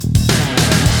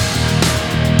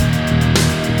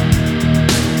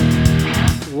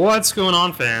What's going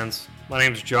on, fans? My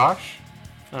name's Josh.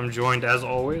 I'm joined, as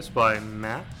always, by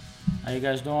Matt. How you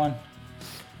guys doing?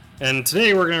 And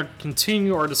today we're going to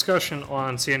continue our discussion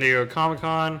on San Diego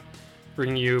Comic-Con,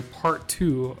 bringing you part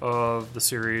 2 of the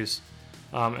series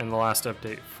and the last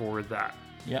update for that.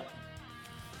 Yep.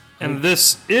 And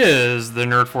this is the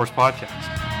Nerd Force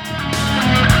Podcast.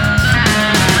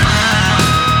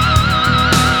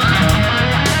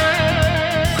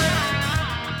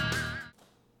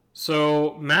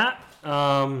 So, Matt,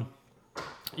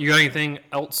 you got anything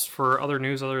else for other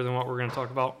news other than what we're going to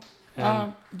talk about?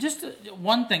 Just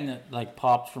one thing that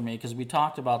popped for me, because we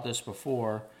talked about this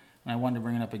before, and I wanted to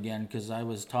bring it up again because I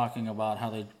was talking about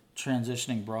how they're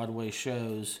transitioning Broadway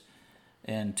shows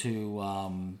into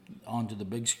onto the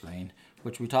big screen,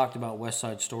 which we talked about West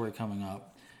Side Story coming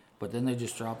up, but then they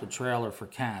just dropped a trailer for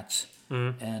Cats,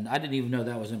 and I didn't even know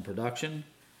that was in production.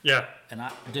 Yeah. And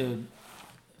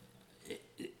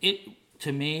it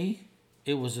to me,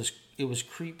 it was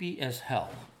creepy as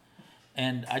hell,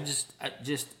 and it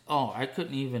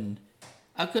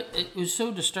was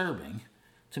so disturbing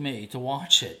to me to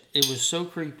watch it. It was so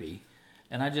creepy,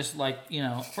 and I just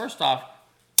first off,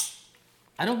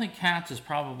 I don't think Cats is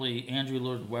probably Andrew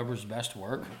Lloyd Webber's best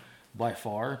work by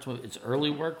far. It's early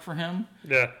work for him.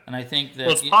 Yeah. And I think that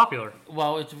it's popular.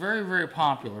 Well, it's very, very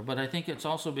popular, but I think it's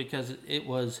also because it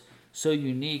was so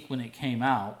unique when it came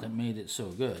out that made it so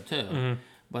good too. Mm-hmm.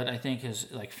 But I think his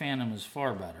Phantom is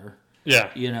far better. Yeah.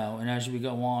 And as we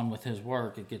go on with his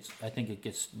work, I think it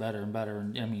gets better and better.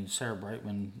 And I mean, Sarah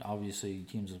Brightman obviously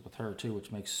teams up with her too,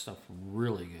 which makes stuff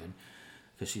really good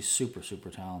because she's super, super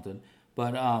talented.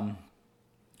 But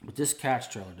this Cats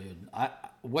trailer, dude,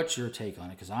 what's your take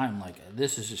on it? Because I'm like,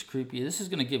 this is just creepy. This is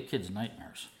going to give kids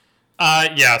nightmares.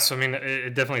 Yeah. So I mean,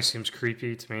 it definitely seems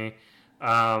creepy to me.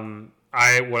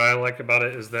 What I like about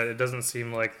it is that it doesn't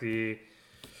seem like the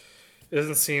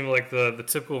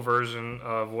typical version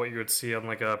of what you would see on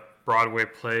like a Broadway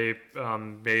play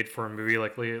made for a movie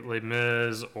like Les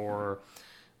Mis or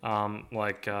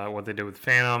what they did with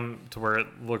Phantom, to where it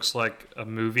looks like a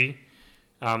movie.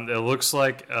 It looks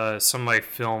like somebody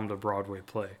filmed a Broadway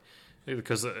play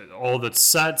because all the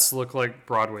sets look like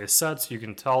Broadway sets. You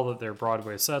can tell that they're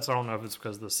Broadway sets. I don't know if it's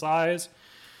because of the size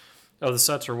of the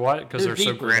sets or what, because they're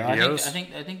so grandiose. I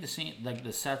think the scene,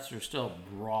 the sets are still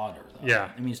broader though. Yeah.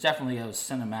 I mean, it's definitely a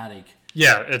cinematic.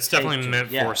 Yeah, it's definitely meant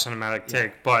for a cinematic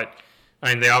take, but I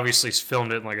mean, they obviously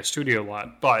filmed it in like a studio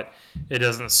lot, but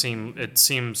it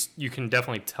seems you can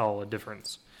definitely tell a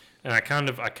difference. And I kind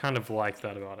of like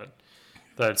that about it.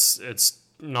 That it's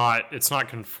not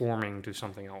conforming to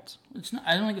something else. It's not.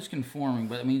 I don't think it's conforming,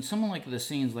 but I mean, someone like the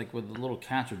scenes like with the little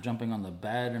cats are jumping on the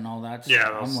bed and all that stuff.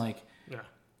 Yeah, I'm like, yeah.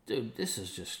 Dude, this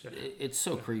is just, it's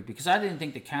so creepy. Because I didn't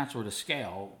think the cats were to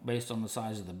scale based on the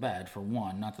size of the bed, for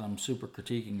one. Not that I'm super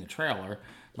critiquing the trailer,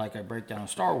 like I break down a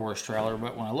Star Wars trailer,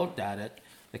 but when I looked at it,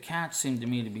 the cats seemed to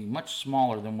me to be much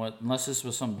smaller than unless this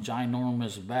was some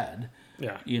ginormous bed.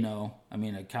 Yeah. I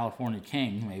mean, a California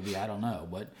king, maybe, I don't know.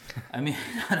 But, I mean,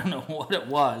 I don't know what it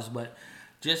was, but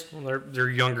just... Well,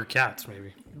 they're younger cats,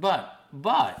 maybe. But,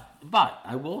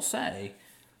 I will say,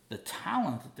 the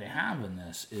talent that they have in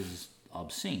this is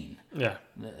obscene. Yeah.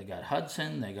 They got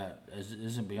Hudson. They got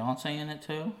isn't Beyonce in it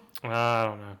too? I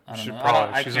don't know. I don't know.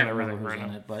 Probably. She's in everything right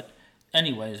now. But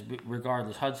anyways,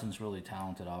 regardless, Hudson's really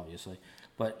talented, obviously.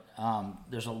 But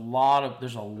there's a lot of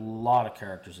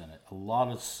characters in it. A lot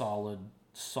of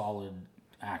solid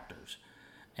actors,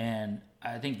 and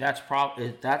I think that's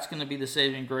going to be the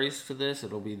saving grace to this.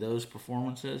 It'll be those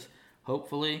performances,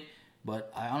 hopefully.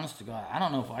 But honest to God, I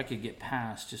don't know if I could get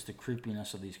past just the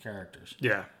creepiness of these characters.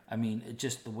 Yeah. I mean,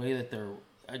 just the way that they're,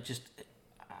 I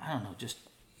don't know,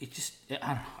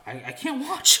 I can't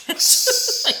watch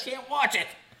it. I can't watch it.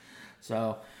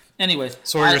 So, anyways.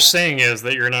 So what you're saying is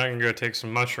that you're not going to go take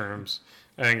some mushrooms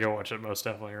and go watch it, most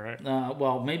definitely, right?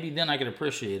 Well, maybe then I could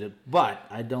appreciate it, but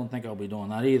I don't think I'll be doing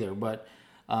that either. But,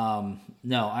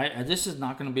 no, this is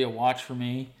not going to be a watch for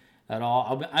me at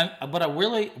all.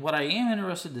 What I am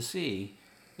interested to see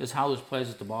is how this plays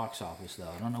at the box office, though.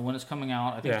 I don't know when it's coming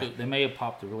out. I think they may have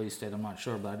popped the release date. I'm not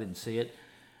sure, but I didn't see it.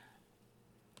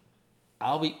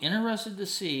 I'll be interested to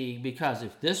see, because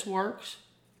if this works,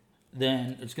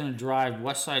 then it's going to drive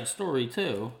West Side Story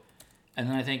too, and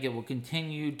then I think it will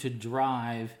continue to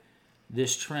drive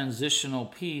this transitional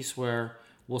piece where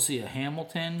we'll see a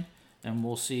Hamilton and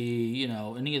we'll see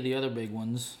any of the other big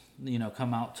ones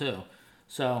come out too.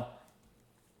 So.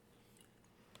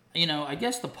 I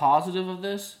guess the positive of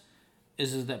this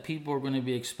is that people are going to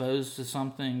be exposed to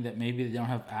something that maybe they don't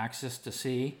have access to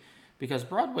see. Because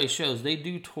Broadway shows, they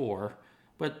do tour,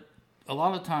 but a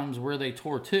lot of times where they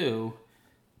tour to,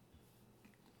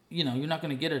 you're not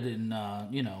going to get it in,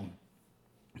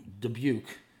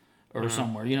 Dubuque or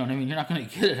somewhere. You know what I mean? You're not going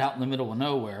to get it out in the middle of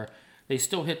nowhere. They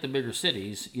still hit the bigger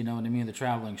cities. You know what I mean? The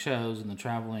traveling shows and the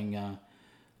traveling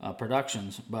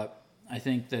productions. But I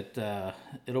think that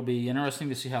it'll be interesting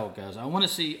to see how it goes. I want to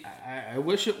see. I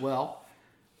wish it well.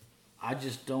 I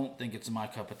just don't think it's my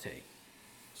cup of tea.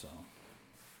 So,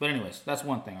 but anyways, that's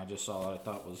one thing I just saw that I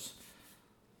thought was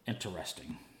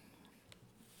interesting.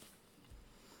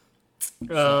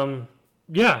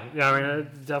 Yeah. I mean,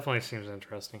 it definitely seems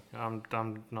interesting. I'm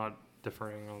not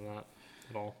differing on that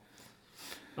at all.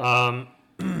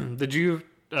 Did you?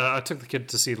 I took the kid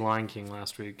to see Lion King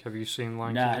last week. Have you seen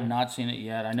Lion King? No, I've not seen it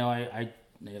yet. I know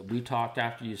we talked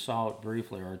after you saw it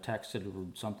briefly, or texted or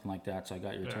something like that, so I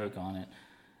got your take on it.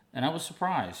 And I was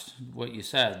surprised what you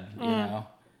said. You know.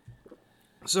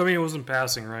 So I mean, it was in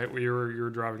passing, right? You were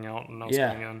driving out, and I was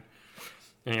coming in,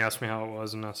 and you asked me how it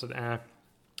was, and I said,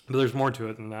 But there's more to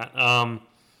it than that.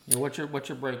 What's your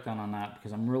breakdown on that?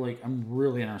 Because I'm really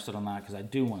interested on that because I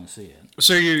do want to see it.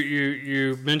 So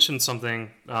you mentioned something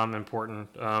important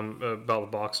about the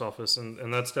box office,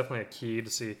 and that's definitely a key to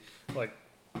see like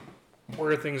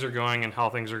where things are going and how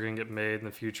things are going to get made in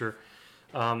the future.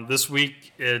 This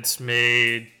week it's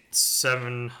made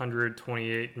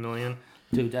 $728 million.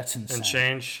 Dude, that's insane. And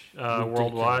change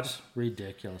worldwide.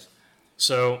 Ridiculous.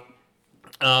 So.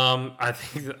 I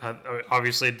think that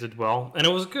obviously it did well, and it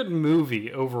was a good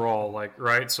movie overall. Like,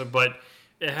 right? So, but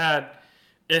it had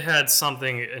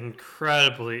something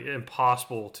incredibly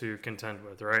impossible to contend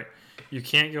with. Right? You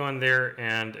can't go in there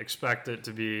and expect it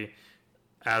to be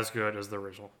as good as the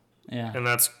original. Yeah. And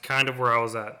that's kind of where I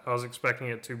was at. I was expecting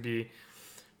it to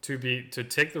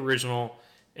take the original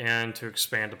and to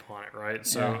expand upon it. Right?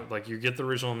 So, like, you get the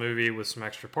original movie with some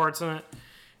extra parts in it.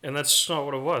 And that's just not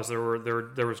what it was.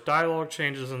 There was dialogue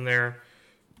changes in there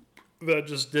that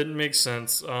just didn't make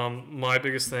sense. My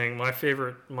biggest thing, my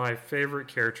favorite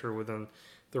character within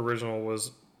the original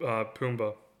was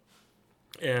Pumbaa,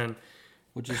 and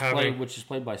which is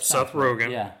played by Seth Rogen.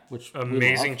 Yeah, which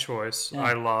amazing choice. Yeah.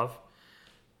 I love.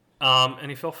 And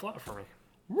he fell flat for me.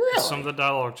 Really? Some of the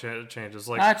dialogue changes,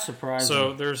 like that's surprising.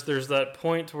 So there's that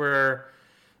point where.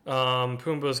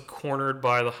 Pumbaa's cornered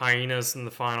by the hyenas in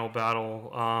the final battle,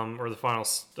 or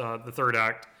the third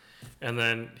act, and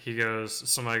then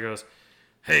somebody goes,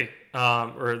 hey,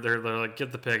 or they're like,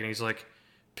 get the pig, and he's like,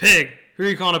 pig, who are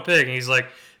you calling a pig? And he's like,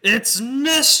 it's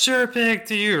Mr. Pig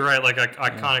to you, right? Like,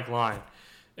 iconic line.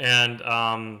 And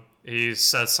he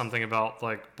says something about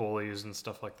like bullies and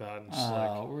stuff like that. And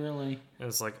really? And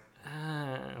it's like,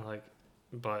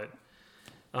 but.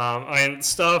 And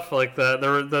stuff like that.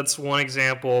 That's one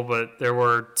example, but there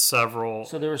were several.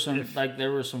 So there were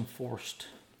some forced.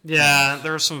 Yeah,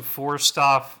 there was some forced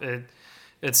stuff.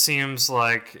 It seems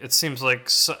like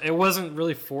it wasn't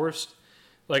really forced.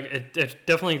 Like it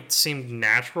definitely seemed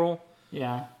natural.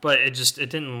 Yeah. But it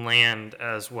didn't land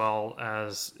as well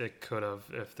as it could have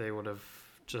if they would have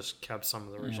just kept some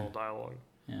of the original dialogue.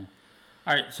 Yeah.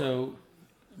 All right. So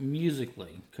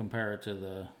musically, compare it to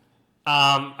the.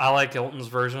 I like Elton's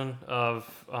version of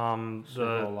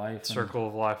Circle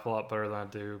of Life a lot better than I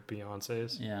do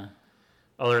Beyonce's. Yeah.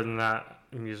 Other than that,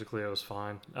 musically it was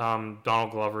fine.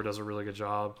 Donald Glover does a really good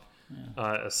job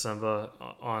as Simba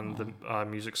on the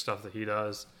music stuff that he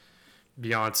does.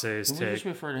 Beyonce's Can we just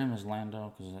refer to him as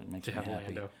Lando because that makes me happy.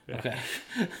 Lando. Yeah. Okay.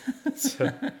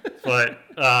 But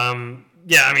I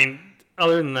mean,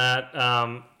 other than that,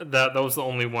 that was the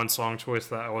only one song choice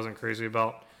that I wasn't crazy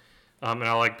about. And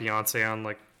I like Beyonce on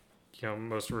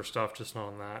most of her stuff, just not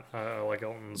on that. I like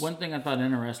Elton's. One thing I thought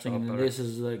interesting, and this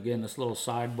is again this little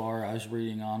sidebar. I was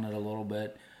reading on it a little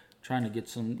bit, trying to get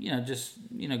some,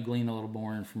 glean a little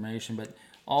more information. But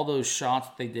all those shots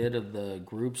they did of the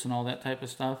groups and all that type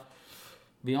of stuff,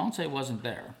 Beyonce wasn't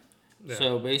there. Yeah.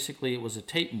 So basically, it was a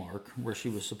tape mark where she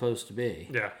was supposed to be.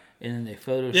 Yeah. And then they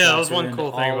photoshopped. Yeah, that was one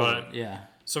cool thing about it. Yeah.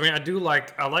 So I mean, I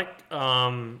like.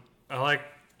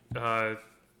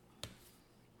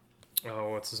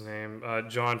 What's his name?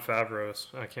 Jon Favreau's.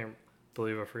 I can't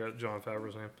believe I forgot Jon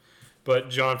Favreau's name. But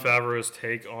Jon Favreau's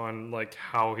take on like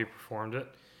how he performed it,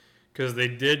 because they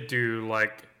did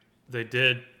like a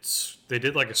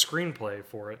screenplay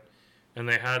for it, and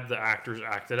they had the actors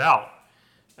act it out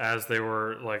as they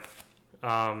were like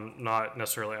not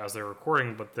necessarily as they were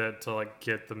recording, but to like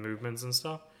get the movements and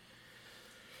stuff.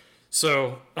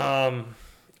 So I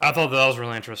thought that was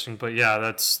really interesting. But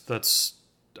yeah,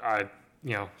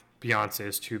 Beyonce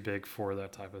is too big for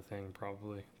that type of thing,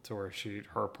 probably, to where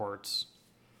her parts,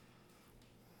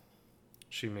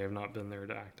 she may have not been there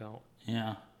to act out.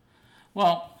 Yeah.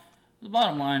 Well, the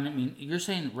bottom line, I mean, you're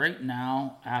saying right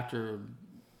now, after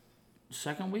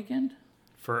second weekend?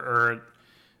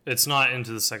 It's not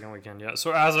into the second weekend yet.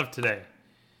 So as of today,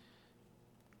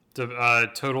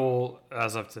 the total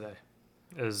as of today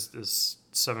is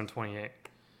 728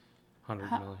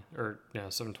 million, or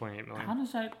 728 million. How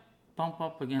does that bump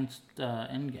up against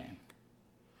Endgame?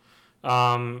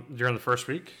 During the first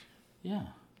week. Yeah.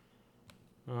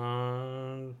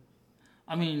 Um.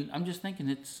 I mean, I'm just thinking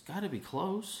it's got to be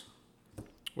close.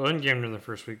 Well, Endgame during the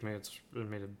first week made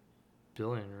 $1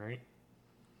 billion, right?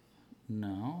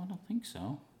 No, I don't think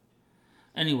so.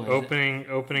 Anyway,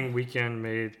 opening weekend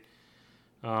made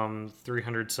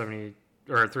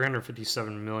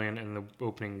 357 million in the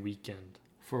opening weekend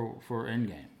for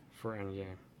Endgame. For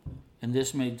Endgame. And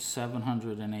this made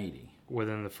 780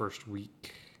 within the first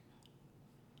week.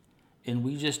 And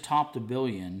we just topped $1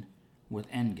 billion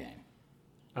with Endgame.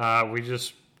 We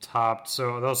just topped.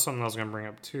 So that was something I was going to bring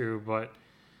up too. But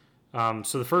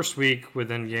so the first week with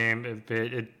Endgame,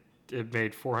 it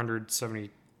made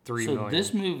 473 million. So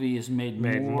this movie has made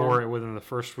more within the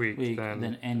first week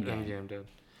than Endgame did.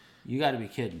 You got to be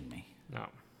kidding me. No.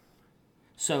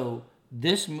 So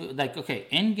this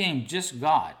Endgame just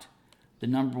got the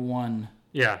number one.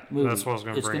 Yeah, movie. That's what I was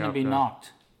going to bring up. It's going to be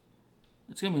knocked.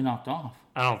 It's going to be knocked off.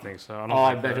 I don't think so.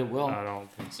 I bet it will. I don't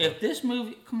think so. If this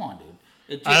movie, come on, dude.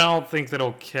 I don't think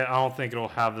it'll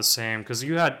have the same, because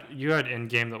you had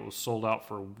Endgame that was sold out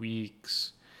for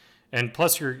weeks, and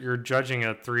plus you're judging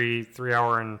a 3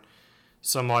 hour and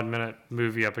some odd minute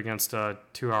movie up against a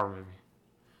 2 hour movie.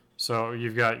 So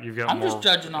you've got. I'm more just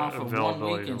judging off of one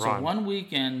availability weekend. to so run. one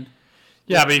weekend.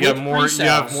 Yeah, but you got more. Pre-sales. You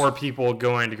have more people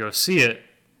going to go see it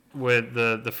with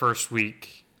the first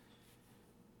week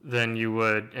than you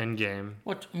would Endgame.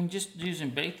 What I mean, just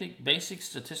using basic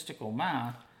statistical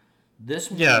math, this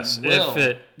movie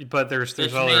but there's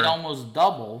it's other made almost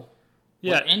double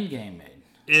what Endgame made.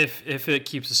 If it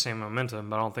keeps the same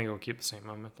momentum, but I don't think it will keep the same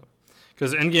momentum,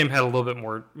 because Endgame had a little bit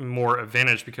more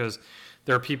advantage, because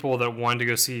there are people that wanted to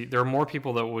go see. There are more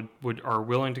people that are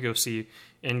willing to go see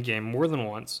Endgame more than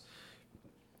once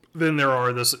than there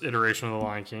are this iteration of The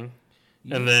Lion King,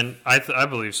 and then I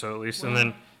believe so at least,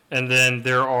 Well, and then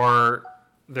there are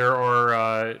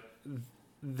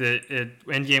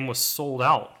Endgame was sold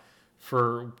out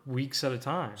for weeks at a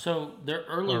time. So their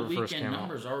early weekend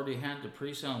numbers already had the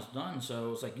pre-sales done.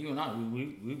 So it's like you and I,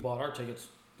 we bought our tickets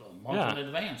a month in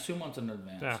advance, 2 months in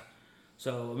advance. Yeah.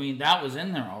 So I mean that was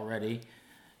in there already.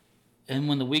 And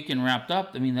when the weekend wrapped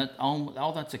up, I mean that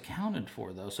all that's accounted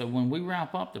for though. So when we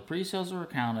wrap up, the pre-sales are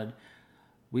accounted.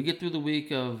 We get through the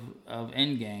week of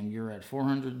Endgame. You're at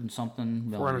 400 and something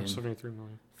million. 473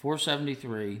 million.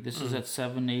 473. This is at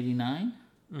 789.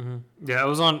 Mm-hmm. Yeah, it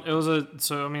was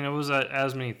at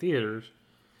as many theaters.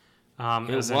 It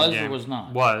was or was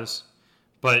not? Was,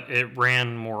 but it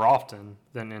ran more often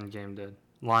than Endgame did.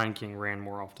 Lion King ran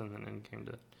more often than Endgame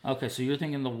did. Okay, so you're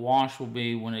thinking the wash will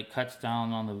be when it cuts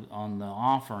down on the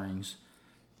offerings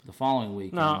the following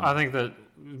week. No, I think that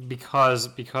because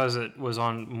it was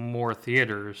on more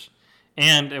theaters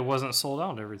and it wasn't sold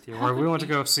out every theater. When we went to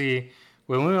go see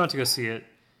it,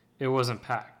 it wasn't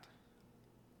packed.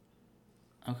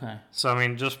 Okay. So I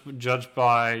mean, just judged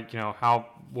by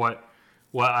what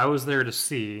I was there to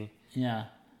see. Yeah.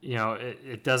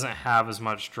 It doesn't have as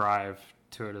much drive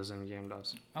to it as Endgame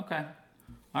does. Okay.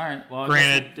 All right. Well,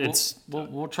 granted,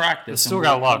 we'll track this. It's still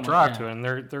got a lot of drive to it, and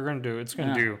they're going to do. It's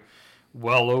going to do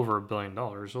well over $1 billion.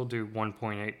 It'll do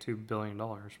 $1.82 billion,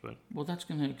 but that's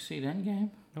going to exceed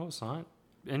Endgame. No, it's not.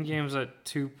 Endgame's at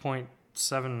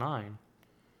 $2.79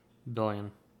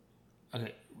 billion.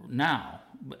 Okay, now.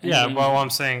 Yeah, well, I'm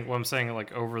saying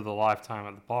like over the lifetime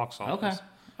at the box office. Okay,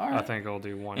 all right. I think it'll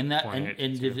do 1.82.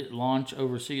 And did it launch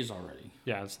overseas already?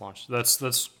 Yeah, it's launched. That's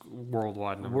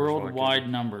worldwide numbers. Worldwide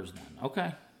numbers, then.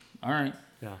 Okay, all right.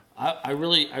 Yeah. I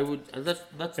would.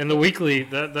 That's. And the weekly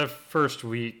that first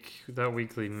week, that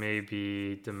weekly may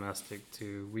be domestic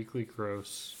too. Weekly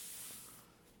gross.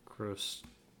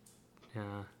 Yeah.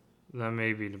 That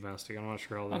may be domestic. I'm not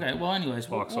sure how that. Okay. Well, anyways,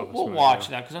 we'll watch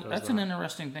that because that's an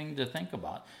interesting thing to think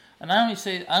about. And I only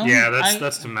say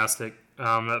that's domestic.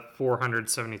 That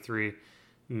 $473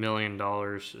 million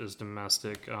is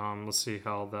domestic. Let's see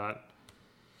how that.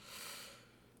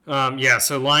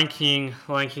 So Lion King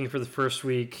for the first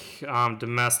week,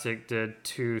 domestic did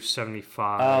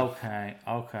 275.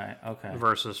 Okay.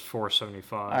 Versus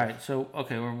 475. All right. So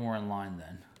we're more in line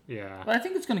then. Yeah. But I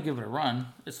think it's going to give it a run.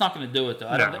 It's not going to do it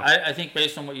though. No. I think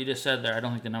based on what you just said there, I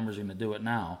don't think the numbers are going to do it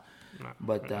now. No.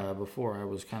 But before I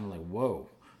was kind of like, whoa.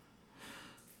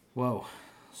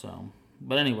 So,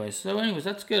 but anyways,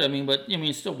 that's good. I mean,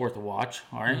 it's still worth a watch.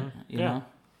 All right. Mm-hmm. You know.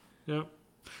 Yeah.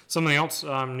 Something else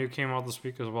new came out this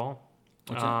week as well.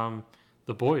 What's that?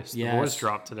 The Boys. Yes. The Boys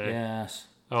dropped today. Yes.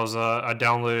 I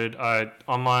downloaded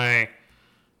on my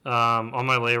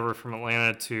layover from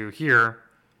Atlanta to here,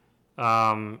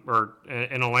 or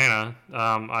in Atlanta.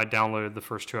 I downloaded the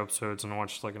first 2 episodes and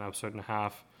watched like an episode and a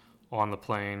half on the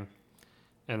plane,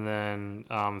 and then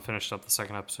finished up the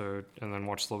second episode, and then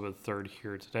watched a little bit of the third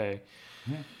here today.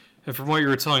 Mm-hmm. And from what you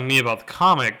were telling me about the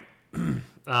comic,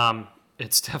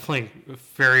 it's definitely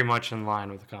very much in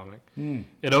line with the comic. Mm.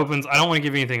 It opens. I don't want to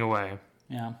give anything away.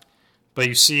 Yeah. But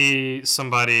you see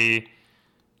somebody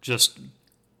just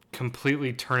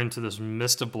completely turn into this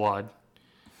mist of blood,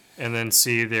 and then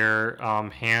see their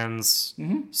hands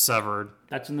severed.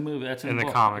 That's in the movie. That's in the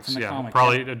book. comics. In the Yeah, comic.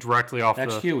 probably directly off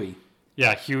That's the. Huey.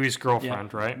 Yeah, Huey's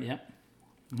girlfriend, right? Yep.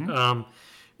 Mm-hmm.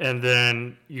 And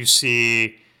then you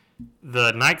see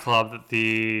the nightclub that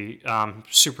the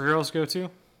superheroes go to.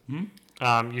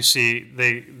 Mm-hmm. You see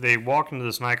they walk into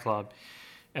this nightclub,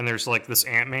 and there's like this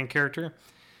Ant-Man character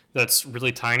that's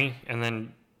really tiny, and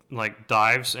then like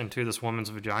dives into this woman's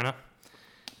vagina.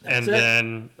 That's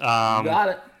then you got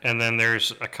it. And then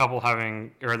there's a couple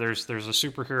there's a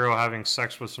superhero having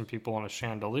sex with some people on a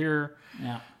chandelier.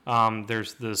 Yeah.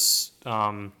 There's this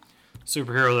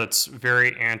superhero that's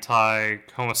very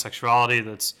anti-homosexuality,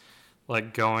 that's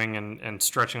like going and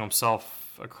stretching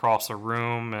himself across a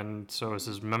room, and so is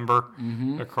his member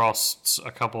across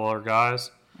a couple other guys.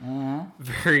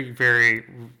 Very, very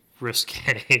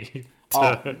risque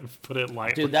to put it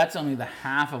lightly. Dude, that's only the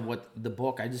half of what the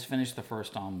book. I just finished the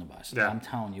first omnibus. Yeah. I'm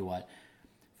telling you what,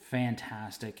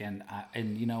 fantastic. And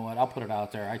you know what? I'll put it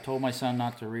out there. I told my son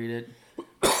not to read it.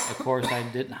 Of course, I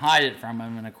didn't hide it from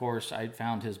him, and of course, I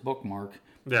found his bookmark.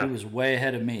 Yeah. He was way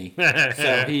ahead of me,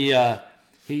 so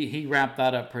he wrapped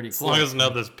that up pretty quick. As long as none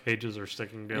of those pages are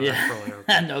sticking together, Yeah. probably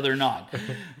okay. No, they're not.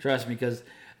 Trust me,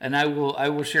 and I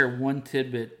will share one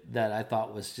tidbit that I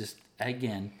thought was just,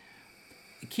 again,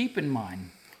 keep in mind,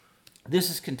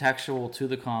 this is contextual to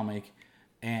the comic,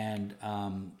 and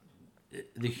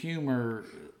the humor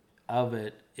of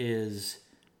it is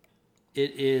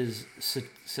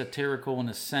satirical in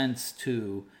a sense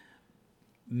to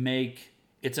make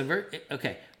it's a very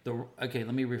okay.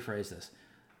 Let me rephrase this.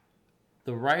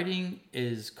 The writing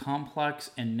is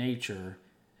complex in nature,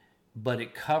 but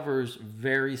it covers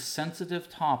very sensitive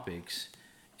topics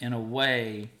in a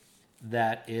way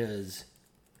that is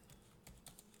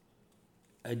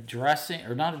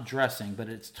but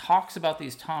it talks about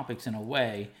these topics in a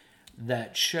way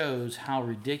that shows how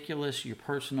ridiculous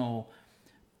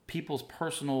people's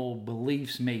personal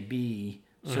beliefs may be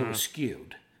so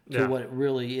skewed to what it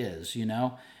really is, you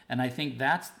know? And I think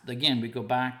that's, again, we go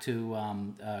back to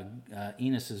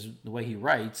Enos's, the way he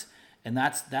writes, and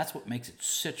that's what makes it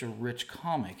such a rich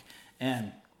comic.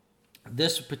 And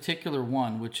this particular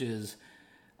one, which is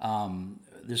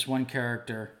this one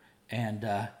character, and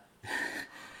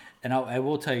and I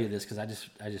will tell you this because I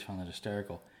just found that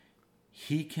hysterical.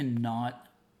 He cannot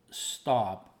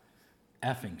stop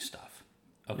effing stuff.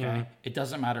 Okay, Mm-hmm. It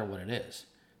doesn't matter what it is.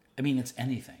 I mean, it's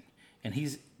anything, and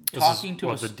he's talking to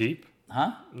us. The Deep?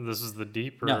 Huh? This is the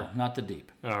Deep? Or? No, not the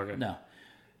Deep. Oh, okay. No,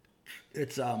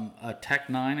 it's Tech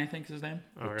 9, I think is his name.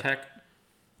 Or Okay. Tech.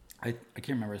 I can't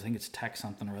remember. I think it's Tech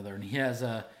something or other. And he has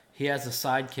a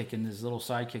sidekick, and his little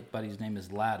sidekick buddy's name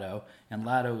is Lado, and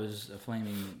Lado is a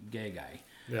flaming gay guy.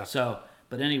 Yeah. So,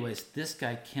 but anyways, this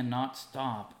guy cannot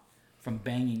stop from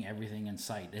banging everything in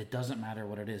sight. It doesn't matter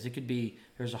what it is. It could be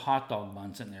there's a hot dog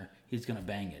bun sitting there. He's gonna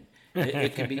bang it.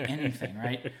 It could be anything,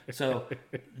 right? So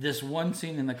this one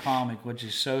scene in the comic, which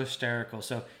is so hysterical.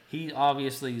 So he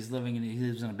obviously he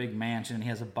lives in a big mansion, and he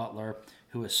has a butler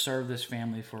who has served this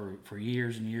family for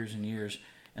years and years and years.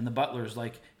 And the butler's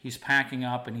like, he's packing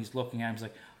up and he's looking at him. He's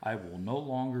like, I will no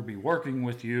longer be working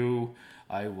with you.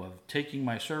 I was taking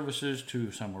my services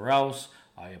to somewhere else.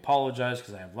 I apologize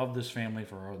because I have loved this family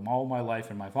for all my life,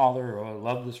 and my father, I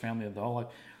love this family the whole life.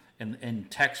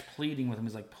 And Tech's pleading with him.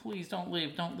 He's like, please don't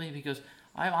leave. He goes,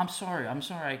 I'm sorry.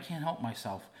 I can't help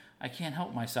myself.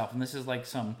 And this is like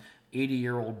some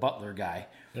 80-year-old butler guy.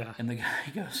 Yeah. And the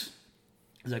guy goes,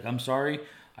 he's like, I'm sorry.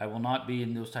 I will not be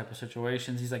in those type of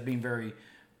situations. He's like being very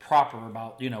proper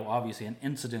about, obviously an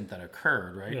incident that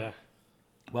occurred, right? Yeah.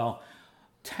 Well,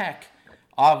 Tech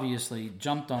obviously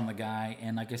jumped on the guy,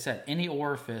 and like I said, any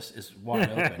orifice is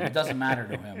wide open. It doesn't matter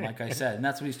to him, like I said. And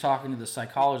that's what he's talking to the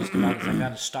psychologist about. Is I got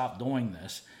to stop doing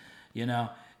this,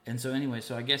 And so anyway,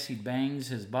 I guess he bangs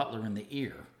his butler in the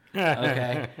ear.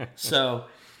 Okay? So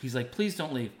he's like, please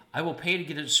don't leave. I will pay to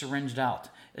get it syringed out.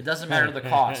 It doesn't matter the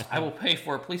cost. I will pay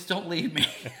for it. Please don't leave me.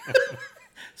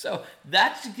 So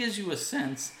that just gives you a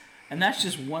sense, and that's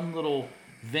just one little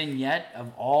vignette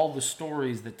of all the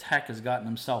stories that Tech has gotten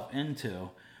himself into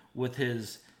with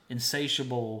his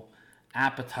insatiable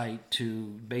appetite to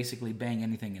basically bang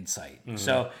anything in sight. Mm-hmm.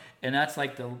 So, and that's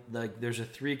like there's a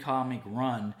 3 comic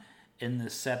run in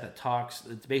this set that talks.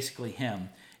 It's basically him,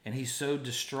 and he's so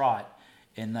distraught,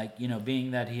 and like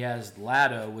being that he has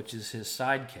Lado, which is his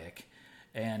sidekick,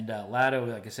 and Lado,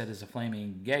 like I said, is a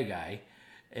flaming gay guy,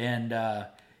 and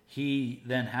he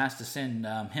then has to send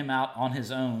him out on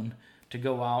his own to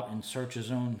go out and search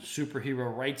his own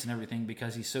superhero rights and everything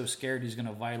because he's so scared he's going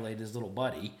to violate his little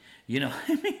buddy. You know what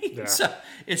I mean? Yeah. So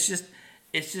it's just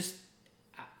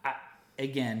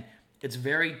again, it's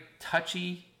very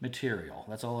touchy material.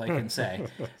 That's all I can say.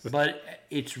 But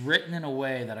it's written in a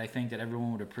way that I think that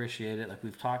everyone would appreciate it. Like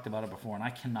we've talked about it before, and I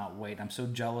cannot wait. I'm so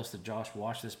jealous that Josh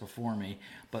watched this before me.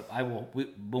 But I will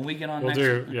when we get on.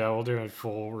 We'll do a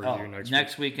full review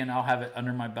next weekend. I'll have it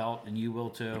under my belt, and you will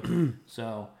too.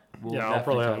 So. I'll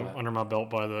probably have it under my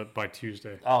belt by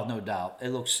Tuesday. Oh, no doubt. It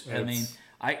looks. I mean,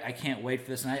 I can't wait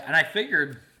for this, and I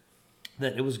figured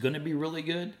that it was going to be really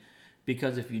good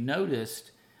because if you noticed,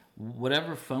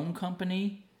 whatever phone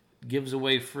company gives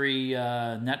away free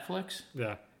Netflix,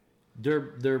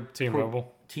 they're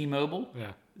T-Mobile.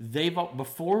 Yeah, they've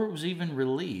before it was even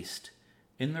released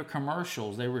in their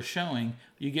commercials they were showing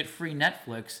you get free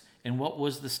Netflix, and what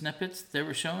was the snippets they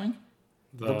were showing?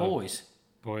 The Boys.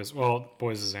 Boys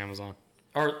is Amazon.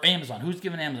 Or Amazon. Who's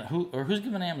giving Amazon? Who's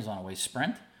giving Amazon away?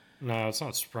 Sprint? No, it's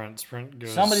not Sprint. Sprint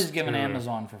goes. Somebody's giving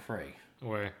Amazon for free.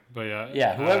 Away, but yeah.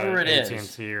 Yeah, whoever it is.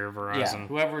 AT&T or Verizon. Yeah,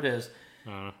 whoever it is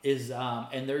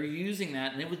and they're using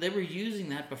that, and they were using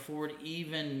that before it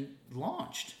even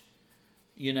launched.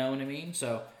 You know what I mean?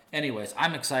 So, anyways,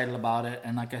 I'm excited about it,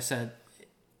 and like I said,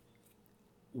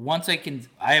 once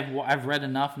I've read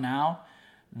enough now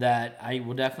that I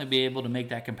will definitely be able to make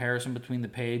that comparison between the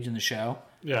page and the show,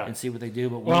 and see what they do.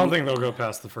 But I don't think they'll go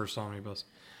past the first omnibus.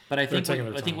 But I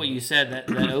think what you said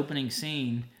that opening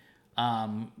scene,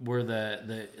 where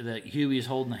the Huey's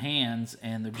holding the hands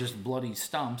and they're just bloody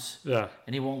stumps, and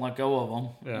he won't let go of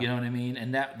them. You know what I mean?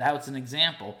 And that was an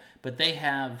example. But they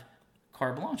have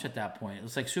carte blanche at that point.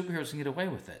 It's like superheroes can get away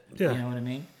with it. You know what I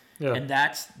mean? Yeah. And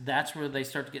that's where they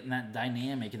start getting that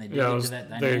dynamic, and they dig into that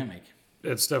dynamic.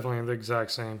 It's definitely the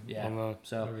exact same. Yeah. On the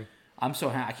so movie. I'm so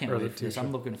happy. I can't wait for this.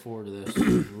 I'm looking forward to this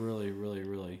really, really,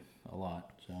 really a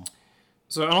lot.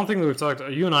 So I don't think we've talked.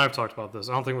 You and I have talked about this.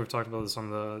 I don't think we've talked about this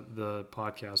on the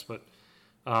podcast. But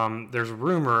there's a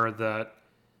rumor that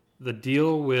the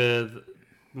deal with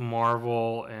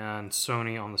Marvel and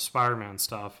Sony on the Spider-Man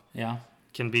stuff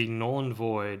can be null and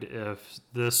void if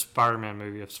this Spider-Man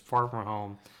movie, if Far From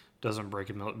Home, doesn't break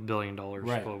 $1 billion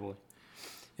globally.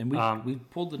 And we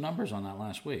pulled the numbers on that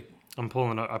last week. I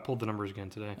pulled the numbers again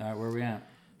today. All right, where are we at?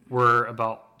 We're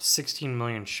about 16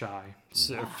 million shy.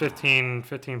 Wow.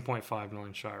 15.5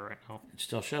 million shy right now. It's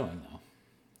still showing, though.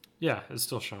 Yeah, it's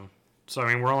still showing. So, I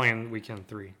mean, we're only in weekend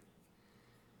 3.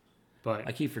 But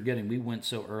I keep forgetting we went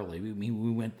so early. We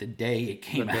went the day it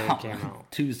came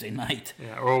out. Tuesday night.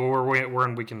 Yeah, well, we're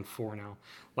in weekend 4 now.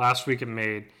 Last week it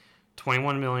made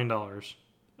 $21 million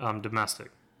domestic.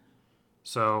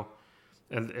 So...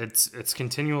 And it's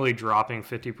continually dropping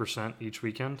 50% each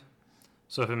weekend.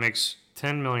 So if it makes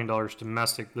 $10 million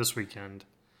domestic this weekend,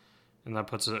 and that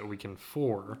puts it at weekend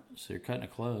 4. So you're cutting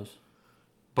it close.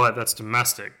 But that's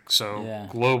domestic. So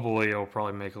globally, it'll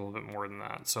probably make a little bit more than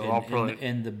that. So I'll probably...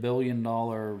 And the $1 billion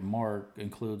mark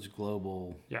includes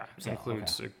global... Yeah, it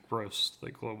includes gross,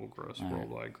 like global gross,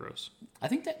 worldwide gross. I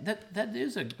think that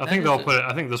is a... I think they'll put it...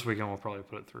 I think this weekend we'll probably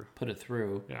put it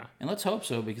through. Yeah. And let's hope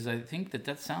so, because I think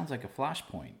that sounds like a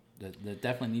flashpoint that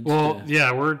definitely needs to...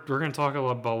 yeah, we're going to talk a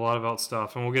lot about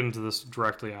stuff, and we'll get into this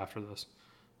directly after this.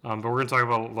 But we're going to talk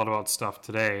about a lot about stuff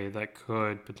today that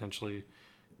could potentially...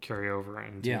 carry over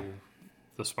into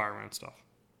the Spider-Man stuff.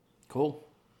 Cool.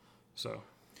 So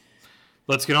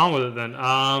let's get on with it then.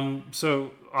 So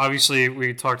obviously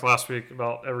we talked last week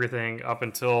about everything up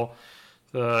until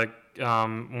the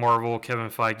Marvel Kevin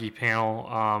Feige panel,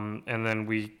 and then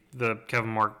the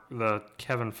Kevin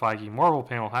Feige Marvel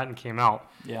panel hadn't came out.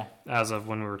 Yeah. As of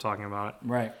when we were talking about it.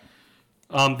 Right.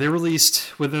 They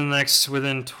released within like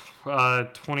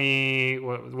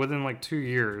 2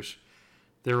 years.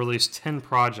 They released 10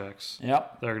 projects.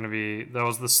 Yep. They're going to be... That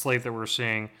was the slate that we're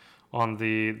seeing on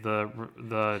the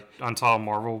Untitled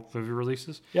Marvel movie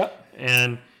releases. Yep.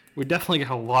 And we definitely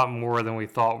got a lot more than we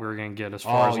thought we were going to get as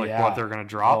far as what they're going to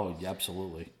drop. Oh,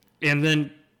 absolutely. And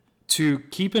then to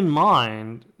keep in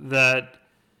mind that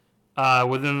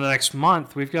within the next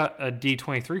month, we've got a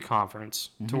D23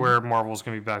 conference to where Marvel's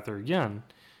going to be back there again.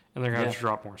 And they're going to have to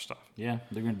drop more stuff. Yeah,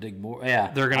 they're going to dig more. Yeah,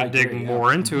 they're going to dig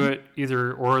more into it,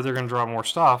 or they're going to drop more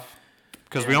stuff,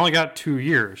 because we only got 2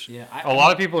 years. Yeah, a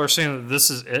lot of people are saying that this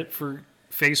is it for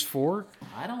Phase 4.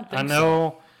 I don't think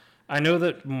so. I know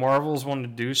that Marvel's wanting to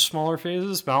do smaller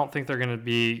phases, but I don't think they're going to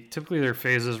be. Typically, their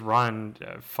phases run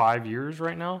 5 years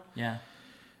right now. Yeah.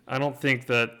 I don't think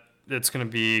that it's going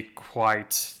to be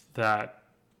quite that.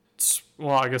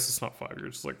 Well, I guess it's not 5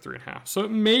 years; it's like 3.5. So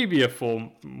it may be a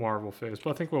full Marvel phase, but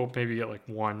I think we'll maybe get like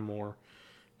one more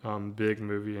big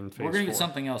movie in Phase 4. We're going to get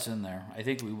something else in there. I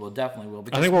think we will definitely will.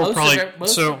 Because I think we'll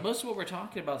most of what we're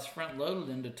talking about is front loaded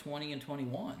into 20 and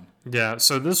 21. Yeah.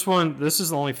 So this is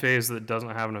the only phase that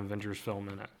doesn't have an Avengers film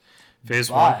in it. Phase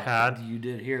But 1 had. You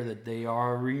did hear that they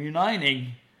are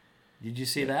reuniting. Did you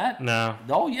see that? No.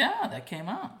 Oh yeah, that came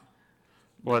out.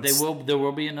 There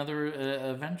will be another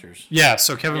Avengers. Yeah,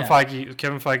 so Kevin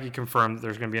Feige confirmed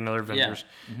there's going to be another Avengers.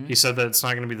 Yeah. Mm-hmm. He said that it's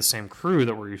not going to be the same crew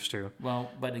that we're used to. Well,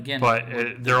 but again,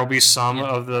 there will be some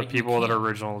of the people that are can't.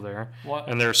 original there, What?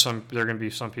 and there are going to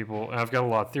be some people. And I've got a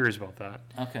lot of theories about that.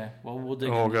 Okay, well we'll dig.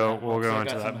 We'll go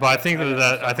into that. But I think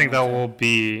I think there will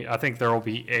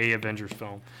be a Avengers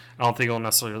film. I don't think it'll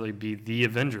necessarily be the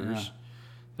Avengers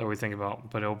that we think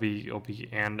about, but it'll be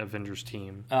an Avengers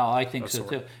team. Oh, I think so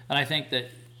too, and I think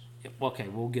that. Okay,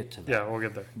 we'll get to that. Yeah, we'll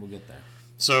get there.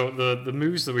 So the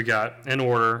movies that we got in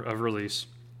order of release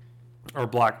are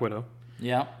Black Widow.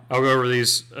 Yeah. I'll go over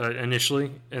these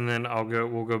initially, and then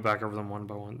we'll go back over them one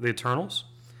by one. The Eternals.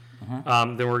 Uh-huh.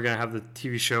 Then we're gonna have the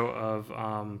TV show of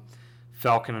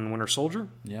Falcon and Winter Soldier.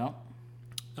 Yeah.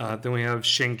 Then we have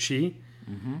Shang-Chi.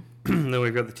 Mm-hmm. Then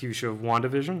we've got the TV show of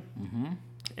WandaVision. Mm-hmm.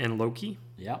 And Loki.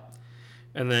 Yeah.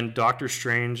 And then Doctor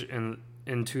Strange and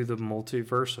Into the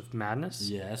Multiverse of Madness.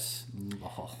 Yes.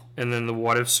 Oh. And then the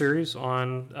What If series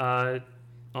on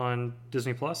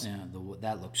Disney Plus. Yeah,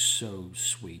 that looks so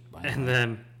sweet. And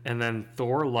then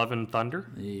Thor: Love and Thunder.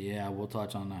 Yeah, we'll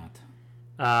touch on that.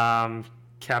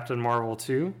 Captain Marvel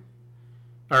 2.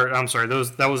 Or I'm sorry,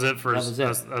 that was it for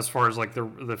as far as like the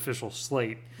official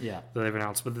slate. Yeah. That they've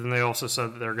announced. But then they also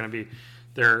said that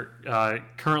they're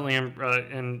currently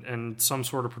in some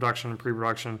sort of production and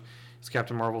pre-production. It's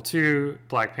Captain Marvel 2,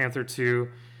 Black Panther 2,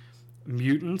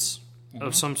 Mutants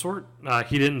of some sort.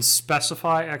 He didn't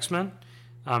specify X-Men.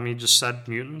 He just said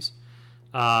mutants.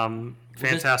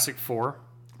 Fantastic Four.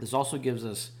 This also gives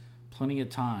us plenty of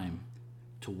time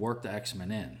to work the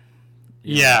X-Men in.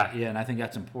 Yeah, and I think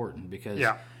that's important because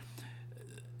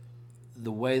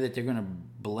the way that they're going to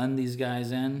blend these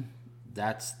guys in,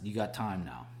 you got time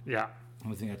now. Yeah.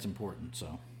 I think that's important.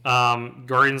 So.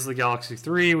 Guardians of the Galaxy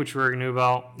 3, which we already knew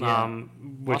about. Yeah.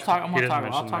 Which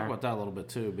I'll talk about that a little bit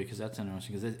too because that's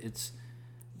interesting because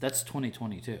that's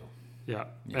 2022. Yeah,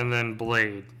 and then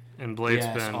Blade, and Blade's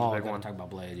been a big one. Talk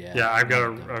about Blade, yeah. Yeah, I've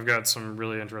got some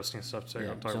really interesting stuff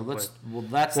to talk about.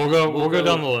 We'll go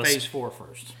down the list. Phase 4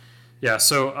 first. Yeah,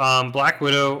 so Black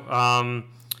Widow.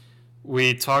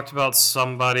 We talked about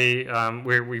somebody.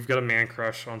 We've got a man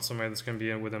crush on somebody that's going to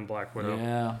be within Black Widow.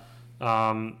 Yeah.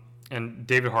 And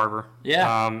David Harbour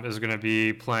is going to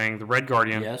be playing the Red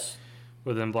Guardian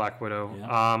within Black Widow.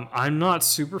 Yeah. I'm not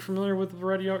super familiar with the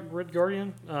Red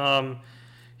Guardian.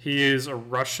 He is a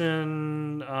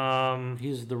Russian...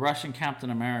 He's the Russian Captain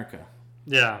America.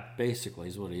 Yeah. Basically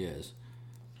is what he is.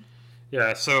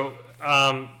 Yeah, so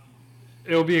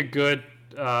it'll be a good...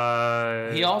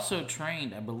 He also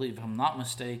trained, I believe, if I'm not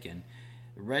mistaken,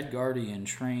 Red Guardian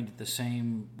trained at the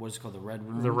same, what's it called, the Red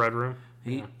Room? The Red Room.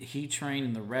 He trained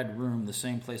in the Red Room, the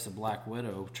same place that Black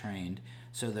Widow trained.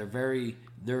 So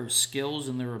their skills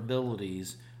and their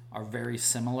abilities are very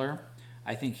similar.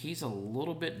 I think he's a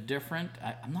little bit different.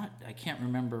 I can't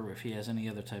remember if he has any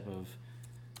other type of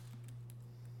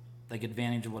like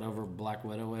advantage of whatever Black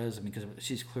Widow is. I mean, because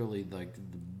she's clearly like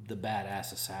the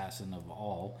badass assassin of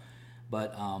all.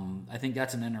 But I think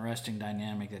that's an interesting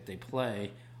dynamic that they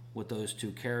play with those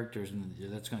two characters, and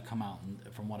that's going to come out,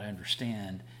 from what I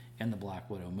understand, in the Black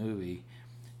Widow movie,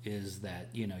 is that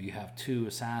you have two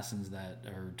assassins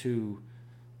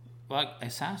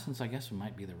assassins, I guess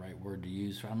might be the right word to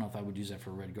use. I don't know if I would use that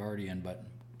for Red Guardian, but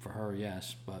for her,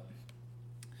 yes. But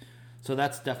so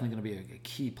that's definitely going to be a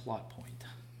key plot point.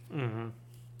 Mm-hmm.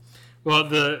 Well,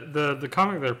 the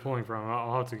comic they're pulling from,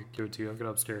 I'll have to give it to you. I'll get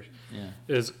upstairs. Yeah.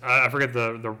 Is I forget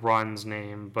the run's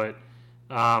name, but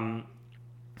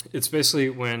it's basically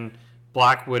when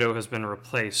Black Widow has been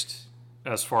replaced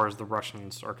as far as the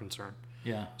Russians are concerned.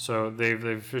 Yeah. So they've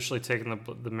officially taken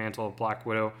the mantle of Black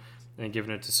Widow and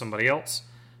given it to somebody else.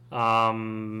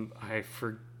 I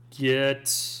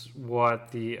forget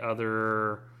what the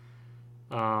other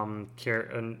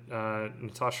Natasha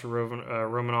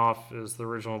Romanoff is the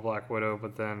original Black Widow,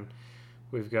 but then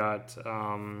we've got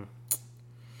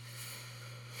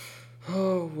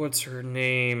what's her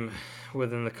name?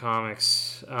 within the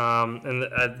comics. And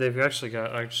they've actually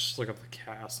got. I just look up the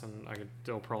cast, and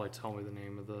they'll probably tell me the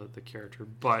name of the character.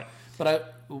 But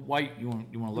why you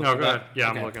want to look? No, for go that? ahead.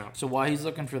 Yeah, Okay. I'm looking up. So while he's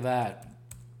looking for that,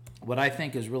 what I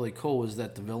think is really cool is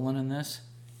that the villain in this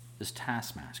is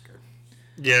Taskmaster.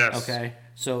 Yes. Okay.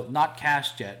 So not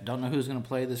cast yet. Don't know who's going to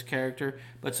play this character.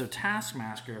 But so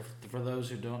Taskmaster, for those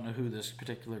who don't know who this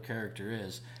particular character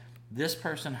is, this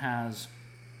person has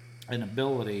an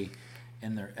ability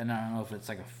in there, and I don't know if it's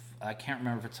like I can't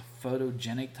remember if it's a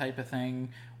photogenic type of thing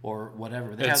or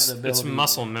whatever. They have the ability. It's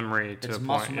muscle memory to a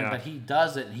point. Yeah. But he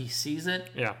does it, and he sees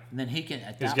it. Yeah. And then he can.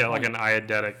 He's got like an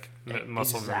eidetic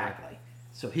muscle memory. Exactly.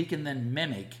 So he can then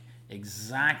mimic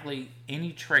exactly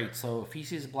any trait. So if he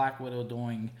sees Black Widow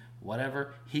doing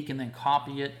whatever, he can then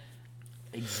copy it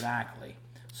exactly.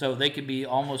 So they could be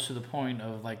almost to the point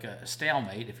of like a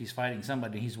stalemate. If he's fighting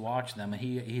somebody, he's watched them, and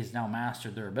he's now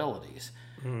mastered their abilities.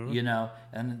 Mm-hmm. You know,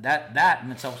 and that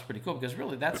in itself is pretty cool because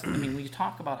really that's. I mean, when you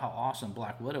talk about how awesome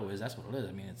Black Widow is, that's what it is.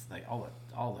 I mean, it's like all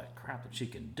that crap that she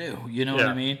can do. You know what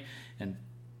I mean? And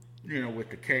you know, with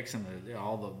the kicks and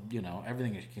all the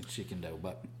everything she can do,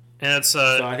 but. And it's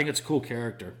so I think it's a cool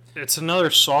character. It's another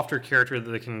softer character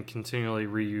that they can continually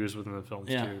reuse within the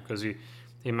films too, because he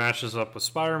matches up with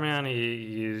Spider-Man.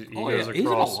 He goes across he's in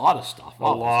a lot of stuff, a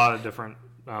lot of different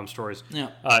stories. Yeah,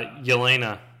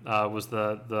 Yelena was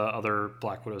the other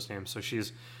Black Widow's name. So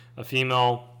she's a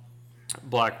female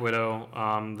Black Widow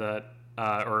that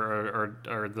or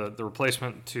the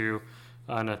replacement to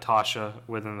Natasha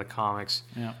within the comics.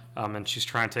 Yeah, and she's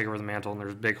trying to take over the mantle, and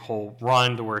there's a big whole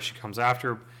run to where she comes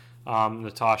after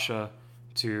Natasha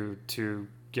to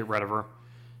get rid of her,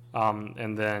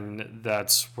 and then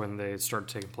that's when they start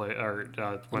taking place.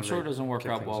 I'm sure it doesn't work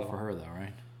out well for her, though,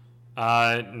 right?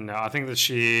 No, I think that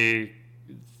she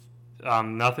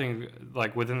nothing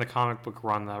like within the comic book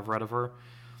run that I've read of her.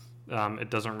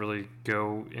 It doesn't really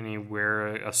go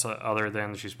anywhere other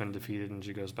than she's been defeated and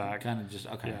she goes back. Kind of just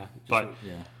okay. Yeah, but.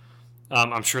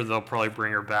 I'm sure they'll probably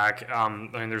bring her back. I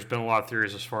mean, there's been a lot of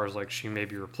theories as far as like she may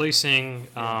be replacing,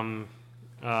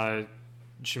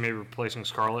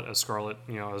 Scarlet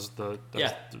as the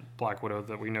Black Widow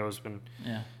that we know has been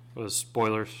was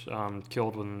spoilers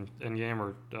killed in Endgame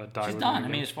or died. She's done. I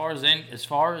mean, as far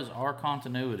as our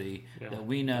continuity that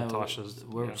we know,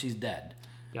 she's dead.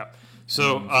 Yeah.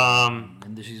 So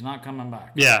and she's not coming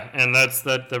back. Yeah, and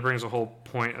that brings a whole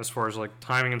point as far as like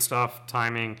timing and stuff.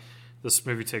 This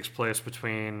movie takes place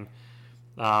between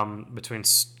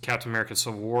Captain America: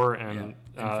 Civil War and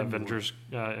Avengers: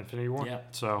 Infinity War. Yeah.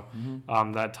 So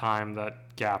that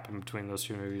gap in between those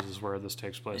two movies is where this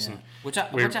takes place. Yeah. And which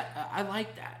I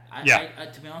like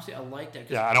that. To be honest, I like that.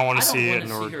 Yeah, I don't want to see it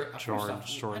nor her I don't want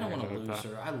to lose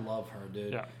her. I love her,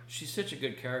 dude. Yeah. She's such a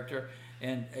good character,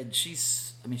 and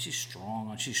she's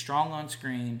strong. She's strong on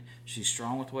screen. She's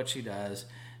strong with what she does.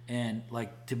 And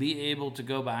like to be able to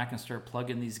go back and start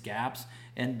plugging these gaps.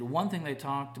 And the one thing they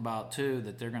talked about too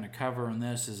that they're going to cover in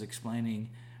this is explaining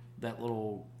that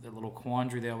little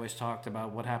quandary they always talked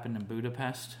about what happened in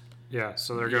Budapest. Yeah,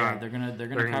 so they're going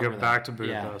to go back to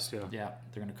Budapest. Yeah,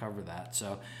 they're going to cover that.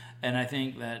 So, and I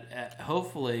think that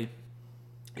hopefully,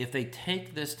 if they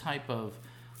take this type of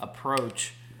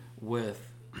approach with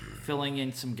filling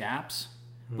in some gaps,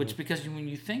 which because when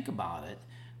you think about it.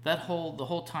 The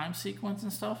whole time sequence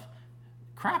and stuff,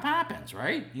 crap happens,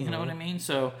 right? You know what I mean?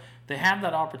 So they have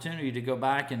that opportunity to go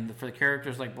back and for the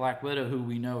characters like Black Widow, who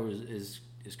we know is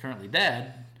currently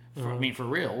dead. For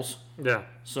reals. Yeah.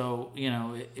 So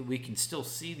we can still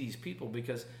see these people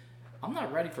because I'm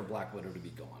not ready for Black Widow to be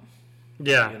gone.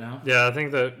 Yeah. Yeah. I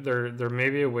think that there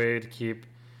may be a way to keep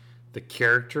the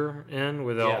character in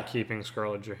without keeping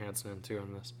Scarlett Johansson in too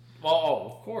on this. Well,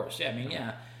 of course. Yeah. I mean,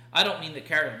 yeah. I don't mean the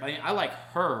character. I mean, I like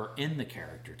her in the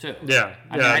character too. Yeah,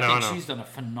 I think she's done a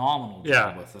phenomenal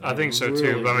job with it. I think so really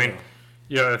too. But I mean,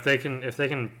 if they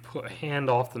can hand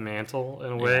off the mantle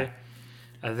in a way,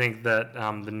 I think that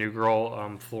the new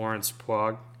girl, Florence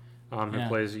Pugh, who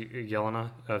plays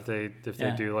Yelena, if they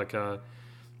do like a,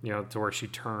 to where she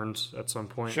turns at some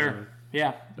point. Sure. And,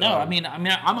 yeah. No, I mean,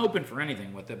 I'm open for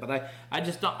anything with it, but I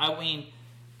just don't. I mean,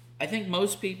 I think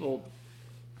most people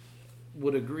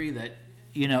would agree that.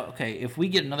 Okay, if we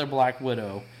get another Black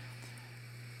Widow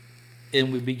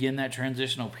and we begin that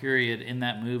transitional period in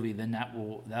that movie, then that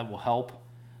will help.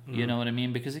 You know what I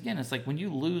mean? Because again, it's like when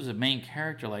you lose a main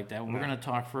character like that, we're going to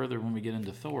talk further when we get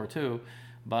into Thor too,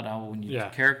 about how when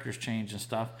characters change and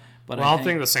stuff. But I don't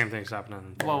think the same thing's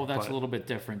happening. Well, that's a little bit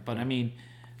different. But I mean,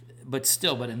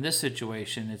 but in this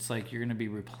situation, it's like you're going to be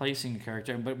replacing the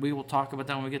character. But we will talk about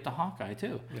that when we get to Hawkeye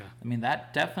too. Yeah. I mean,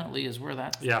 that definitely is where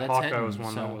that's Hawkeye heading. was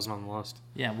one that wasn't on the list.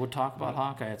 Yeah, we'll talk about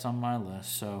Hawkeye. It's on my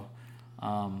list. So,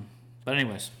 but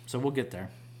anyways, so we'll get there.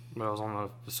 But I was on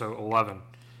episode 11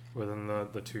 within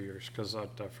the 2 years because I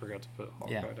forgot to put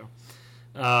Hawkeye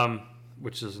down,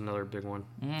 which is another big one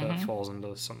that falls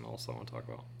into something else I want to talk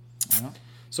about. Yeah.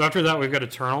 So after that, we've got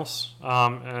Eternals,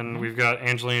 and we've got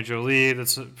Angelina Jolie.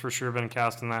 That's for sure been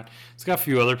cast in that. It's got a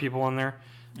few other people in there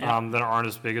that aren't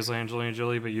as big as Angelina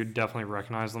Jolie, but you'd definitely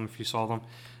recognize them if you saw them.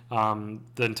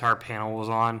 The entire panel was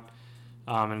on,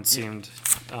 and it seemed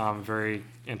very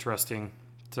interesting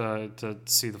to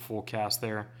see the full cast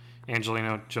there.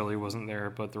 Angelina Jolie wasn't there,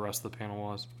 but the rest of the panel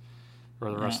was,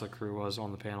 or the rest of the crew was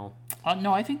on the panel.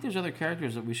 No, I think there's other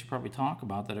characters that we should probably talk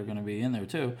about that are going to be in there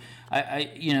too.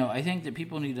 I think that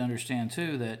people need to understand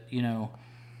too that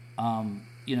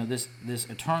this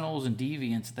Eternals and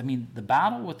Deviants. I mean, the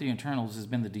battle with the Eternals has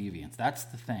been the Deviants. That's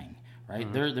the thing, right?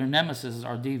 Mm-hmm. Their nemesis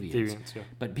are Deviants. Yeah.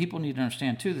 But people need to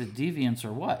understand too that Deviants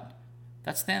are what?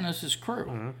 That's Thanos' crew.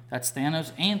 Mm-hmm. That's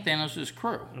Thanos and Thanos'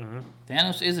 crew. Mm-hmm.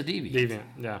 Thanos is a Deviant. Deviant,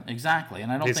 yeah. Exactly,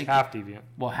 and I don't think he's half Deviant.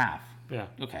 Well, half. Yeah.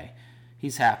 Okay.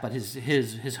 He's half, but his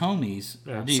homies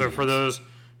are deviants. So for those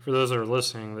that are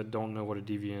listening that don't know what a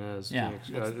deviant is,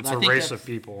 it's a race of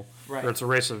people, right? Or it's a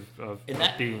race of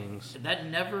beings. They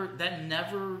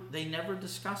never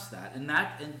discuss that, and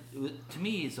to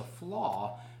me is a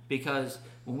flaw because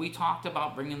when we talked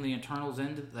about bringing the Eternals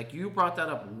into, like you brought that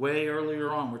up way earlier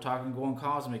on, we're talking going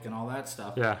cosmic and all that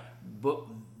stuff. Yeah. But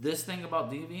this thing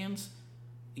about deviants,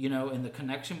 and the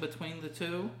connection between the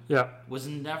two was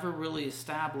never really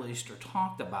established or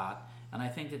talked about, and I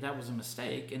think that was a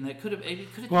mistake, and that could have.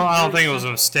 Well, I don't think it was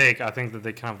a mistake. I think that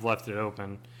they kind of left it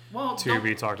open to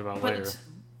be talked about later.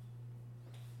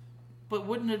 But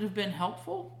wouldn't it have been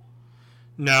helpful?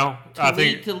 No, I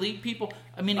think to lead people.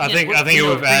 I mean, again, I think it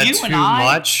would have added too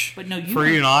much. But no, for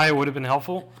you and I, it would have been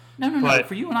helpful. No.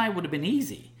 For you and I, it would have been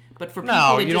easy. But for people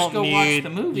that just go watch the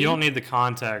movie, you don't need the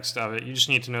context of it. You just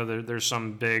need to know that there's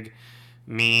some big,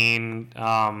 mean.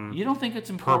 You don't think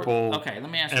it's important? Purple. Okay, let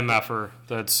me ask you. MFer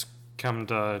that's come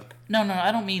to. No,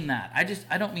 I don't mean that.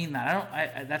 I don't mean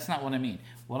that. That's not what I mean.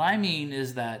 What I mean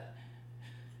is that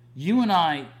you and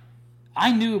I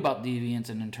knew about Deviants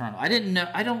and Eternals.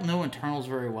 I don't know Eternals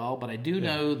very well, but I do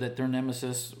know that their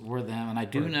nemesis were them, and I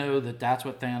do know that that's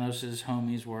what Thanos'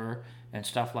 homies were. And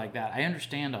stuff like that. I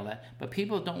understand all that. But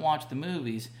people that don't watch the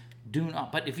movies do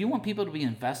not. But if you want people to be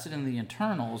invested in the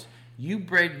Eternals, you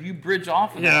bridge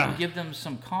off of that and give them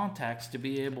some context to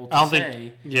be able to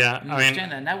understand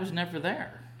that. And that was never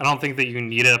there. I don't think that you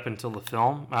need it up until the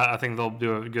film. I think they'll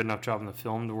do a good enough job in the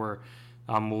film to where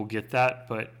we'll get that.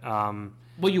 But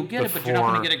well, you'll get it, but you're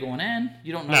not going to get it going in.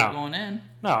 You don't know it going in.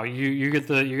 No, you get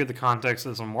the context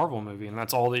as a Marvel movie, and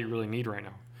that's all that you really need right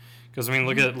now. Because I mean,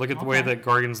 look at the way that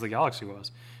Guardians of the Galaxy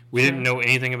was. We didn't know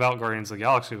anything about Guardians of the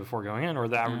Galaxy before going in, or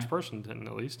the average person didn't,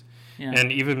 at least. Yeah. And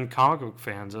even comic book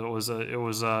fans, it was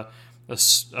a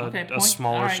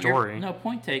smaller story. No,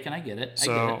 point taken. I get it.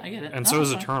 I get it. And so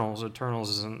is Eternals. Eternals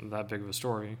isn't that big of a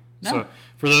story. No. So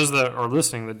for those that are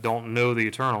listening that don't know the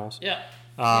Eternals, break it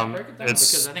down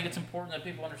because I think it's important that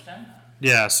people understand that.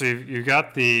 Yeah. So you've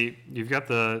got the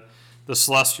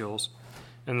Celestials.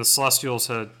 And the Celestials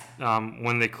had,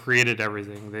 when they created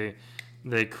everything,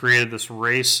 they created this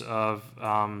race of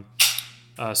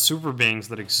super beings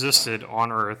that existed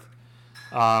on Earth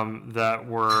that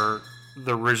were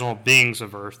the original beings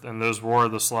of Earth, and those were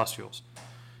the Celestials.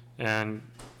 And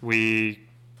we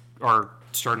are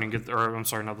starting to get, or I'm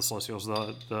sorry, not the Celestials,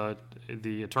 the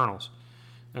Eternals.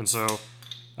 And so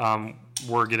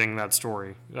we're getting that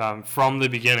story. From the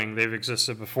beginning, they've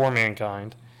existed before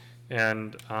mankind.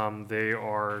 And they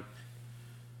are,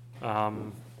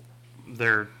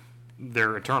 they're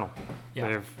eternal.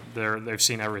 Yeah. They've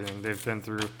seen everything. They've been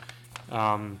through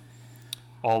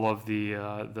all of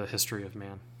the history of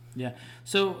man. Yeah.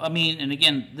 So I mean, and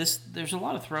again, there's a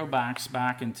lot of throwbacks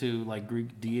back into like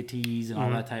Greek deities and all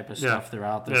that type of stuff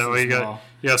throughout this. Yeah, well,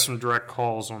 you got some direct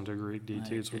calls onto Greek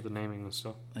deities with the naming and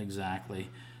stuff. Exactly.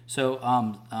 So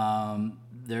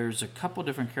there's a couple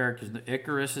different characters. The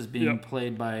Icarus is being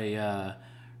played by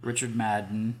Richard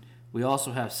Madden. We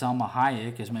also have Selma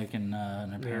Hayek is making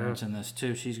an appearance in this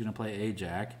too. She's going to play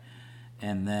Ajax.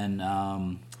 And then,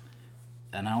 and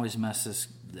I always mess this,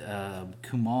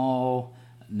 Kumal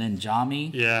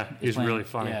Nanjiani. Yeah, he's playing, really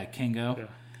funny. Yeah, Kingo. Yeah.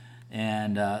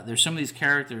 And there's some of these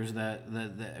characters that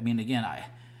I mean, again,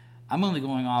 I'm only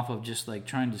going off of just like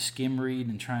trying to skim read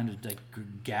and trying to like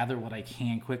gather what I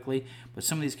can quickly. But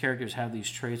some of these characters have these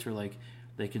traits where like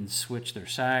They can switch their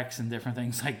sex and different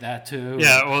things like that too.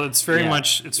 Yeah, well, it's very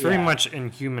much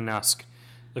Inhuman-esque.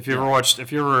 If you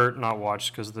ever not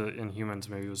watched, because the Inhumans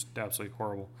movie was absolutely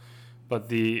horrible, but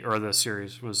the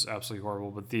series was absolutely horrible.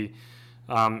 But the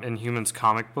Inhumans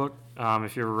comic book,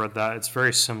 if you ever read that, it's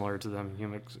very similar to the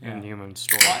Inhumans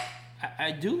story. Well,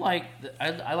 I do like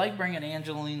I like bringing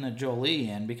Angelina Jolie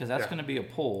in because that's going to be a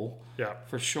pull,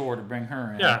 for sure, to bring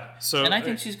her in. Yeah. So and I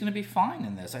think she's going to be fine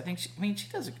in this. I think she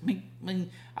does.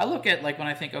 I look at like when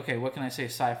I think, okay, what can I say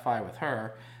sci-fi with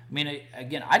her? I mean,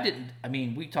 again,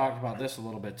 we talked about this a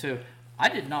little bit too. I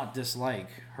did not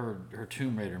dislike her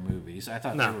Tomb Raider movies. I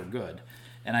thought they were good.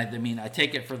 And I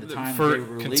take it for the time they were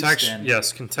released.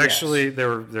 Contextually, they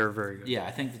were very good. Yeah,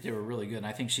 I think that they were really good. And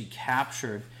I think she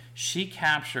captured,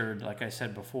 like I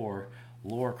said before,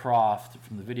 Lara Croft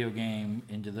from the video game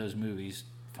into those movies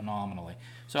phenomenally.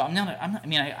 So I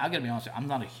gotta be honest, I'm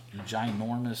not a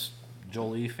ginormous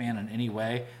Jolie fan in any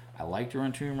way. I liked her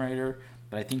on Tomb Raider,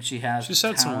 but I think she's had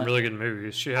some really good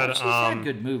movies. She's had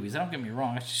good movies. Don't get me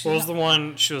wrong. What was the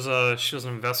one? She was an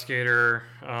investigator.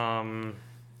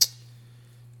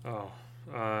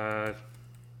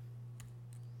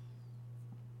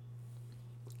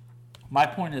 My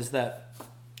point is that,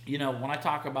 when I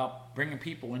talk about bringing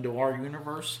people into our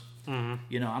universe,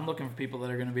 I'm looking for people that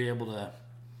are going to be able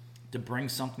to bring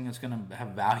something that's going to have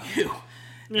value.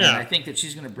 Yeah. And I think that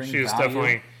she's going to bring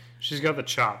value. She's got the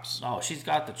chops. Oh, she's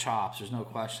got the chops. There's no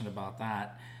question about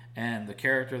that. And the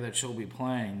character that she'll be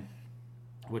playing,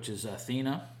 which is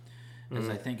Athena,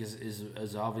 I think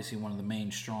is obviously one of the main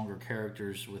stronger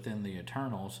characters within the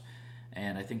Eternals,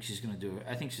 and I think she's going to do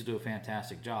a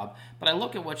fantastic job. But I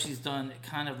look at what she's done,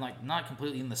 kind of like not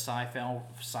completely in the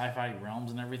sci-fi realms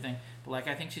and everything, but like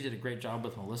I think she did a great job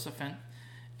with Maleficent,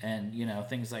 and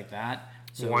things like that.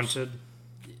 So Wanted.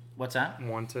 What's that?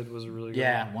 Wanted was really good.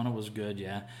 Yeah, Wanted was good.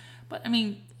 Yeah, but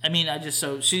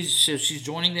she's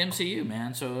joining the MCU,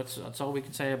 man. So that's all we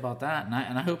can say about that, and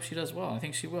I hope she does well. I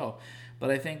think she will. But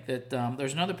I think that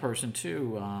there's another person,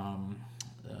 too.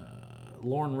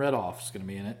 Lauren Ridloff is going to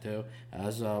be in it, too.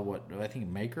 As,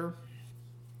 Maker,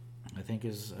 I think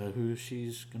is who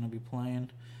she's going to be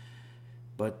playing.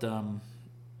 But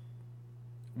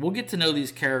we'll get to know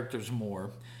these characters more.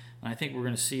 And I think we're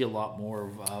going to see a lot more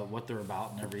of what they're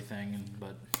about and everything.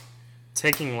 But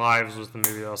Taking Lives was the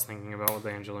movie I was thinking about with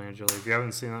Angelina Jolie. If you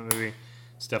haven't seen that movie,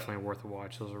 it's definitely worth a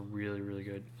watch. It was a really, really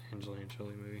good Angelina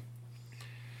Jolie movie.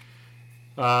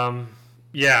 So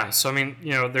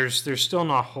there's still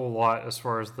not a whole lot as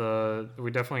far as we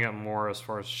definitely got more as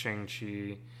far as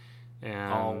Shang-Chi,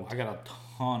 and I got a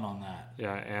ton on that.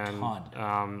 Yeah, and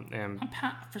and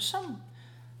for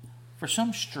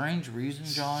some strange reason,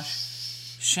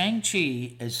 Josh,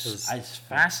 Shang-Chi is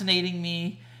fascinating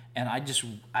me, and I just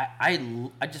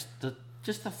the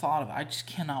thought of it, I just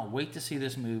cannot wait to see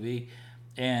this movie,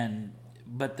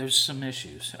 but there's some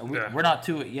issues. We're not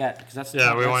to it yet because that's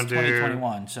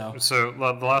 2021. So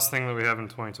the last thing that we have in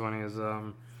 2020 is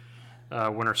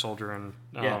Winter Soldier and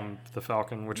the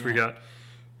Falcon, which we got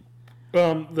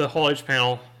the Hall H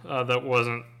panel that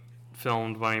wasn't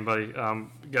filmed by anybody.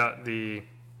 Got the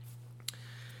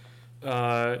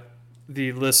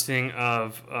listing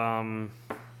of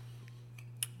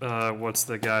what's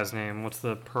the guy's name? What's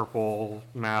the purple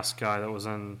mask guy that was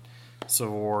in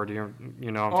Civil War? Do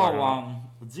you know?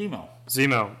 Zemo.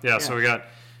 Zemo, yeah. So we got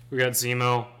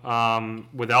Zemo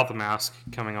without the mask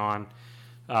coming on,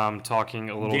 talking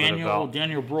a little bit about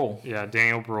Daniel Bruhl. Yeah,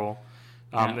 Daniel Bruhl.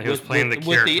 He was playing the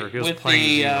character. He was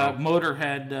playing the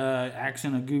Motorhead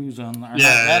accent of goose on there. Not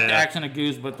the accent of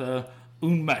goose, but the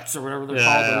Unmets or whatever they're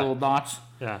called, the little dots.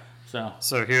 Yeah.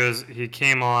 So he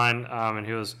came on and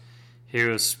he was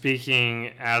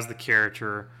speaking as the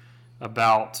character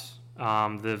about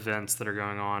the events that are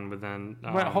going on within.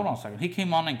 Wait, hold on a second. He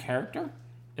came on in character?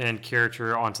 In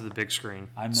character onto the big screen.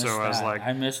 I missed that. I was like,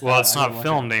 it's not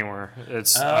filmed anywhere.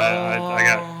 It's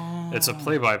it's a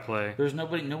play-by-play. There's no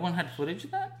one had footage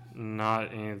of that?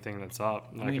 Not anything that's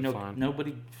up. I could find.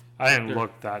 Nobody. I didn't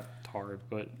look that hard,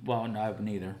 but. Well, no, I haven't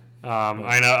either.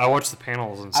 I know. I watched the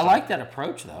panels and stuff. I like that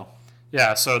approach though.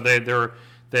 Yeah, so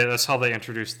that's how they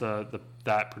introduced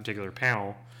that particular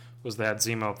panel. Was they had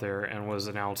Zemo up there and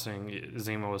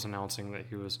Zemo was announcing that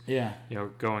he was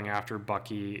going after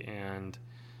Bucky and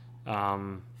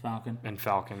Falcon.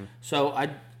 So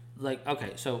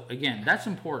so again, that's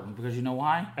important because you know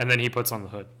why? And then he puts on the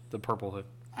hood, the purple hood.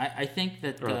 I think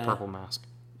that the purple mask.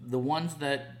 The ones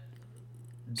that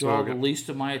draw the least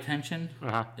of my attention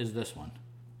is this one.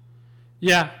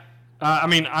 Yeah.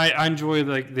 I enjoy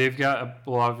they've got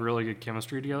a lot of really good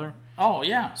chemistry together. Oh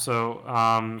yeah. So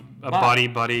a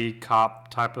buddy cop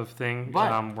type of thing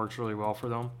works really well for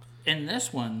them. In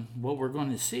this one, what we're going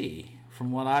to see,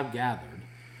 from what I've gathered,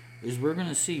 is we're going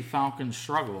to see Falcon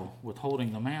struggle with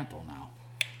holding the mantle now.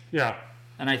 Yeah.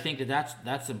 And I think that's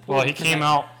important. Well, he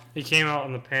came out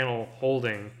on the panel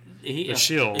holding the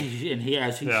shield. He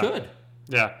should.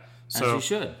 Yeah. So, as he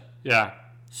should. Yeah.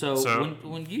 So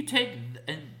when you take,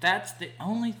 and that's the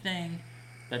only thing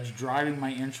that's driving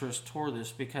my interest toward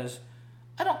this, because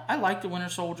I like the Winter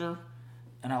Soldier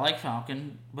and I like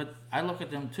Falcon, but I look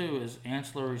at them too as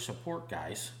ancillary support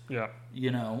guys. Yeah.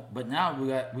 But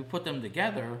now we put them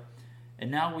together,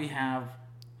 and now we have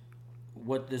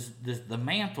what the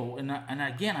mantle, and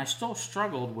again I still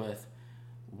struggled with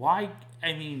why.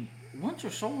 I mean,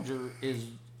 Winter Soldier is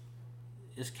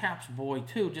Cap's boy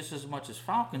too, just as much as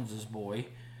Falcon's his boy,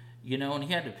 and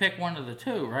he had to pick one of the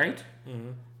two, right?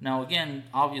 Mm-hmm. Now again,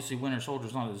 obviously Winter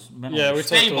Soldier's not as mentally stable. Yeah, we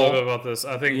talked a little bit about this.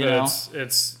 I think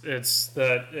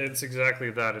that it's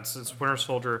exactly that. It's Winter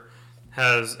Soldier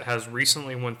has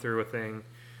recently went through a thing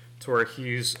to where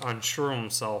he's unsure of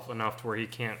himself enough to where he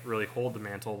can't really hold the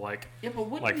mantle like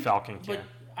Falcon can. But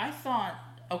I thought,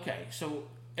 okay, so,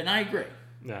 and I agree.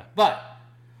 Yeah. But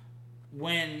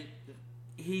when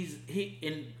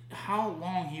in how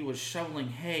long he was shoveling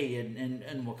hay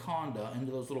in Wakanda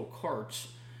into those little carts,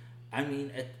 I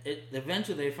mean,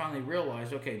 eventually they finally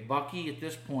realized, okay, Bucky at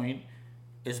this point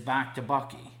is back to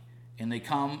Bucky, and they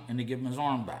come and they give him his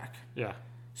arm back. Yeah.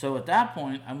 So at that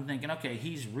point, I'm thinking, okay,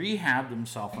 he's rehabbed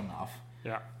himself enough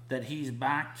that he's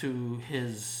back to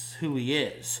who he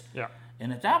is. Yeah.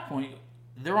 And at that point,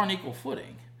 they're on equal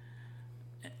footing.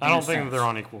 I don't think they're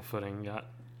on equal footing yet.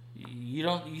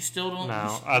 You still don't?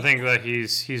 No, I think that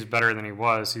he's better than he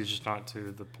was. He's just not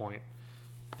to the point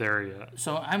there yet.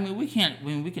 So, I mean, we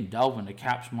can delve into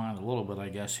Cap's mind a little bit, I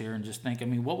guess, here, and just think,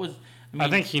 what was... I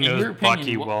think he knows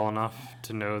Bucky well enough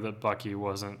to know that Bucky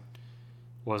wasn't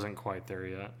quite there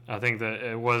yet. I think that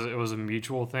it was a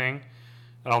mutual thing.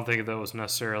 I don't think that was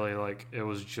necessarily like it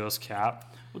was just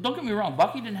Cap. Well, don't get me wrong.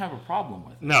 Bucky didn't have a problem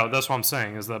with it. No, that's what I'm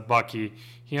saying, is that Bucky,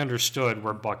 he understood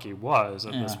where Bucky was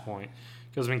at this point.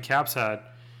 Because, I mean, Cap's had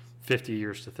 50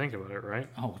 years to think about it, right?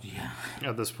 Oh, yeah.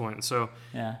 At this point. So,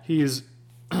 he's...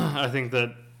 I think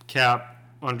that Cap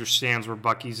understands where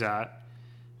Bucky's at,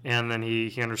 and then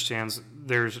he understands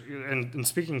there's... And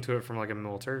speaking to it from, like, a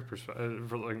military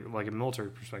perspective, like a military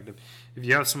perspective, if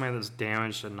you have somebody that's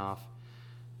damaged enough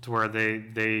to where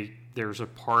there's a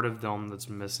part of them that's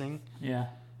missing... Yeah.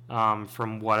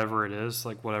 From whatever it is,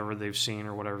 like whatever they've seen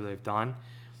or whatever they've done,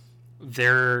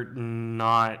 they're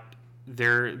not...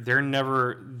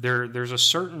 There's a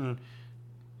certain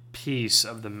piece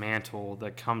of the mantle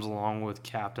that comes along with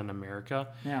Captain America.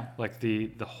 Yeah. Like the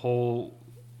whole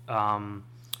the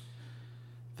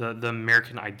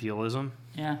American idealism.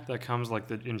 Yeah. That comes, like,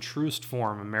 in truest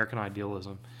form, American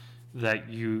idealism, that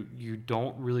you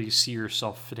don't really see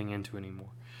yourself fitting into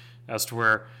anymore. As to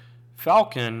where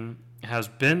Falcon has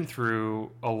been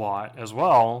through a lot as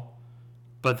well,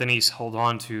 but then he's held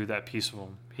on to that piece of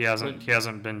him. He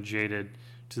hasn't been jaded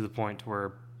to the point to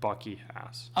where Bucky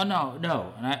has. Oh no,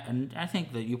 and I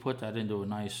think that you put that into a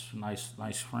nice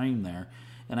frame there,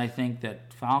 and I think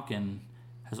that Falcon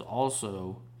has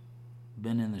also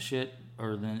been in the shit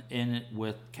or in it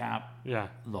with Cap. Yeah.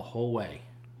 The whole way.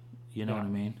 You know what I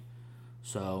mean?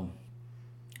 So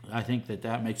I think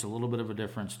that makes a little bit of a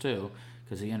difference too,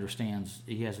 because he understands.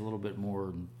 He has a little bit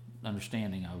more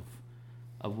understanding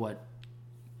of what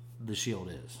the shield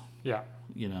is. Yeah.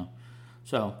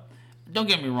 So don't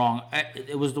get me wrong.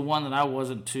 It was the one that I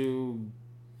wasn't too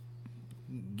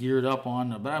geared up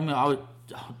on. But I mean,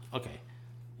 okay.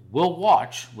 We'll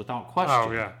watch without question.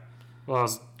 Oh, yeah. Well,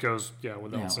 it goes,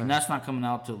 without saying. And that's not coming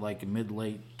out to like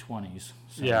mid-late 20s.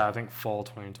 So. Yeah, I think fall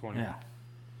 2020. Yeah.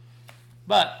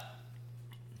 But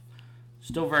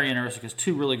still very interesting because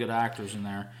two really good actors in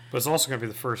there. But it's also going to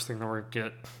be the first thing that we're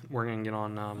going to get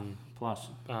on Plus.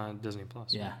 Disney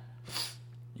Plus. Yeah.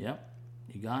 Yep.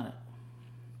 You got it.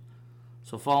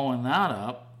 So following that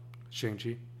up,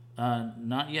 Shang-Chi.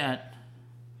 Not yet.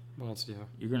 What else do you have?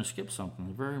 You're going to skip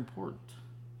something very important.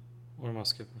 What am I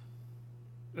skipping?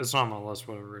 It's not on my list,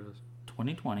 whatever it is.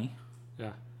 2020.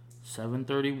 Yeah.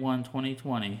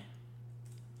 7/31/2020.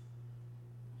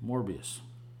 Morbius.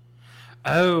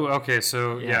 Oh, okay.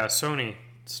 So Sony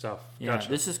stuff. Yeah, gotcha.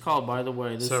 This is called, by the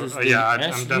way. This is the I'm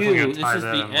definitely gonna tie This is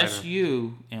that the in later.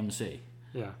 SUMC.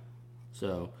 Yeah.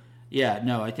 So, yeah,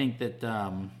 no, I think that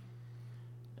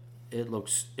it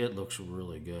looks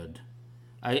really good.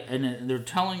 And they're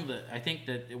telling that. I think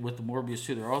that with the Morbius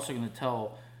too, they're also going to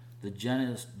tell the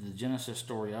genesis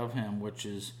story of him, which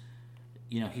is,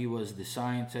 he was the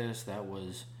scientist that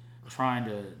was trying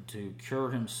to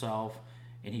cure himself,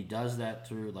 and he does that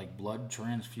through like blood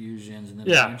transfusions, and then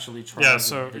eventually tries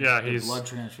the blood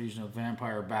transfusion of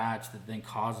vampire bats that then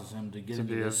causes him to get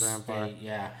into this state.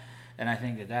 Yeah, and I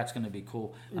think that's going to be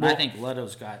cool. And I think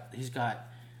Leto's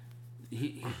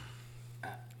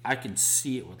I can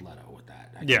see it with Leto with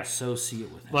that. I can so see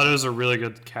it with him. Leto's a really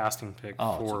good casting pick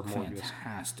for it's a Morbius.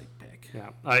 Fantastic pick.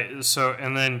 Yeah.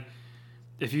 And then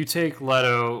if you take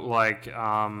Leto, like,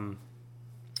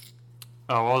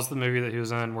 what was the movie that he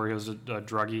was in where he was a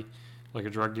druggie, like a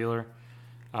drug dealer?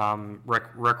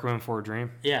 Requiem for a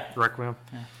Dream. Yeah. Requiem.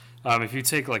 Yeah. If you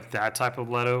take like that type of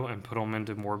Leto and put him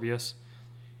into Morbius,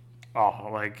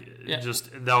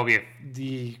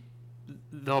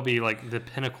 they'll be like the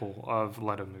pinnacle of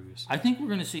Leto movies. I think we're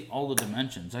going to see all the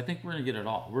dimensions. I think we're going to get it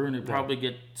all. We're going to probably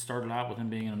get started out with him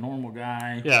being a normal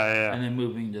guy. And then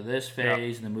moving to this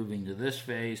phase, and then moving to this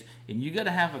phase. And you got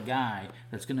to have a guy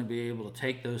that's going to be able to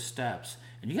take those steps.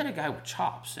 And you got a guy with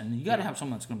chops. And you got to have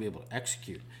someone that's going to be able to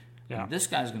execute. Yeah. And this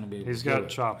guy's going to be able to do it. He's got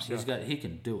chops. He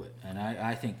can do it. And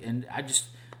I think,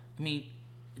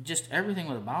 just everything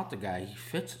about the guy, he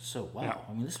fits it so well. Yeah.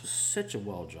 I mean, this was such a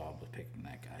well job with picking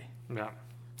that guy.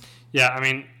 Yeah. I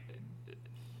mean,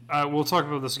 we'll talk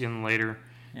about this again later.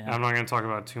 Yeah. I'm not going to talk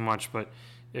about it too much, but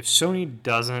if Sony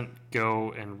doesn't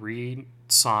go and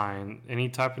re-sign any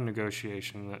type of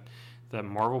negotiation that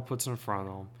Marvel puts in front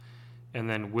of them, and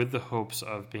then with the hopes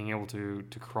of being able to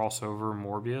cross over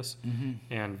Morbius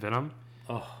and Venom,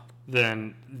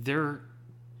 then they're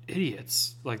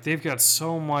idiots. Like, they've got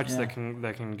so much that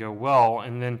can go well,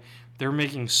 and then they're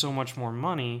making so much more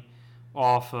money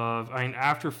off of,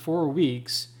 after 4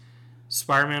 weeks,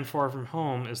 Spider-Man Far From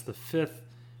Home is the 5th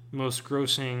most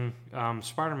grossing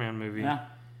Spider-Man movie, and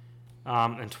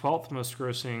 12th most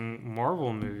grossing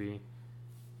Marvel movie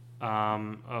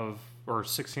or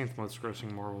 16th most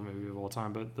grossing Marvel movie of all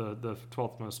time, but the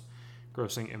 12th most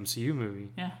grossing MCU movie.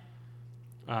 Yeah.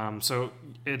 So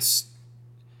it's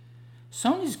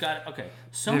Sony's got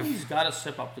to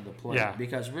step up to the plate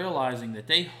because realizing that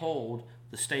they hold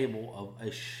the stable of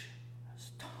a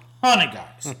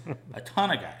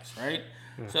ton of guys, right?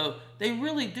 Yeah. So they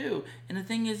really do. And the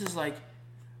thing is like,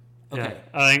 okay.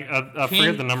 Yeah. I think I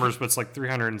forget the numbers, but it's like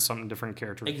 300 and something different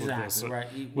characters. Exactly, right.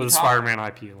 With the Spider-Man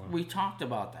IP alone. We talked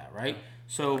about that, right? Yeah.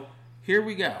 So here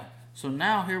we go. So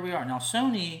now here we are. Now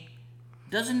Sony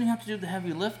doesn't even have to do the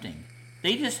heavy lifting.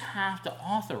 They just have to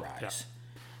authorize. Yeah.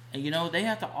 And they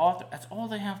have to author. That's all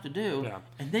they have to do. Yeah.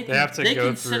 And they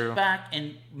can sit back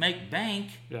and make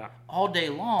bank all day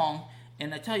long.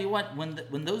 And I tell you what,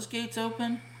 when those gates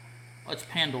open, it's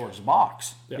Pandora's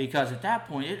box. Yeah. Because at that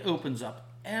point, it opens up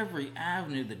every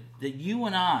avenue that you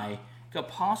and I could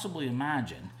possibly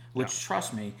imagine. Which,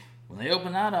 trust me, when they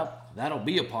open that up, that'll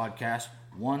be a podcast,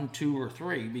 1, 2, or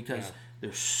 3, because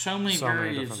there's so many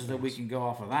variations that we can go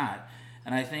off of that.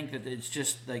 And I think that it's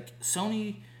just like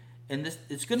Sony, and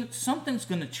something's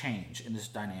gonna change in this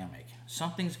dynamic.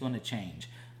 Something's gonna change,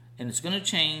 and it's gonna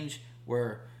change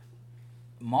where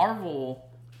Marvel,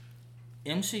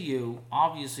 MCU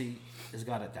obviously has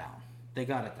got it down. They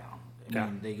got it down. I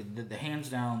mean, the hands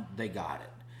down, they got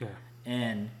it. Yeah.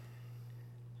 And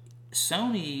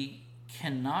Sony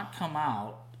cannot come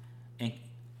out, and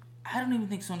I don't even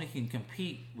think Sony can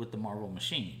compete with the Marvel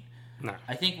machine. No.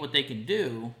 I think what they can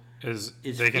do is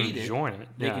they can join it.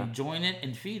 They can join it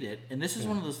and feed it. And this is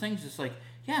one of those things. It's like,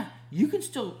 you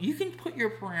can put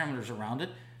your parameters around it.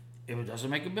 If it doesn't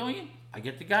make $1 billion, I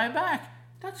get the guy back.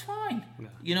 That's fine. Yeah.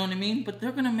 You know what I mean? But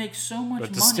they're going to make so much money.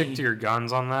 But to stick to your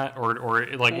guns on that, or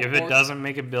if it doesn't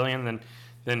make $1 billion,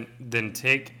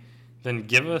 then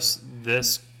give us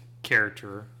this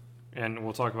character, and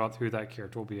we'll talk about who that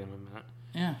character will be in a minute.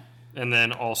 Yeah. And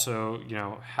then also,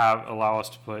 allow us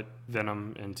to put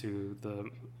Venom into the.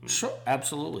 Sure,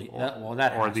 absolutely.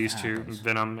 These two,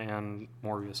 Venom and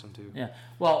Morbius into. Yeah.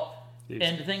 Well,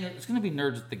 and the thing is, it's going to be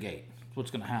nerds at the gate. What's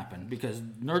going to happen, because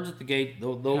nerds at the gate,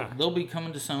 they'll be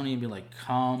coming to Sony and be like,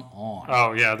 come on.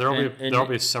 Oh yeah, there'll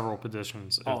be several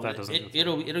petitions if that doesn't.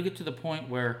 It'll get to the point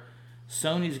where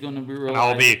Sony's going to be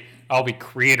realizing. I'll be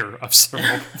creator of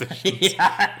several petitions if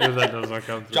that doesn't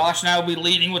come through. Josh and I will be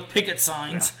leading with picket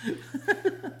signs.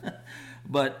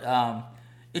 But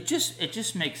it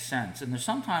just makes sense, and there's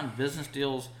sometimes business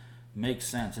deals make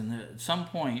sense, and at some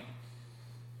point.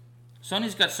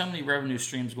 Sony's got so many revenue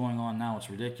streams going on now; it's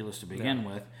ridiculous to begin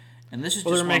with. And this is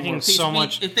just they're making so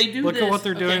much. If they do look at what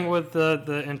they're doing with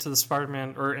the Into the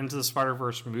Spider-Man or Into the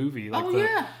Spider-Verse movie,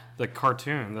 the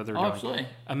cartoon that they're doing. Absolutely.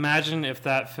 Imagine if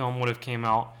that film would have came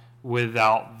out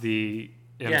without the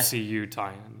MCU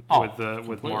tie-in with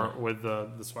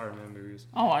the Spider-Man movies.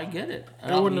 Oh, I get it.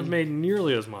 It wouldn't have made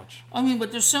nearly as much. I mean,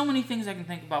 but there's so many things I can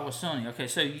think about with Sony. Okay,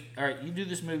 so all right, you do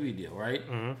this movie deal, right?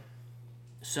 Mm-hmm.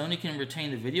 Sony can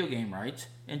retain the video game rights,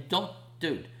 and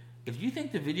dude. If you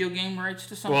think the video game rights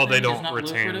to something they is don't not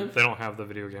retain. lucrative, They don't have the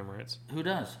video game rights. Who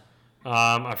does?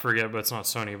 I forget, but it's not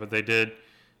Sony. But they did.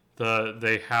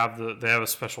 They have a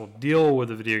special deal with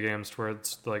the video games to where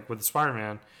it's like with the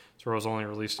Spider-Man, to where it was only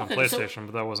released on PlayStation,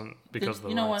 but that wasn't because of the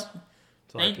rights. You know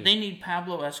what? They need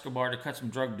Pablo Escobar to cut some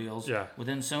drug deals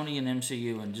within Sony and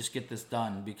MCU and just get this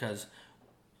done, because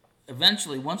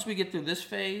eventually, once we get through this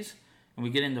phase and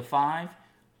we get into 5,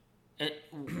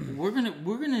 we're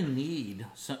gonna need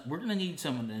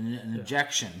an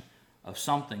injection of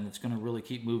something that's gonna really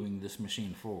keep moving this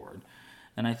machine forward.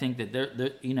 And I think that they're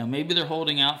maybe they're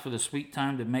holding out for the sweet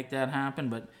time to make that happen,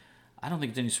 but I don't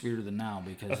think it's any sweeter than now,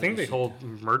 because I think they hold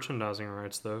merchandising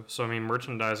rights though. So I mean,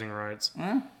 merchandising rights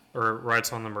or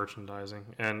rights on the merchandising,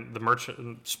 and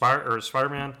the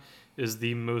Spider-Man is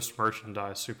the most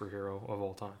merchandised superhero of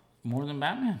all time. More than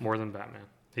Batman. More than Batman.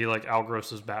 He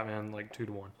outgrosses Batman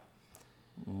 2-1.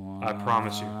 Wow. I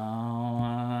promise you.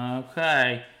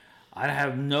 Okay. I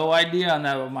have no idea on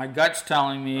that, but my gut's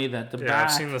telling me that I've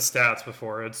seen the stats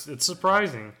before. It's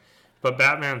surprising, but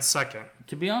Batman's second.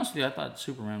 To be honest with you, I thought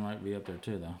Superman might be up there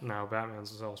too, though. No,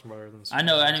 Batman's also better than Superman.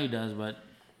 I know he does, but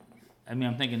I mean,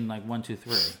 I'm thinking 1, 2,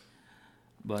 3.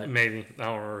 But maybe I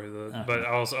don't remember but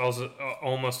I was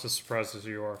almost as surprised as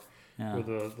you are with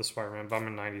the Spider-Man. But I'm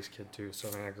a '90s kid too, so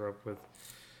I mean, I grew up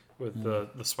with the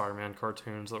Spider-Man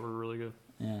cartoons that were really good.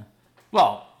 Yeah.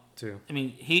 Well. Too. I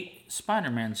mean,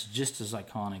 Spider-Man's just as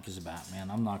iconic as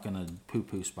Batman. I'm not going to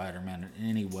poo-poo Spider-Man in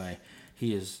any way.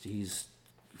 He's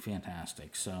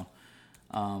fantastic. So,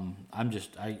 I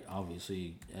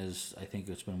obviously, as I think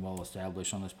it's been well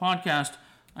established on this podcast,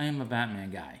 I am a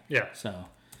Batman guy. Yeah. So,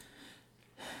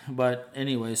 but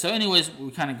anyways,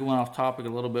 we kind of went off topic a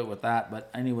little bit with that.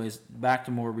 But anyways, back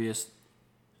to Morbius.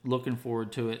 Looking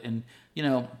forward to it, and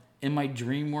in my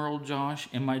dream world, Josh,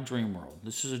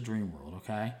 this is a dream world,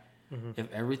 okay? Mm-hmm.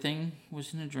 If everything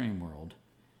was in a dream world,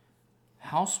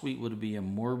 how sweet would it be a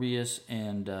Morbius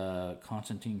and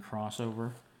Constantine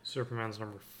crossover? Superman's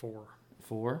number 4.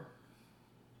 4?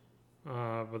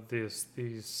 But these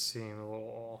seem a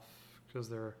little off, because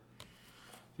they're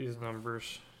these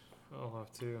numbers. I'll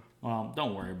have to. Well,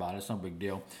 don't worry about it. It's no big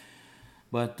deal.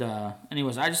 But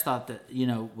anyways, I just thought that,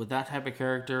 with that type of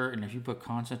character, and if you put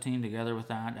Constantine together with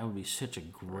that would be such a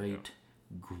great.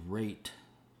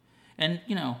 And,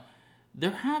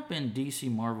 there have been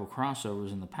DC Marvel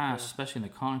crossovers in the past, especially in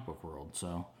the comic book world,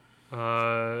 so.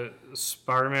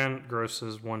 Spider-Man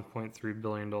grosses $1.3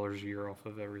 billion a year off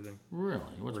of everything. Really?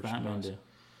 What's Batman do?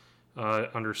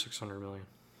 Under $600 million.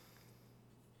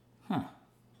 Huh.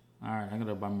 All right, I'm going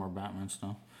to buy more Batman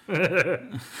stuff.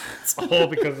 It's all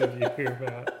because of you,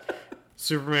 Matt.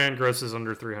 Superman grosses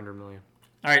under $300 million.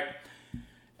 All right.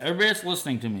 Everybody that's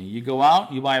listening to me, you go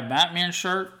out, you buy a Batman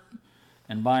shirt,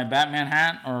 and buy a Batman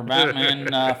hat or a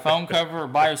Batman phone cover, or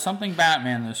buy something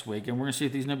Batman this week, and we're going to see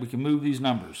if we can move these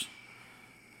numbers.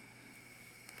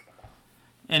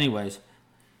 Anyways,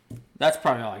 that's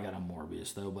probably all I got on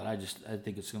Morbius, though. But I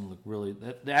think it's going to look really.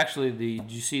 Did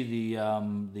you see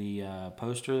the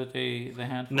poster that they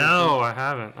had? No, I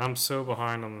haven't. I'm so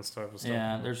behind on this type of stuff.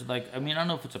 Yeah, there's I don't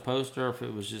know if it's a poster or if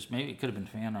it was just maybe it could have been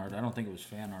fan art. I don't think it was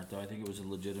fan art though. I think it was a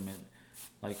legitimate,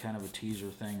 kind of a teaser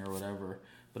thing or whatever.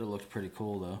 But it looked pretty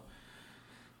cool though.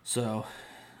 So,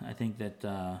 I think that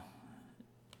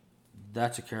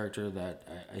that's a character that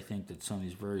I think that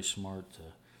Sony's very smart to.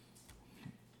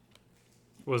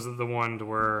 Was it the one to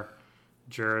where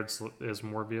Jared's is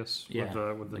Morbius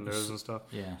with the nose and stuff?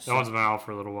 Yeah. That one's been out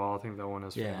for a little while. I think that one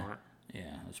is fan art.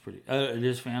 Yeah, that's pretty. It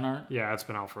is fan art? Yeah, it's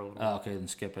been out for a little while. Oh, okay, then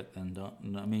skip it. Then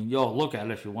don't. I mean, you'll look at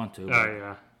it if you want to.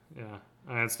 Oh, yeah.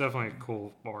 I mean, it's definitely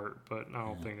cool art, but I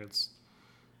don't think it's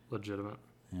legitimate.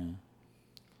 Yeah.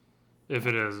 If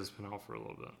it is, it's been out for a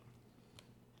little bit.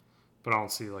 But I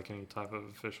don't see any type of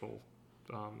official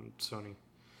Sony.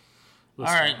 All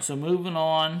right, so moving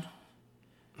on.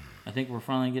 I think we're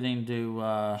finally getting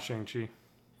to Shang-Chi.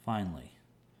 Finally.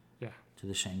 Yeah. To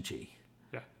the Shang-Chi.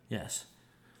 Yeah. Yes.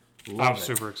 I'm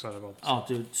super excited about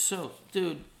this. Oh,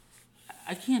 dude,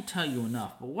 I can't tell you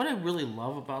enough, but what I really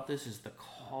love about this is the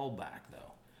callback,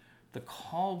 though. The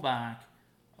callback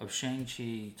of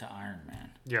Shang-Chi to Iron Man.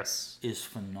 Yes. Is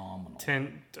phenomenal.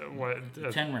 10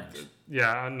 rings.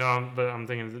 Yeah, no, but I'm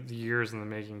thinking the years in the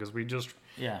making, because we just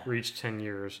reached 10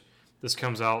 years. This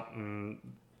comes out in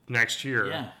next year.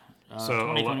 Yeah.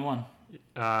 2021.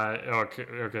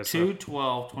 Okay. So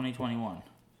 2/12/2021.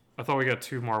 I thought we got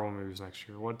 2 Marvel movies next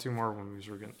year. What 2 Marvel movies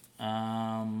we're getting?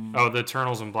 The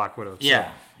Eternals and Black Widow. So,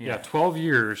 yeah. 12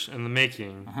 years in the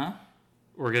making. Uh-huh.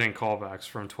 We're getting callbacks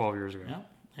from 12 years ago.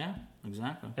 Yeah,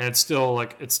 exactly. And it's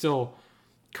still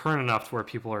current enough to where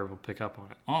people are able to pick up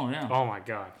on it. Oh, yeah. Oh, my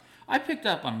God. I picked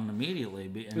up on it immediately.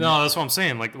 No, that's what I'm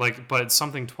saying. But it's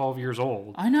something 12 years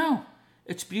old. I know.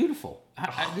 It's beautiful.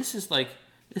 This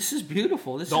is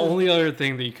beautiful. The only other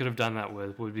thing that you could have done that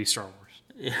with would be Star Wars.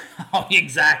 Yeah. Oh,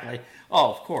 exactly.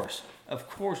 Oh, of course. Of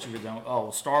course you were going. Oh,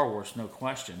 well, Star Wars, no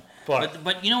question.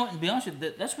 But you know what? To be honest with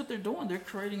you, that's what they're doing. They're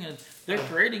creating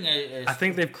a. I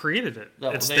think they've created it.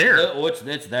 It's there.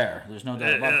 It's there. There's no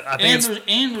doubt about it. I think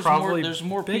There's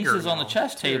more pieces on the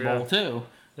chess table too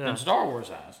than Star Wars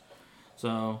has.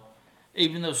 So,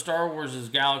 even though Star Wars'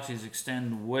 galaxies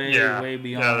extend way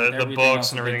beyond the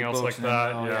books and everything else like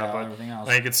that. But everything else.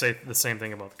 I could say the same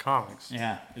thing about the comics.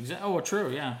 Yeah, exactly. Oh, true.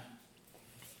 Yeah.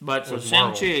 But so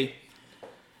Shang-Chi,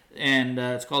 and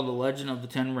it's called The Legend of the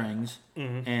Ten Rings,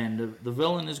 and the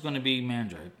villain is going to be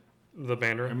Mandrake. The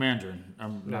Mandarin? Mandarin.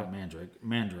 Not Mandrake.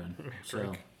 Mandarin.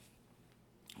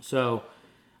 So,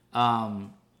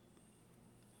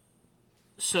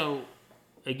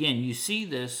 again, you see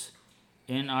this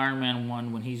in Iron Man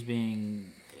 1 when he's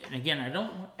being... And again,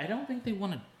 I don't think they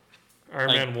want to... Iron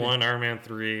Man 1, Iron Man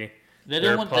 3...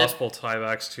 There are possible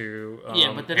tiebacks to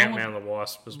Ant-Man and the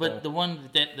Wasp as well. But the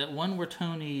one where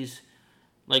Tony's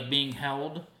like being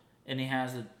held and he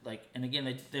has it like, and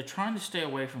again they're trying to stay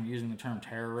away from using the term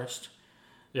terrorist.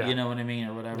 Yeah. You know what I mean,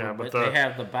 or whatever. Yeah, but they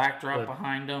have the backdrop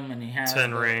behind him, and he has the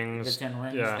 10 rings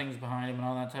things behind him, and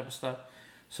all that type of stuff.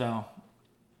 So,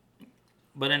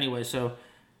 but anyway, so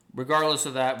regardless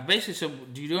of that, basically, so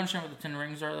do you understand what the 10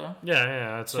 rings are, though?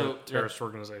 Yeah, it's a terrorist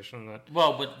organization.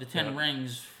 But the 10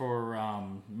 rings for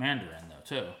Mandarin, though,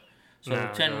 too. So the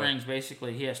 10 rings,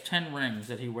 basically, he has 10 rings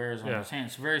that he wears on his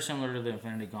hands. It's very similar to the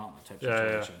Infinity Gauntlet type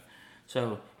situation. Yeah.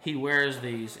 So he wears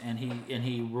these, and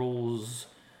he rules,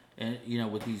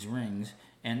 with these rings.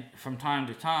 And from time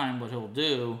to time, what he'll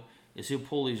do is he'll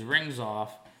pull these rings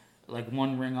off, like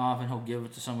one ring off, and he'll give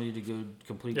it to somebody to go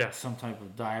complete some type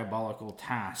of diabolical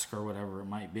task or whatever it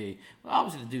might be. Well,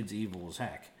 obviously, the dude's evil as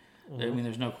heck. Mm-hmm. I mean,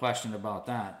 there's no question about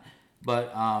that.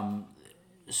 But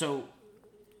so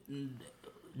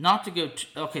not to go.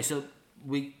 Okay, so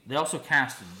they also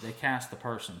cast the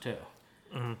person too.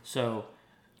 Mm-hmm. So,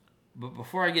 but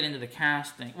before I get into the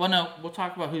casting, well, no, we'll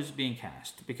talk about who's being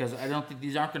cast because I don't think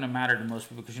these aren't going to matter to most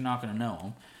people because you're not going to know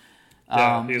them.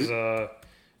 Yeah, he's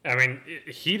I mean,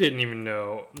 he didn't even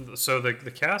know. So the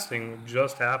casting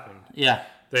just happened. Yeah.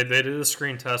 They did a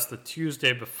screen test the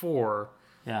Tuesday before.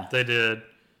 Yeah. They did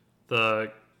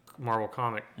the Marvel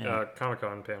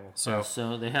Comic-Con panel.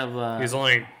 So they have... he's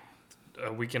only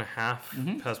a week and a half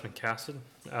has been casted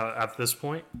at this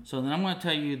point. So then I'm going to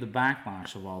tell you the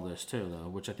backlash of all this too, though,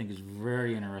 which I think is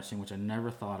very interesting, which I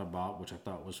never thought about, which I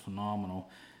thought was phenomenal.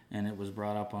 And it was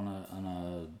brought up on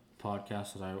a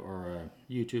podcast or a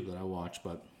YouTube that I watched,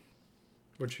 but...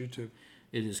 Which YouTube?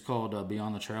 It is called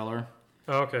Beyond the Trailer.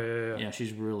 Oh, okay, yeah. Yeah,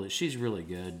 she's really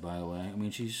good, by the way. I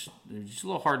mean, she's a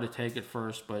little hard to take at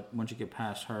first, but once you get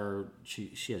past her,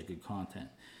 she has good content.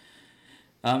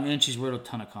 And she's wrote a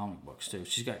ton of comic books too.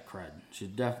 She's got cred.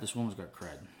 This woman's got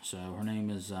cred. So her name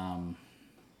is I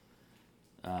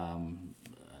want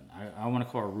to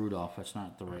call her Rudolph. That's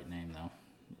not the right name though.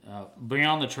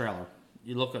 Beyond the Trailer.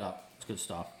 You look it up. It's good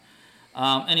stuff.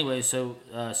 Anyway, so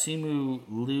Simu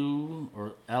Liu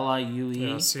or Liue.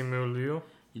 Yeah, Simu Liu.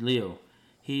 Liu.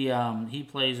 He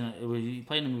played in a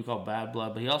movie called Bad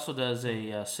Blood, but he also does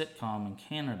a sitcom in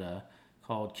Canada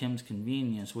called Kim's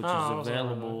Convenience, which is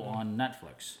available on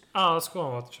Netflix. Oh, that's cool.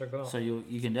 I'll have to check that out. So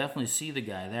you can definitely see the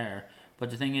guy there.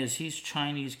 But the thing is, he's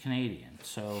Chinese Canadian.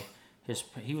 So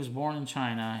he was born in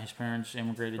China. His parents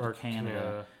immigrated to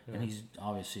Canada, and he's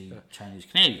obviously Chinese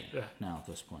Canadian now at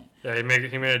this point. Yeah, he made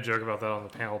a joke about that on the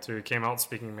panel too. He came out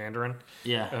speaking Mandarin.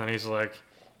 Yeah, and he's like,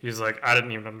 I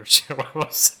didn't even understand what I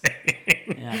was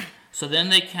saying. Yeah. So then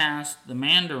they cast the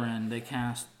Mandarin. They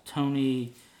cast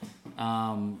Tony,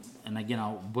 and again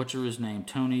I'll butcher his name.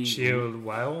 Tony Chiu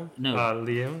Wao. No,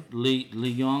 Liang.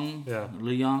 Liang. Yeah.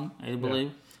 Liang, I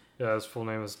believe. Yeah, his full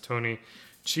name is Tony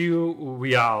Chiu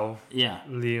Wao. Yeah.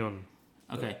 Liang.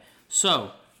 Okay,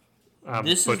 so I'm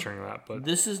butchering that, but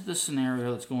this is the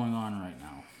scenario that's going on right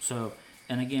now. So,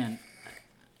 and again,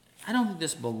 I don't think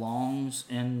this belongs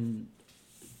in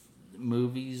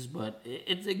movies, but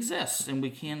it exists and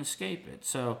we can't escape it.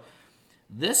 So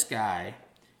this guy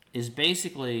is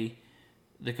basically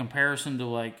the comparison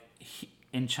to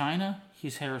in China,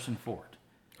 he's Harrison Ford.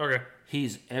 Okay.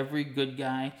 He's every good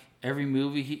guy, every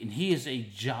movie, and he is a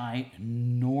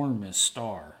ginormous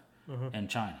star in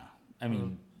China. I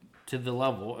mean, to the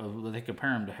level of they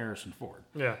compare him to Harrison Ford.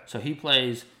 Yeah. So he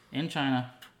plays in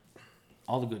China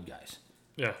all the good guys.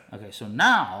 Yeah. Okay, so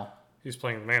now He's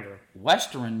playing the Mandarin.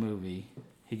 Western movie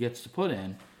he gets to put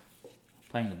in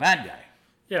playing the bad guy.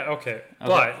 Yeah. Okay.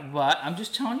 But I'm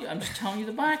just telling you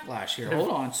the backlash here. Hold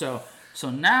on. So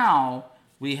now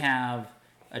we have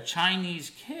a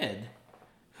Chinese kid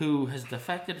who has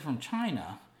defected from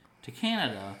China to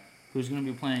Canada, who's going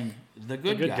to be playing the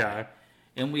good guy.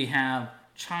 And we have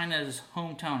China's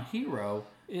hometown hero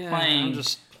playing.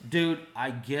 Dude,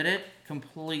 I get it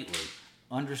completely.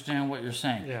 Understand what you're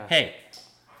saying. Yeah. Hey,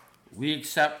 we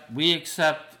accept.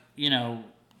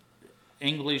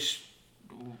 English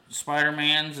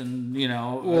Spider-Mans and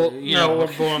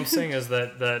what I'm saying is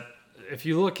that if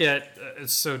you look at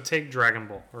take Dragon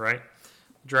Ball, right?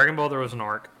 Dragon Ball, there was an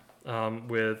arc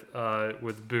with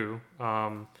Boo,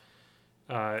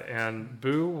 and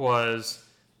Boo was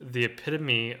the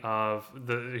epitome of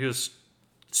he was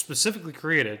specifically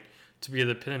created to be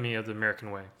the epitome of the American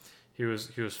way. He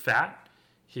was fat.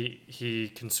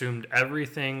 He consumed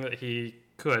everything that he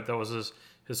could. That was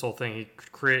his whole thing.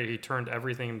 He turned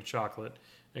everything into chocolate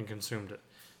and consumed it.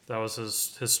 That was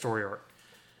his story arc.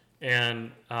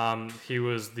 And he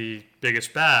was the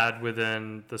biggest bad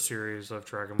within the series of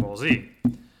Dragon Ball Z.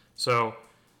 So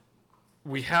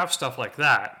we have stuff like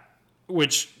that,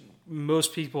 which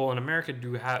most people in America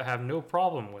do have no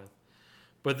problem with.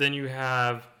 But then you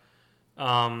have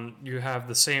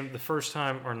the first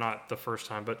time, or not the first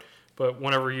time, but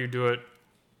whenever you do it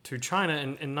to China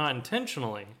and not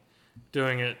intentionally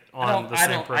doing it on the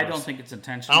same premise. I don't think it's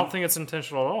intentional. I don't think it's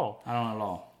intentional at all. I don't at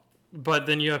all. But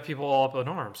then you have people all up in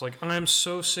arms. Like, I'm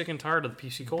so sick and tired of the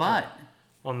PC culture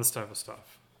on this type of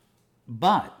stuff.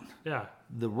 But yeah,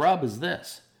 the rub is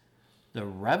this. The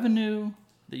revenue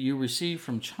that you receive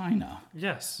from China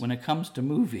when it comes to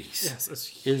movies it's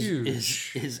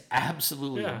huge. is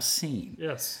absolutely obscene.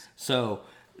 Yes. So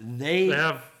they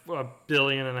have 1.5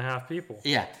 billion people.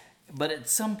 Yeah. But at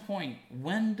some point,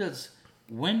 when does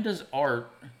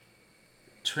art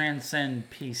transcend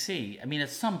PC? I mean, at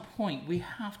some point, we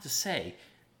have to say,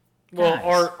 well,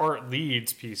 art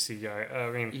leads PC.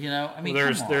 I mean,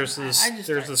 there's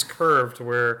this curve to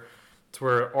where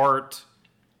art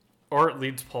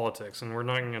leads politics, and we're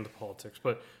not getting into politics,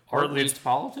 but art leads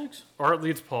politics. Art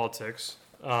leads politics.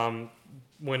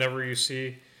 Whenever you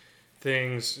see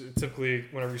things, typically,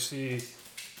 whenever you see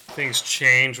things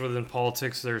change within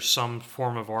politics, there's some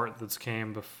form of art that's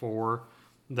came before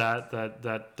that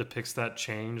depicts that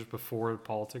change before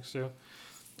politics do.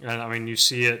 And I mean, you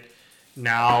see it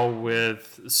now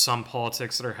with some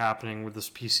politics that are happening with this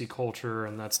PC culture,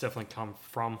 and that's definitely come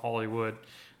from Hollywood,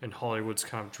 and Hollywood's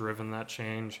kind of driven that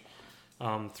change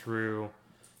through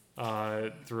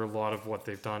a lot of what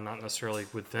they've done, not necessarily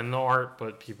within the art,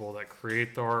 but people that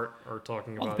create the art are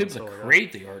talking about it. People that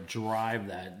create the art drive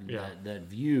that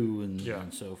view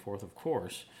and so forth, of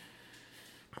course.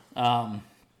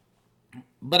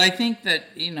 But I think that,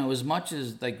 as much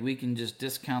as like we can just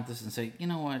discount this and say, you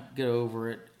know what, get over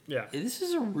it. Yeah. This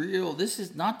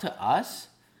is not to us,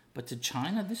 but to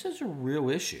China, this is a real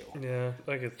issue. Yeah,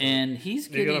 I get that. And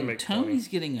Tony's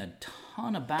getting a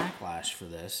ton of backlash for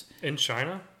this. In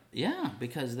China? Yeah,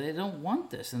 because they don't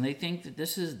want this, and they think that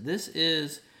this is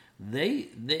they.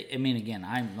 I mean, again,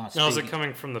 I'm not. Now, is it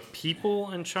coming from the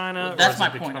people in China? Well, that's my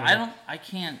point.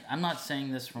 I'm not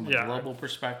saying this from a global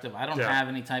perspective. I don't have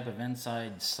any type of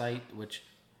inside sight,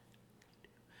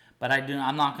 but I do.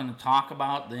 I'm not going to talk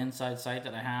about the inside sight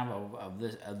that I have of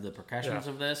the repercussions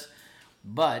of this.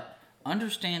 But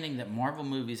understanding that Marvel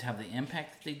movies have the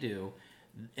impact that they do,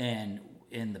 and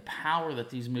the power that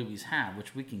these movies have,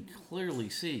 which we can clearly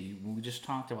see when we just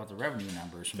talked about the revenue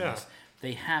numbers from this,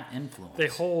 they have influence. They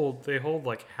hold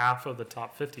like half of the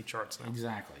top 50 charts now.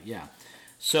 Exactly, yeah.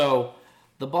 So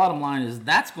the bottom line is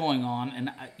that's going on,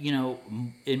 and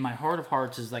in my heart of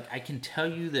hearts is like I can tell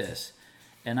you this,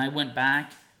 and I went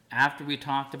back after we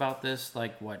talked about this,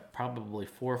 probably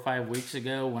 4 or 5 weeks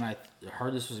ago when I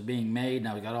heard this was being made, and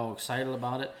I got all excited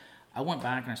about it. I went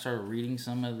back and I started reading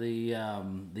some of the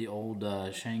old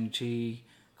Shang-Chi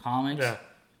comics. Yeah.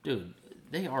 Dude,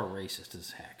 they are racist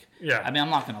as heck. Yeah. I mean, I'm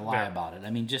not going to lie about it.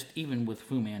 I mean, just even with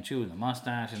Fu Manchu and the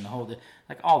mustache and the whole,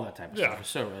 all that type of stuff is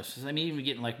so racist. I mean, even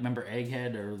getting remember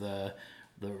Egghead or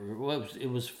it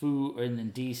was Fu, and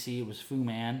in DC it was Fu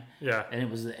Man. Yeah. And it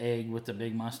was the egg with the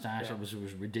big mustache. Yeah. It was a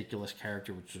ridiculous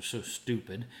character, which was so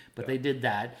stupid. But they did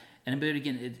that. And but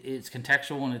again, it's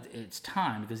contextual and it's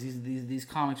time because these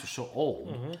comics are so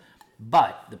old. Mm-hmm.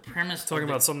 But the premise... Talking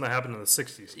about something that happened in the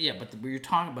 60s. Yeah, but you're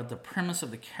talking about the premise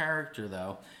of the character,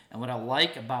 though. And what I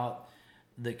like about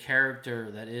the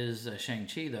character that is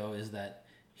Shang-Chi, though, is that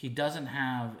he doesn't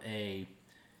have a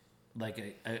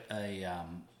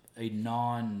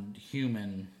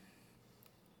non-human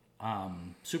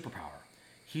superpower.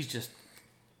 He's just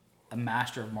a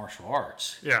master of martial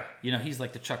arts. Yeah. He's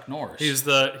like the Chuck Norris. He's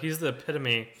the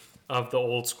epitome of the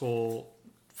old school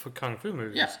kung fu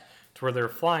movies. Yeah. To where they're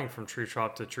flying from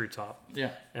treetop to treetop.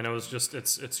 Yeah. And it was just,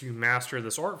 it's you master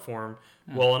this art form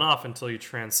well enough until you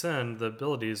transcend the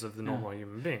abilities of the normal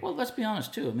human being. Well, let's be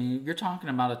honest, too. I mean, you're talking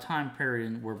about a time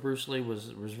period where Bruce Lee was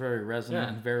very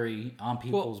resonant and very on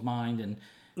people's mind. And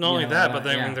not only that, but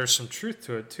then I mean, there's some truth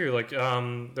to it, too. Like,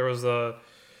 there was a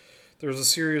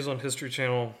series on History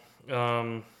Channel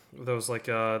that was like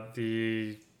that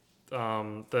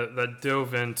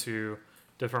dove into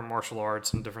different martial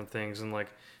arts and different things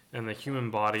and the human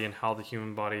body and how the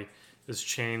human body is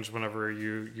changed whenever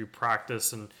you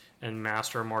practice and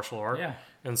master a martial art. Yeah.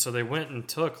 And so they went and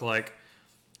took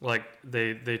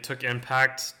they took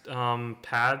impact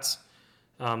pads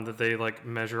that they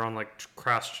measure on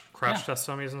crash test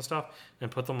dummies and stuff and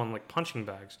put them on punching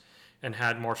bags and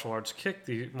had martial artists kick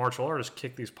these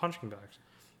punching bags.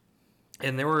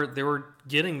 And they were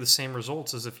getting the same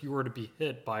results as if you were to be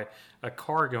hit by a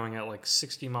car going at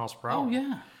 60 miles per hour. Oh,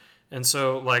 yeah. And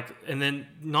so, and then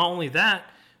not only that,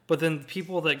 but then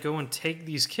people that go and take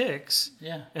these kicks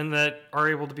and that are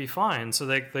able to be fine. So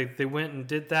they went and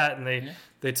did that, and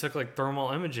they took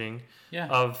thermal imaging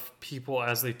of people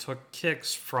as they took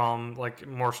kicks from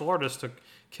martial artists took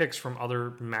kicks from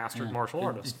other mastered martial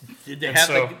artists. Did they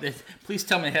have please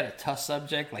tell me they had a tough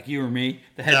subject like you or me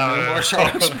that had no martial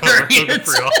arts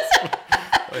experience.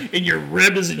 And your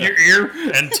rib is in your ear.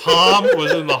 And Tom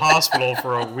was in the hospital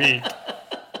for a week.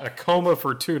 A coma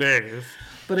for 2 days.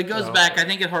 But it goes back. I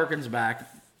think it harkens back.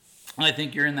 I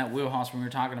think you're in that wheelhouse when we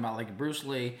were talking about Bruce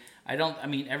Lee. I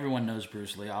mean, everyone knows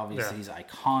Bruce Lee. Obviously, he's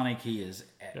iconic. He is.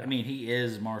 I mean, he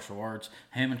is martial arts.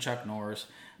 Him and Chuck Norris.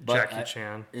 But, Jackie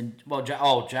Chan.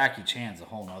 Jackie Chan's a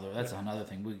whole nother. That's another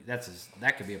thing.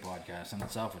 That could be a podcast in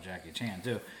itself with Jackie Chan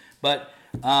too. But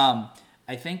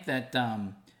I think that.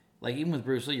 Even with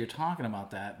Bruce Lee, you're talking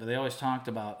about that, but they always talked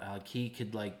about how he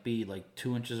could be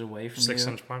 2 inches away from 6 you.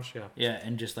 6-inch punch, yeah. Yeah,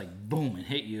 and just boom and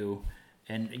hit you,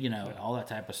 and all that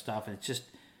type of stuff. And it's just,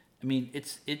 I mean,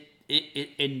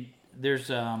 and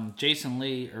there's Jason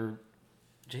Lee was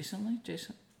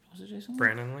it Jason Lee?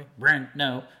 Brandon Lee.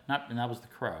 No, not, and that was the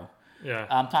Crow. Yeah.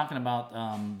 I'm talking about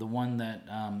the one that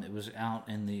it was out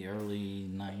in the early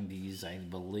 '90s, I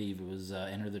believe. It was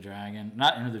Enter the Dragon.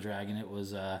 Not Enter the Dragon. It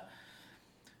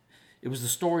was the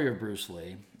story of Bruce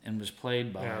Lee and was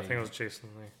played by. Yeah, I think it was Jason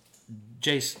Lee.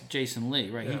 Jason Lee,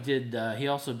 right? Yeah. He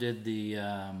also did the.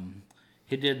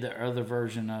 He did the other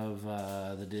version of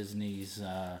the Disney's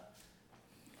The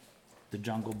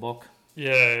Jungle Book.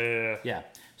 Yeah.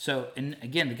 So, and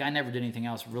again, the guy never did anything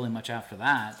else really much after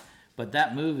that. But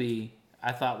that movie,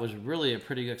 I thought, was really a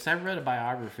pretty good. Because I read a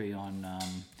biography on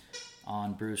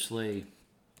Bruce Lee.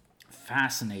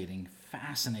 Fascinating.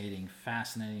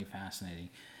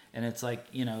 And it's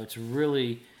it's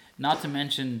really, not to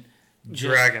mention...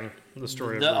 Dragon, the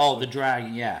story of the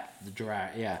Dragon, yeah.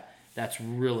 That's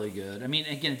really good. I mean,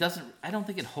 again, I don't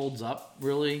think it holds up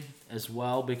really as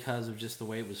well because of just the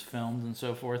way it was filmed and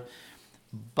so forth.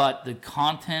 But the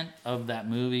content of that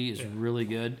movie is really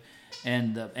good.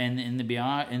 And in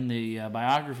the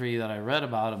biography that I read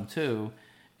about him too,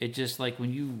 it just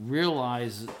when you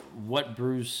realize what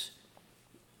Bruce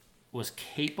was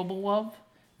capable of,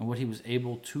 and what he was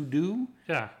able to do.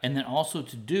 Yeah. And then also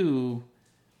to do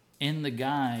in the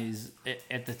guise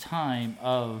at the time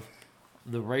of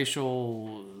the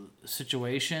racial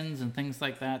situations and things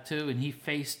like that too. And he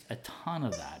faced a ton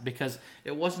of that because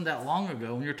it wasn't that long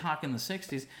ago. When you're talking the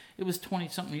 60s, it was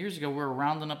 20-something years ago. We were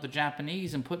rounding up the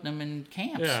Japanese and putting them in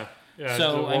camps. Yeah.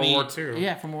 So, World War II.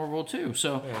 Yeah, from World War II.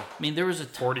 So, I mean, there was a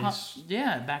 40s.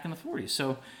 Yeah, back in the 40s.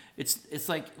 So, it's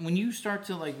when you start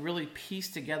to really piece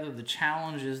together the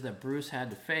challenges that Bruce had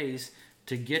to face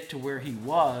to get to where he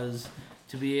was,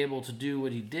 to be able to do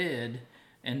what he did,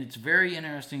 and it's very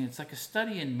interesting. It's a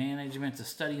study in management, it's a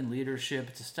study in leadership,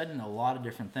 it's a study in a lot of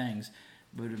different things.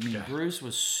 But I mean, Bruce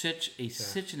was such an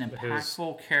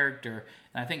impactful character,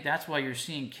 and I think that's why you're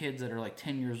seeing kids that are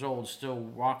 10 years old still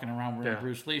walking around wearing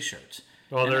Bruce Lee shirts.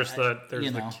 Well, and there's the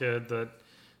kid that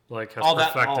has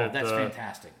perfected that's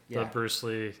fantastic. The Bruce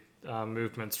Lee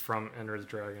movements from Enter the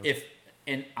Dragon.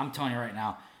 And I'm telling you right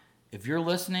now, if you're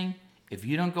listening, if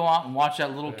you don't go out and watch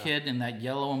that little kid in that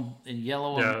yellow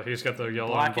and he's got the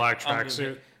yellow and black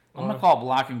tracksuit. I'm gonna call it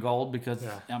black and gold because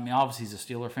I mean obviously he's a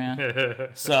Steeler fan.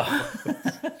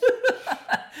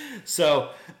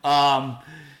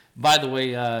 By the way,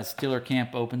 Steeler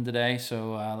camp opened today,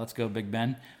 so let's go Big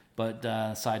Ben. But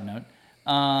side note.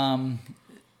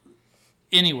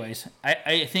 Anyways,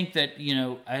 I think that,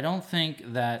 I don't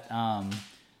think that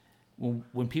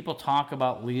when people talk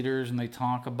about leaders and they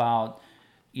talk about,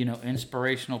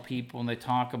 inspirational people and they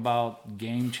talk about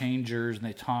game changers and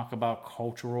they talk about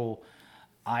cultural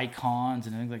icons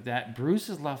and things like that, Bruce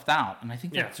is left out, and I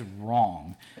think that's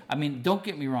wrong. I mean, don't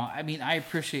get me wrong. I mean, I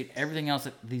appreciate everything else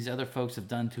that these other folks have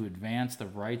done to advance the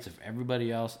rights of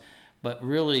everybody else, but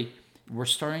really, we're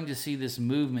starting to see this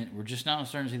movement. We're just now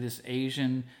starting to see this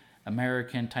Asian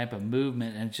American type of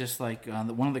movement, and it's just like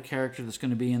one of the characters that's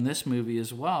going to be in this movie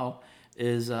as well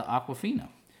is Aquafina.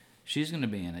 She's going to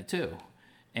be in it too,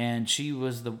 and she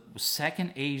was the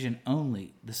second Asian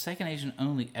only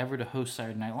ever to host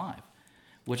Saturday Night Live,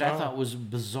 which I thought was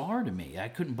bizarre to me. I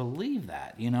couldn't believe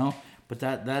that, but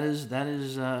that is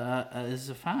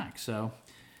a fact. So,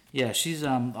 yeah, she's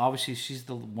obviously she's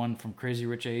the one from Crazy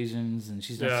Rich Asians, and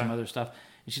she's done some other stuff.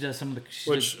 And she does some of the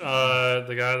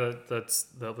the guy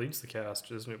that leads the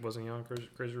cast wasn't he on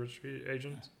Crazy Rich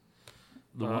Asians?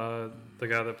 The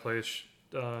guy that plays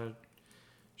the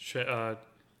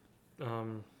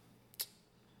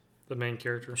main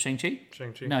character. Shang-Chi?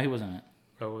 Shang-Chi. No, he wasn't in it.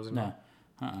 Oh, wasn't no.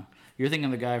 You're thinking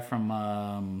of the guy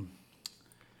from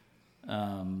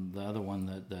the other one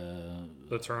the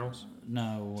Eternals?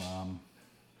 No,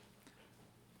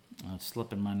 it's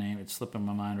slipping my name. It's slipping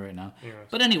my mind right now. Anyways.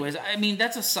 But anyways, I mean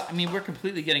we're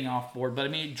completely getting off board. But I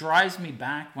mean, it drives me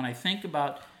back when I think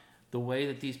about the way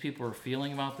that these people are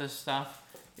feeling about this stuff.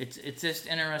 It's just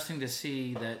interesting to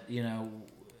see that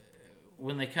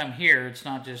when they come here, it's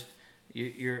not just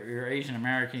you're Asian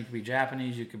American. You could be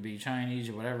Japanese, you could be Chinese,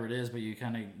 or whatever it is. But you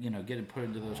kind of get put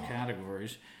into those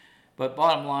categories. But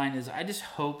bottom line is, I just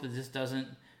hope that this doesn't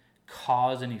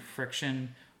cause any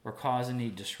friction or cause any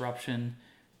disruption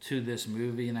to this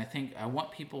movie. And I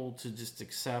want people to just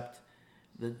accept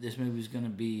that this movie is going to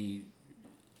be,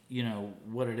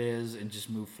 what it is, and just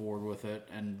move forward with it.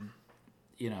 And,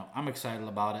 I'm excited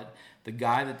about it. The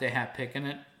guy that they have picking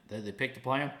it, that they picked to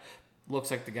play him, looks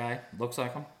like the guy, looks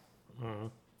like him.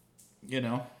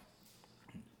 Mm-hmm.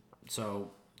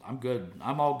 So I'm good.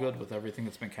 I'm all good with everything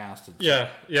that's been casted. Yeah.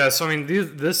 So I mean,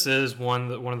 this is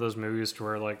one of those movies to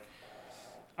where like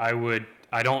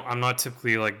I'm not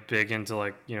typically like big into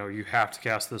like you have to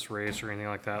cast this race or anything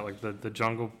like that. Like the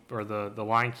Jungle or the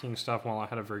Lion King stuff, while I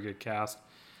had a very good cast,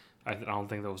 I don't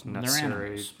think that was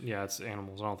necessary. Yeah, it's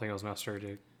animals. I don't think it was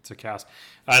necessary to cast.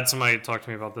 I had somebody talk to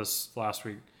me about this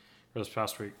this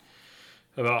past week,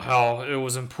 about how it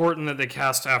was important that they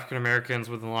cast African Americans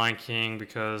with the Lion King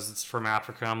because it's from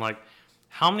Africa. I'm like,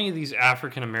 how many of these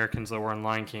African Americans that were in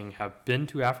Lion King have been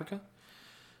to Africa?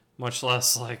 Much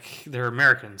less like they're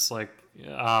Americans. Like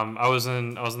I was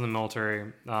in the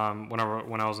military. When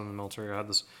I was in the military, I had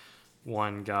this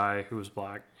one guy who was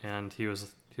black, and he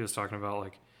was talking about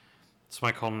like,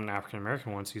 somebody called him an African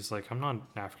American once. He's like, I'm not an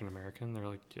African American. They're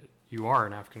like, you are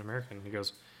an African American. He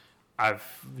goes, I've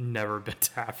never been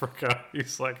to Africa.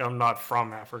 He's like, I'm not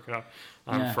from Africa.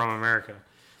 I'm from America.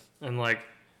 And like,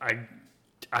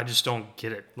 I just don't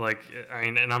get it. Like,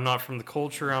 and I'm not from the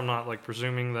culture. I'm not like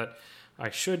presuming that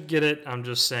I should get it. I'm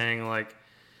just saying like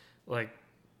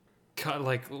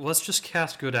let's just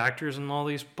cast good actors in all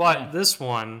these. But this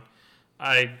one,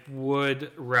 I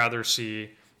would rather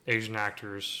see Asian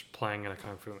actors playing in a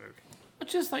kung fu movie. But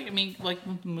just like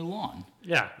Mulan.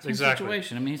 Yeah, exactly.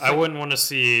 Situation. I mean, I wouldn't want to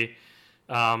see,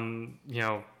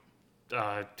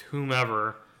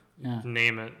 whomever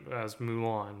name it as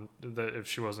Mulan if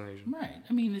she wasn't Asian. Right.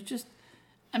 I mean, it's just,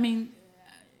 and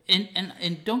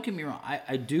don't get me wrong.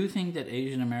 I do think that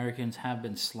Asian Americans have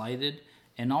been slighted,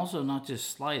 and also not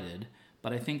just slighted,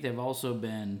 but I think they've also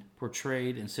been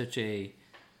portrayed in such a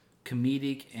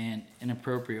comedic and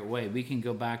inappropriate way. We can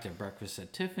go back to Breakfast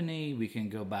at Tiffany. We can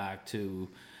go back to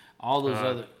all those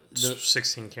other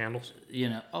 16 Candles.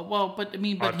 Automobile. But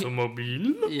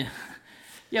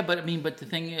the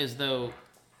thing is, though,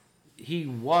 he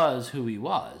was who he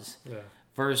was. Yeah.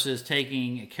 Versus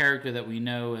taking a character that we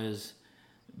know as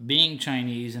being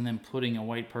Chinese and then putting a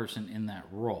white person in that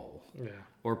role. Yeah.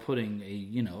 Or putting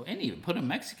put a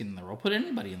Mexican in the role, put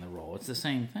anybody in the role. It's the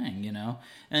same thing,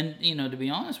 And to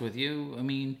be honest with you, I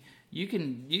mean, you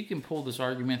can pull this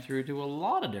argument through to a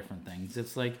lot of different things.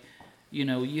 It's like,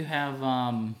 you have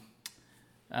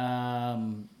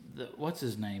what's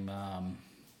his name? Not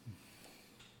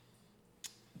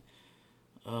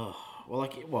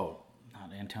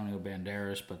Antonio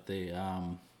Banderas, but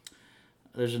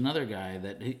there's another guy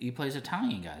that he plays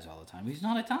Italian guys all the time. He's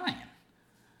not Italian.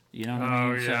 You know what I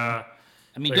mean? Oh, yeah.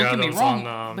 I mean, Like don't get me Adams wrong,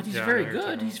 on, but he's yeah, I very know you're good.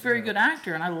 talking He's a about. very good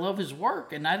actor, and I love his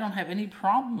work, and I don't have any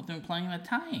problem with him playing an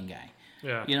Italian guy.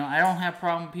 Yeah. You know, I don't have a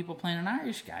problem with people playing an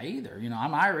Irish guy either. You know,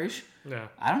 I'm Irish. Yeah.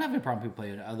 I don't have any problem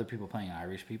with other people playing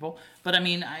Irish people. But I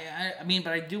mean,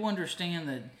 but I do understand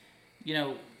that, you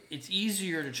know, it's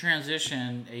easier to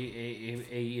transition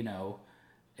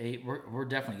we're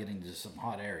definitely getting to some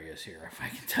hot areas here, if I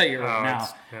can tell you right now.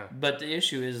 Yeah. But the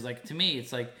issue is, like, to me,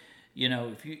 it's like, you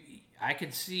know, I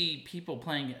could see people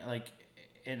playing like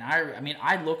an Irish. I mean,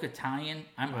 I look Italian.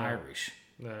 I'm Irish.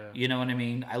 Yeah. You know what I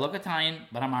mean? I look Italian,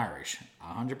 but I'm Irish.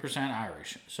 100%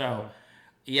 Irish. So,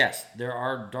 yes, there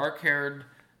are dark-haired,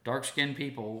 dark-skinned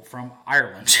people from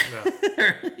Ireland.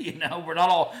 Yeah. You know, we're not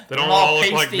all. They don't all look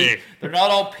pasty, like me. They're not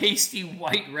all pasty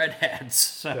white redheads.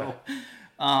 So,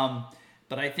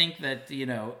 but I think that, you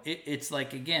know, it's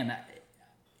like, again,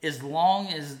 as long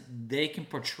as they can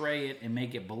portray it and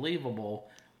make it believable,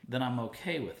 then I'm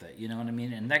okay with it. You know what I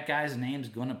mean? And that guy's name's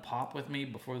going to pop with me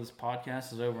before this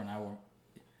podcast is over, and I will.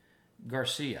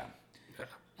 Garcia.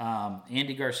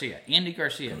 Andy Garcia. Andy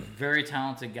Garcia, very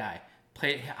talented guy.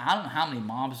 I don't know how many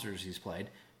mobsters he's played,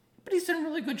 but he's done a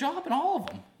really good job in all of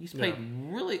them. He's played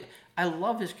really. I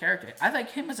love his character. I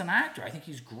like him as an actor. I think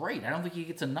he's great. I don't think he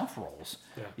gets enough roles.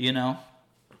 Yeah. You know?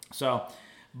 So,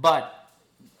 but,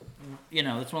 you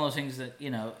know, it's one of those things that,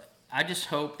 you know, I just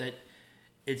hope that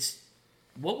it's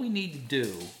what we need to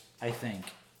do, I think,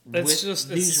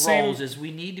 these roles is we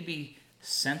need to be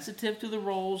sensitive to the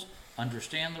roles,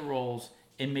 understand the roles,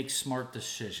 and make smart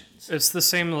decisions. It's the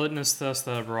same litmus test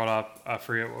that I brought up. I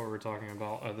forget what we were talking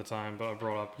about at the time, but I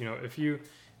brought up, you know, if you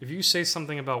say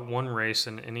something about one race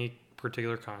in any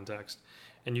particular context,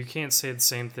 and you can't say the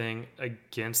same thing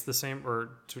against the same or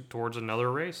towards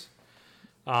another race,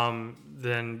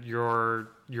 then you're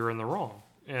in the wrong.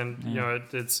 And you know,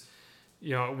 it's,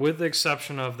 you know, with the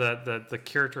exception of that the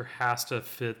character has to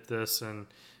fit this and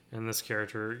this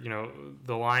character, you know,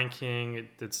 the Lion King,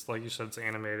 it's like you said, it's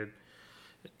animated.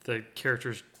 The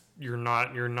characters, you're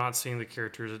not seeing the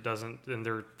characters. It doesn't, and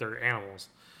they're animals.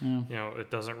 You know, it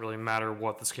doesn't really matter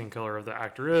what the skin color of the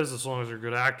actor is, as long as they're a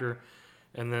good actor.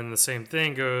 And then the same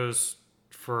thing goes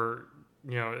for,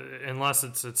 you know, unless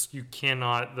it's you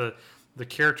cannot, the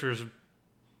character's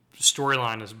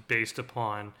storyline is based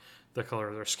upon the color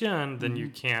of their skin, then you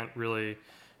can't really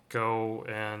go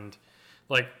and,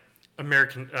 like,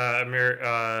 American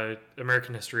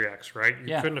History X, right?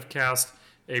 You couldn't have cast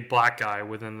a black guy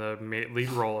within the lead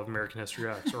role of American History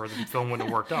X, or the film wouldn't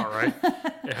have worked out, right?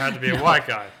 It had to be a white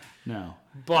guy. No,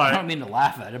 but I don't mean to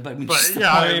laugh at it, but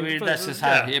that's just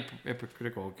how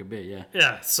hypocritical it could be. Yeah.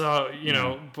 Yeah. So you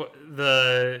know, but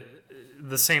the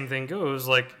same thing goes.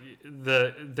 Like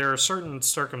there are certain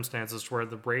circumstances where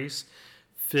the race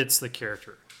fits the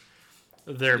character.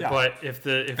 But if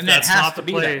that's not the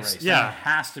place, it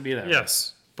has to be that.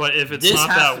 Yes, but if it's not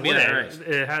that way,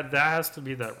 that has to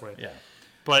be that way. Yeah.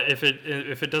 But if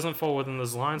it doesn't fall within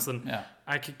those lines, then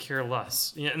I could care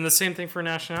less. Yeah, and the same thing for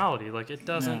nationality. Like, it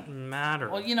doesn't matter.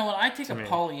 Well, you know what? I take a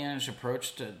Pollyannish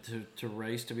approach to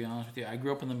race. To be honest with you, I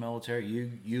grew up in the military.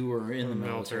 You were in the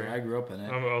military. I grew up in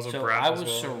it. I was a so brat. I was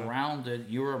surrounded.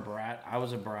 You were a brat. I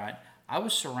was a brat. I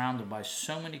was surrounded by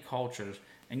so many cultures,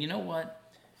 and you know what?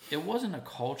 It wasn't a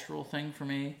cultural thing for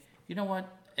me. You know what?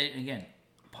 Again,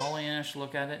 Pollyannish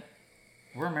look at it.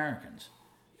 We're Americans.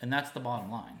 And that's the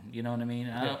bottom line. You know what I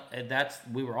mean?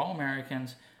 We were all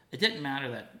Americans. It didn't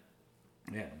matter that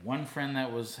I had one friend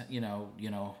that was, you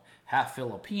know, half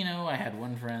Filipino. I had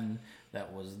one friend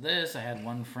that was this. I had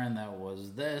one friend that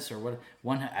was this, or what.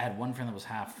 I had one friend that was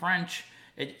half French.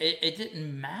 It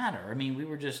didn't matter. I mean, we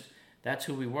were just, that's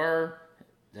who we were.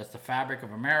 That's the fabric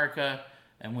of America,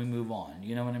 and we move on.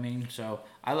 You know what I mean? So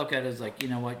I look at it as like, you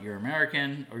know what, you're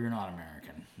American or you're not American.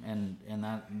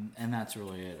 And that's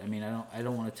really it. I mean, I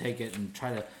don't want to take it and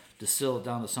try to distill it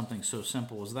down to something so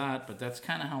simple as that, but that's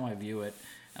kind of how I view it.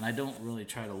 And I don't really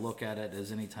try to look at it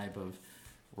as any type of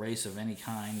race of any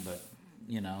kind, but,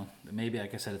 you know, maybe,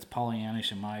 like I said, it's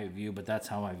Pollyannish in my view, but that's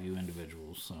how I view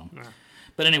individuals. So,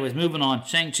 But anyways, moving on.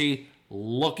 Shang-Chi,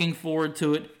 looking forward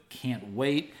to it. Can't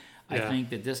wait. I think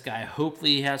that this guy,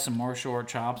 hopefully he has some martial art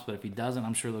chops, but if he doesn't,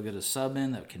 I'm sure they'll get a sub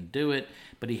in that can do it.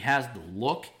 But he has the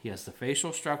look, he has the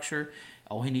facial structure.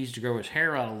 All he needs to grow his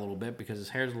hair out a little bit because his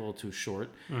hair's a little too short.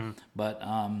 But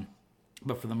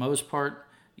for the most part,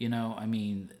 you know, I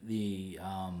mean,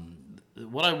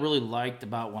 what I really liked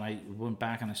about when I went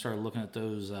back and I started looking at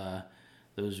those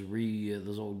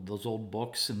old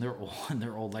books, and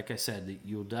they're old. Like I said,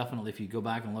 you'll definitely, if you go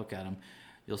back and look at them,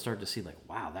 you'll start to see like,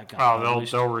 wow, that guy. Oh,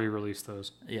 they'll re-release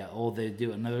those. Yeah, they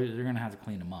do, and they're going to have to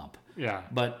clean them up. Yeah.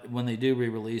 But when they do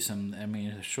re-release them, I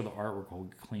mean, I'm sure the artwork will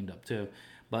get cleaned up too.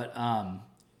 But a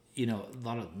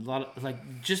lot of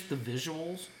like just the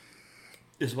visuals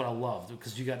is what I love,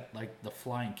 because you got like the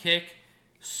flying kick,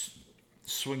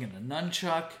 swinging a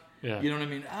nunchuck. Yeah. You know what I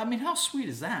mean? I mean, how sweet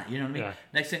is that? You know what I mean? Yeah.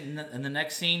 Next thing, in the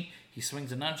next scene, he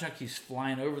swings a nunchuck. He's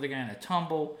flying over the guy in a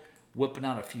tumble, whipping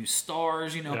out a few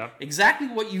stars. Exactly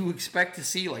what you expect to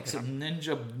see, like some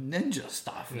ninja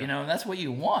stuff. Yeah. And that's what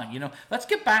you want. Let's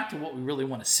get back to what we really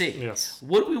want to see. Yes.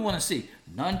 What do we want to see?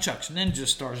 Nunchucks, ninja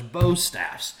stars, bow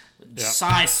staffs,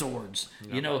 sai swords.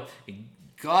 Yep.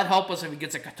 God help us if he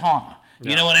gets a katana.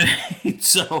 You know what I mean?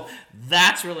 So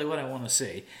that's really what I want to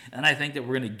see, and I think that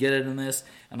we're going to get it in this.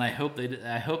 And I hope they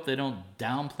don't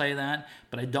downplay that,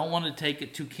 but I don't want to take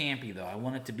it too campy though. I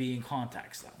want it to be in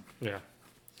context though. Yeah.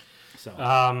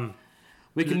 So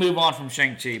we can move on from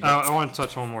Shang-Chi. I want to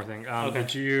touch on one more thing. Okay.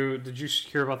 Did you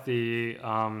hear about the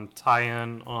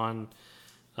tie-in on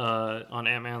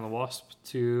Ant-Man and the Wasp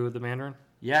to the Mandarin?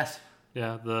 Yes.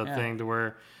 Yeah, the thing to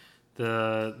where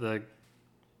the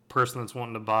person that's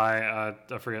wanting to buy,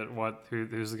 I forget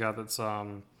who's the guy that's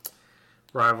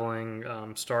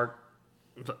rivaling Stark,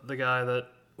 the guy that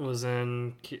was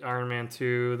in Iron Man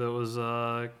 2 that was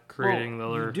creating the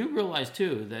other. You do realize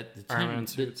too that the Iron Man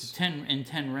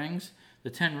 10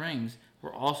 rings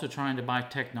were also trying to buy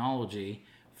technology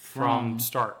from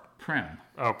Stark. Prim.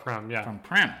 Oh, Prim, yeah. From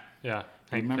Prim. Yeah.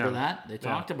 Remember that? They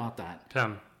talked about that.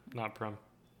 Pym, not Prim.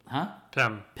 Huh?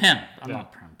 Pym.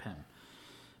 Not Prim.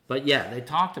 But yeah, they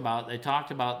talked about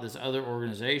this other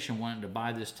organization wanting to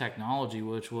buy this technology,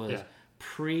 which was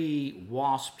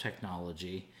pre-Wasp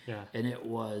technology. Yeah. And it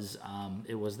was them.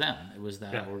 It was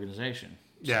that organization.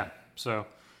 Yeah. So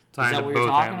tying to both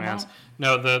Ant-Mans.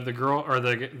 No, the girl or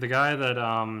the guy that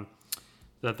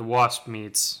the Wasp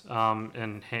meets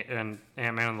in Ant-Man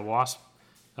and the Wasp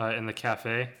in the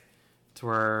cafe, to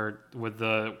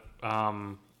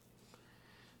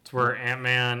where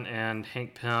Ant-Man and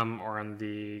Hank Pym are in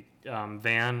the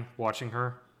van watching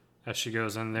her as she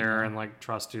goes in there and like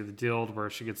tries to do the deal to where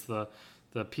she gets the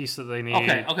piece that they need.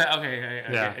 Okay.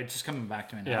 Yeah. It's just coming back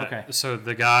to me now. Yeah. Okay. So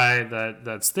the guy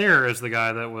that's there is the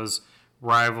guy that was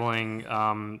rivaling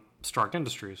Stark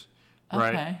Industries,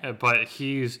 right? Okay. But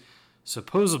he's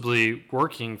supposedly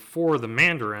working for the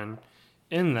Mandarin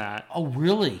in that. Oh,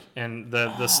 really? And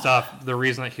the stuff, the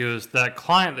reason that that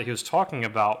client that he was talking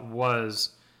about was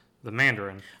the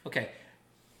Mandarin. Okay,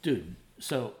 dude.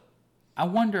 So I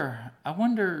wonder.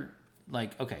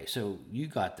 Like, okay, so you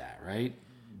got that right?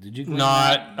 Did you?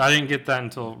 I didn't get that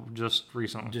until just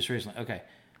recently. Just recently. Okay.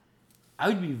 I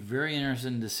would be very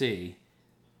interested to see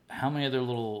how many other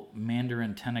little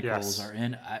Mandarin tentacles are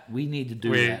in. We need to do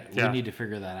that. We need to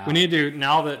figure that out. We need to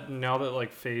now that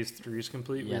like phase 3 is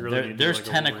complete. Yeah, we really need there's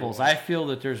to tentacles. I feel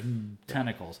that there's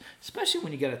tentacles, especially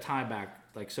when you get a tie back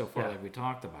like so far, like we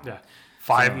talked about. Yeah,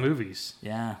 5 movies.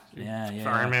 Yeah.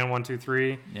 Iron Man 1, 2,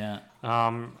 3. Yeah.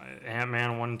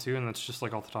 Ant-Man 1 and 2, and that's just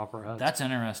like off the top of our heads. That's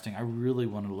interesting. I really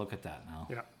want to look at that now.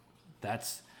 Yeah.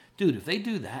 That's, dude. If they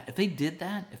do that, if they did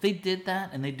that,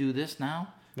 and they do this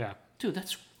now. Yeah. Dude,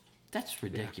 that's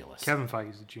ridiculous. Yeah. Kevin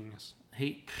Feige's a genius.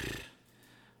 Hey,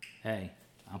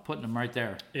 I'm putting him right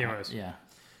there. Anyways. Yeah.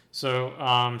 So,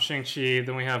 Shang-Chi,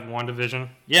 then we have WandaVision.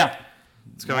 Yeah.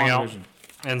 It's coming out.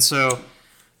 And so,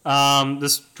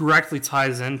 this directly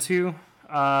ties into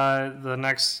the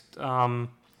next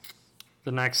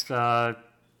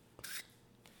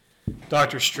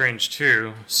Doctor Strange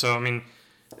 2. So, I mean,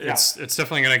 it's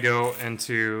definitely going to go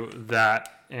into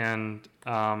that and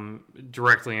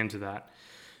directly into that.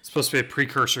 It's supposed to be a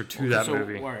precursor to that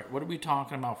movie. All right, what are we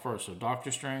talking about first? So Doctor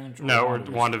Strange? Or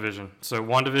WandaVision. So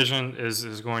WandaVision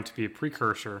is going to be a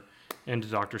precursor into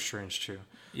Doctor Strange 2.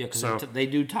 Yeah, because they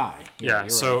do tie. Yeah,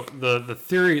 so right. the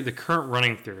theory, the current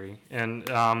running theory, and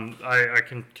I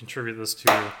can contribute this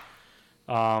to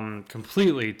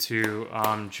completely to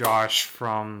Josh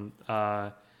from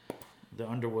the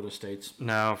Underwood Estates.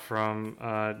 No, from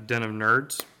Den of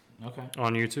Nerds. Okay.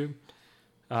 On YouTube.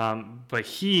 But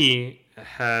he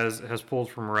has pulled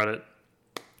from Reddit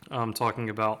talking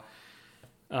about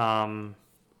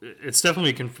it's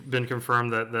definitely been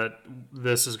confirmed that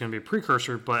this is going to be a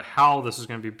precursor, but how this is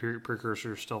going to be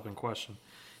precursor is still in question.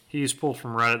 He's pulled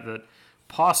from Reddit that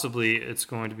possibly it's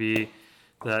going to be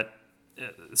that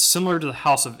similar to the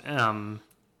House of M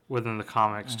within the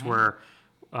comics, to where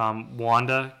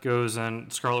Wanda goes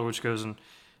and Scarlet Witch goes and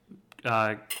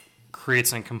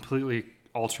creates a completely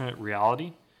alternate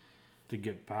reality to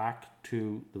get back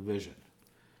to the Vision.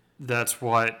 that's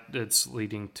what it's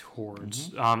leading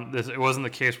towards. It wasn't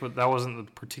the case with that wasn't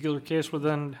the particular case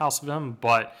within House of M,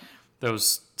 but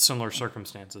those similar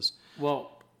circumstances.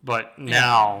 Well, but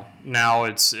now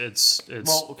it's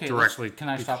okay. directly. Can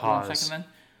I stop for 1 second then?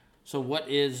 So what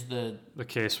is the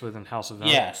case within House of M?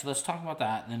 Yeah, so let's talk about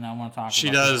that, and then I want to talk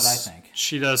about what I think.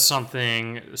 She does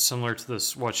something similar to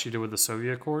this what she did with the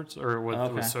Soviet Accords or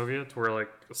with Soviets, where like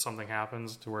something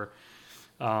happens to where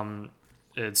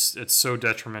it's so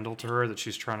detrimental to her that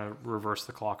she's trying to reverse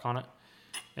the clock on it,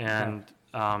 and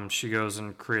she goes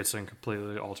and creates a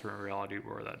completely alternate reality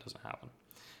where that doesn't happen,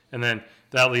 and then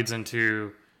that leads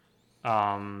into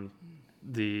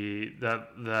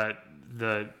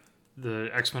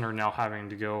the X-Men are now having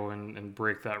to go and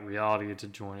break that reality to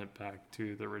join it back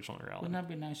to the original reality. Wouldn't that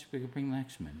be nice if we could bring the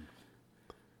X-Men?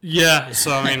 Yeah,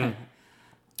 so I mean,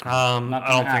 I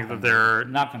don't think that they're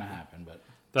not going to happen, but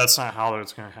that's not how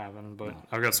it's going to happen. But no.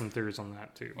 I've got some theories on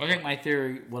that too. I think my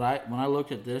theory, when I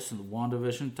looked at this in the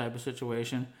WandaVision type of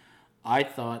situation, I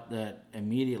thought that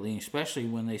immediately, especially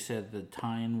when they said the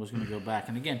tie-in was going to go back,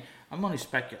 and again, I'm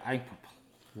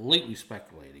completely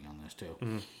speculating on this too.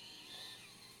 Mm-hmm.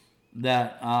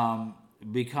 That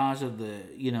because of the,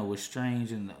 with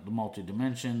Strange and the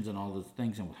multi-dimensions and all the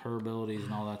things, and with her abilities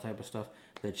and all that type of stuff,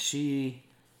 that she,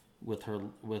 let's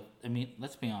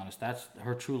be honest, that's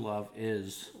her true love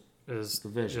is the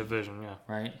Vision. The Vision, yeah.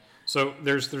 Right? So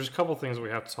there's a couple things that we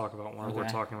have to talk about when we're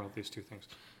talking about these two things.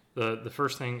 The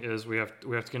first thing is we have to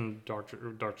get into Doctor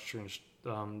Strange,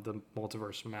 the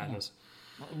Multiverse of Madness.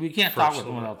 We can't talk with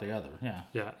one without the other, yeah.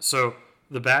 Yeah, so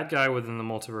the bad guy within the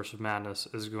Multiverse of Madness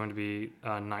is going to be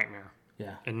Nightmare.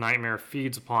 Yeah. And Nightmare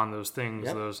feeds upon those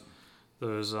things,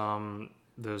 those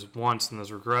wants and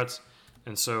those regrets.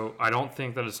 And so I don't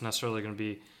think that it's necessarily going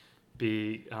to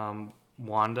be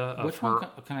Wanda. Which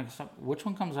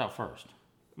one comes out first?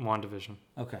 WandaVision.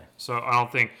 Okay. So I don't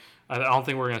think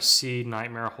we're going to see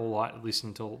Nightmare a whole lot, at least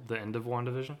until the end of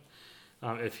WandaVision,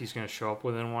 if he's going to show up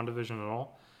within WandaVision at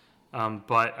all.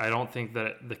 But I don't think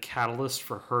that the catalyst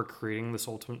for her creating this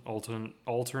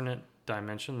alternate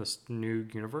dimension, this new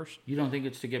universe. You don't think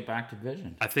it's to get back to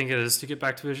Vision? I think it is to get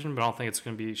back to Vision, but I don't think it's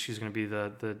going to be. She's going to be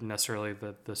the necessarily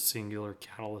the singular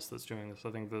catalyst that's doing this. I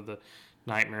think the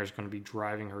Nightmare is going to be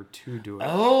driving her to do it.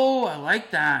 Oh, I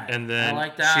like that. And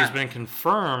then she's been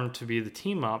confirmed to be the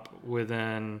team up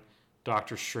within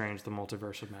Doctor Strange, the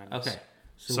Multiverse of Madness. Okay.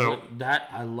 So that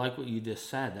I like what you just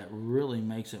said. That really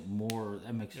makes it more.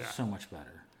 That makes it so much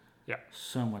better. Yeah.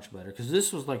 So much better, because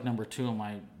this was like number 2 on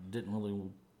my. Didn't really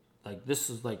like.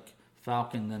 This is like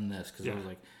Falcon, then this, because it was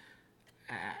like.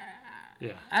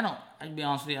 I don't. I'd be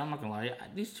honest with you. I'm not gonna lie.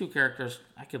 These two characters,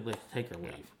 I could like take or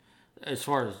leave, as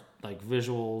far as like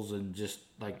visuals and just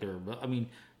like their. I mean,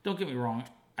 don't get me wrong.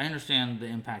 I understand the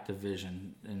impact of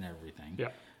Vision and everything. Yeah.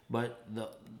 But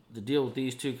the deal with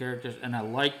these two characters, and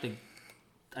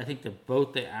I think that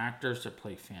both the actors that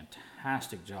play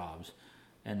fantastic jobs,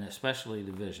 and especially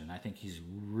the Vision. I think he's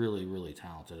really, really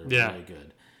talented. Really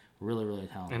good. Really, really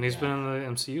talented. And he's been in the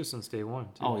MCU since day one,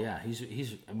 too. Oh, yeah.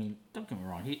 He's. I mean, don't get me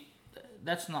wrong.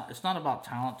 It's not about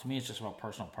talent to me. It's just about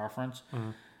personal preference.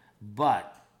 Mm-hmm.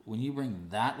 But when you bring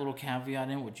that little caveat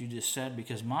in, what you just said,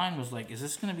 because mine was like, is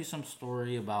this going to be some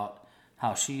story about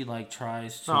how she like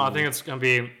tries to? No, I think it's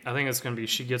gonna be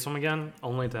she gets him again,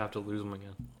 only to have to lose him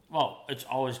again. Well, it's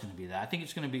always going to be that. I think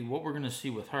it's going to be what we're going to see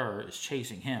with her is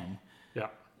chasing him. Yeah.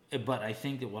 But I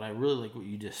think that what I really like what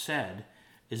you just said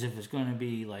is if it's going to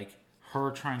be like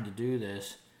her trying to do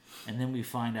this, and then we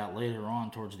find out later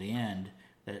on towards the end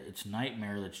that it's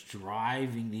Nightmare that's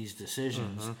driving these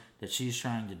decisions that she's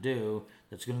trying to do,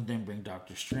 that's going to then bring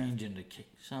Doctor Strange in to kick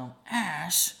some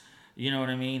ass. You know what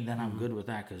I mean? Then I'm good with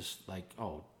that, because like,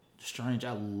 Strange,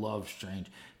 I love Strange.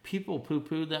 People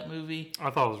poo-pooed that movie. I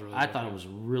thought it was really good. I thought it was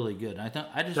really good. I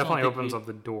just definitely opens up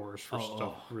the doors for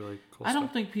stuff really cool. I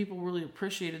don't think people really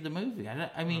appreciated the movie.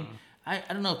 I mean, I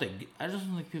don't know if I just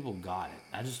don't think people got it.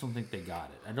 I just don't think they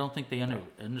got it. I don't think they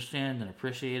understand and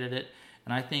appreciated it.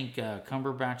 And I think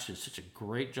Cumberbatch did such a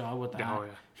great job with that. Oh,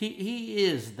 yeah. He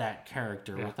is that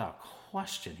character without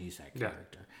question. He's that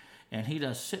character, and he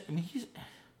does. I mean,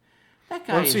 that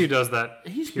guy. Once he does that,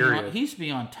 he's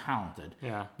beyond talented.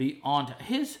 Yeah. Beyond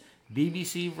his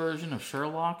BBC version of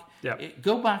Sherlock. Yeah.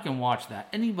 Go back and watch that.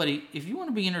 Anybody, if you want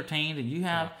to be entertained, and you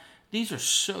have these are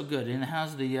so good, and it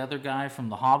has the other guy from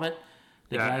The Hobbit.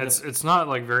 It's not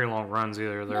like very long runs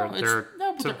either. They're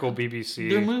typical BBC.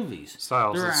 They're movies.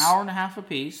 Styles. They're an hour and a half a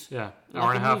piece. Yeah,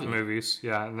 hour and a half movies.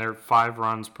 Yeah, and they're 5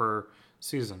 runs per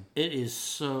season.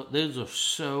 Those are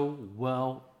so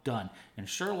well done. And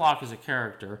Sherlock is a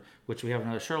character, which we have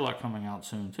another Sherlock coming out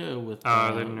soon too with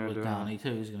Downey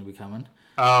too. He's going to be coming.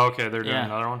 Oh, okay. They're doing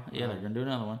another one? Yeah, they're going to do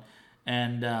another one.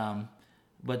 And,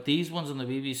 but these ones on the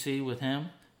BBC with him,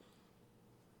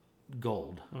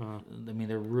 gold. I mean,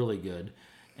 they're really good.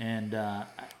 And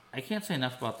I can't say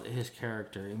enough about his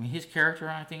character. I mean, his character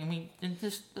acting, I mean, and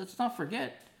just, let's not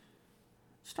forget,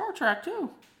 Star Trek, too.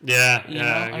 Yeah,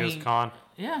 he was Khan.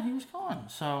 Yeah, he was Khan.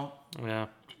 So, yeah.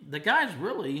 The guy's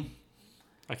really...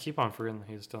 I keep on forgetting that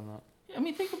he's done that. I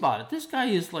mean, think about it. This guy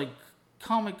is like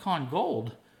Comic-Con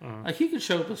gold. Like, he could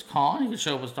show up as Khan. He could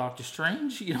show up as Doctor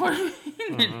Strange. You know what I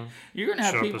mean? You're going to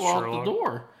have people out the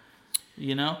door.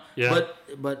 You know? Yeah.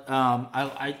 But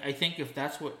I think if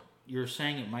that's what you're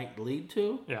saying it might lead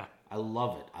to, yeah, I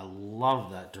love it. I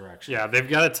love that direction. Yeah, they've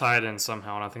got to tie it in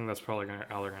somehow, and I think that's probably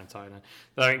how they're going to tie it in.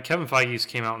 I mean, Kevin Feige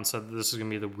came out and said that this is going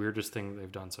to be the weirdest thing that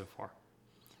they've done so far.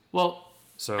 Well...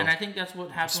 So, and I think that's what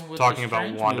happened with talking the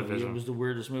Strange about WandaVision. movie. It was the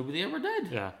weirdest movie they ever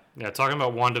did. Yeah. Talking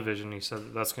about WandaVision, he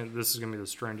said this is going to be the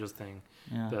strangest thing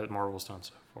that Marvel's done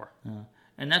so far. Yeah.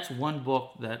 And that's one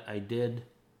book that I did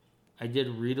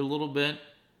read a little bit.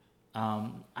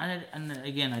 And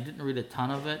again, I didn't read a ton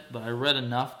of it, but I read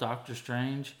enough Doctor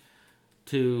Strange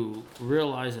to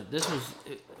realize that this was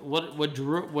what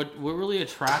really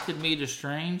attracted me to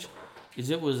Strange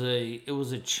is it was a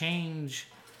change.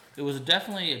 It was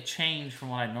definitely a change from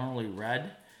what I normally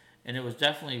read, and it was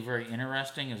definitely very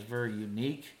interesting. It's very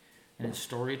unique in its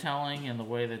storytelling and the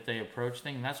way that they approach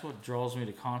things. And that's what draws me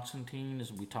to Constantine, as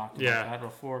we talked about that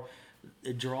before.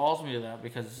 It draws me to that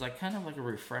because it's like kind of like a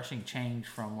refreshing change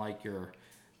from like your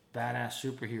badass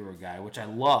superhero guy, which I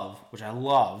love.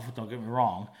 Don't get me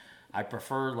wrong. I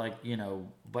prefer like,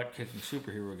 butt-kicking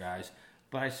superhero guys,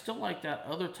 but I still like that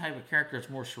other type of character that's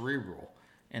more cerebral.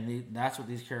 And that's what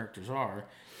these characters are.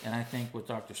 And I think with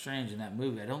Doctor Strange in that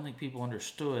movie, I don't think people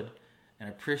understood and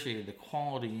appreciated the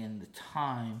quality and the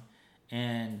time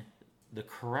and the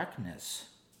correctness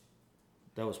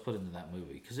that was put into that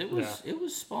movie. Because it was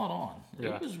spot on.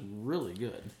 Yeah. It was really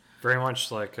good. Very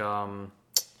much like Ditko-esque.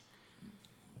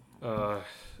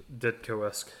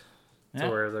 To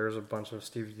where there's a bunch of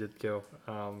Steve Ditko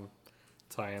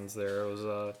tie-ins there. It was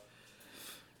a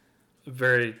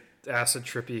very acid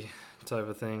trippy type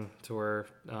of thing to where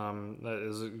that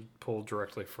is pulled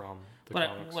directly from the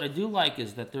comics. What I do like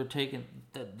is that they're taking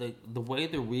the way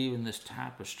they're weaving this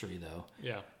tapestry though.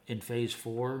 Yeah. In Phase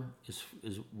 4 is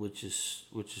which is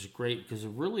great because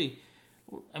it really,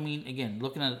 I mean, again,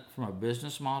 looking at it from a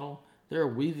business model, they're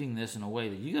weaving this in a way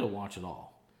that you got to watch it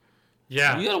all.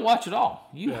 Yeah. You got to watch it all.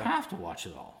 You have to watch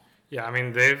it all. Yeah, I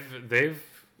mean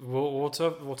we'll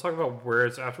talk about where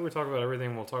it's after we talk about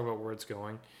everything. We'll talk about where it's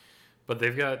going. But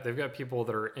they've got people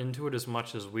that are into it as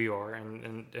much as we are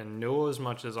and know as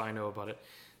much as I know about it,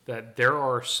 that there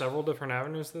are several different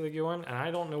avenues that they go in, and I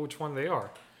don't know which one they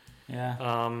are.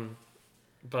 Yeah.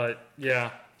 But,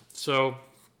 yeah. So,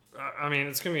 I mean,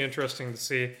 it's going to be interesting to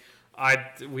see.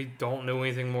 We don't know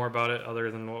anything more about it other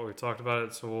than what we talked about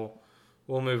it, so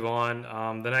we'll move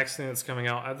on. The next thing that's coming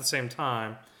out at the same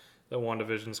time that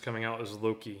WandaVision's coming out is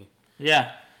Loki.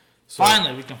 Yeah. So,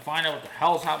 finally, we can find out what the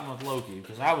hell's happened with Loki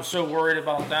because I was so worried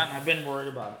about that, and I've been worried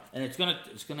about it. And it's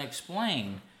gonna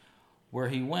explain where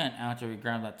he went after he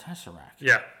grabbed that Tesseract.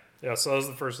 Yeah. So that was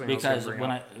the first thing because I was going to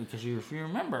bring up. Because if you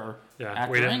remember,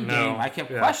 after Endgame, I kept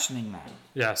questioning that.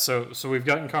 Yeah. So we've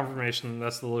gotten confirmation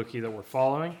that's the Loki that we're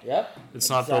following. Yep. It's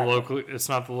not the Loki. It's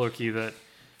not the Loki that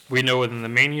we know within the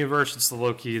main universe. It's the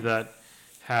Loki that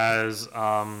has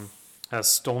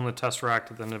stolen the Tesseract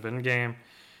at the end of Endgame.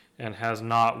 And has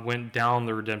not went down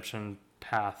the redemption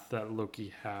path that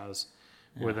Loki has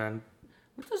within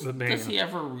the main. Does he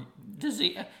ever? Does he?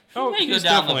 He may go he's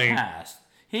down the path.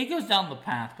 He goes down the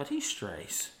path, but he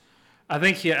strays. I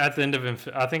think at the end of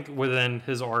I think within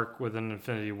his arc within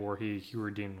Infinity War, he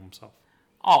redeemed himself.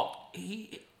 Oh,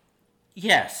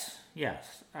 yes,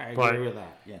 I agree with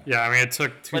that. Yeah. Yeah, I mean it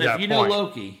took to that point. But if you know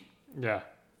Loki,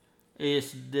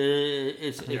 it's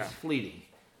fleeting.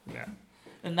 Yeah.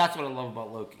 And that's what I love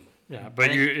about Loki. Yeah, but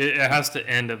it has to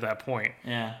end at that point.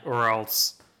 Yeah. Or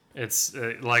else it's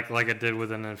like it did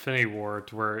with an Infinity War,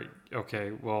 to where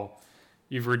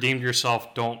you've redeemed yourself.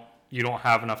 You don't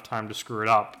have enough time to screw it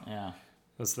up. Yeah.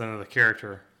 That's the end of the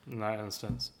character in that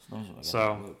instance.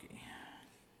 So. Loki.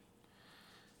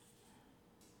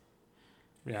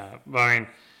 Yeah, but I mean,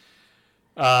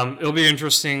 it'll be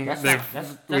interesting. That's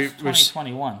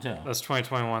 2021 too. That's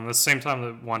 2021. That's the same time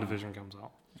that WandaVision comes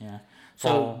out. Yeah.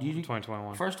 So,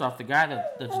 2021. First off, the guy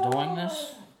that's doing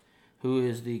this, who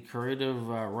is the creative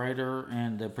writer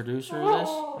and the producer of this,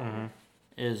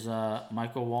 is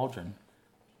Michael Waldron,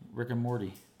 Rick and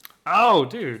Morty. Oh,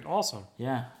 dude, awesome.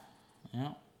 Yeah.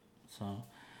 So,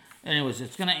 Anyways,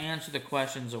 it's going to answer the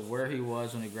questions of where he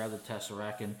was when he grabbed the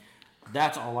Tesseract, and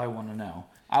that's all I want to know.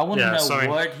 I want to know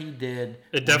what he did.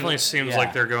 It definitely seems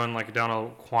like they're going like down a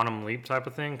quantum leap type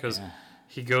of thing, because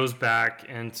he goes back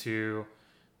into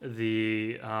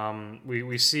the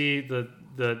we see the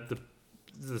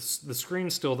screen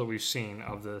still that we've seen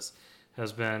of this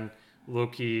has been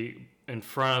Loki in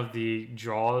front of the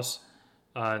Jaws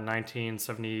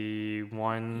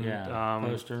 1971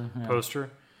 poster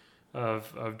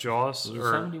of Jaws. Was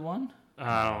it 71?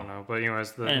 I don't know, but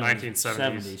anyways, the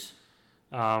 1970s.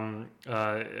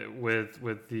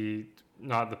 With the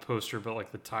not the poster, but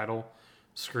like the title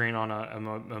screen on a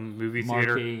movie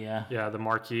theater. Yeah, the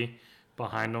marquee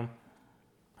behind them.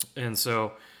 And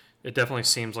so it definitely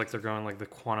seems like they're going like the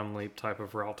quantum leap type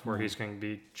of route where he's going to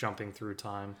be jumping through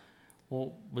time.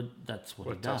 Well, but that's what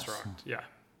he does. Tesseract. Yeah.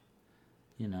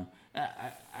 You know,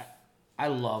 I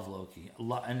love Loki.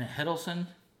 And Hiddleston.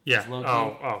 Yeah. Loki.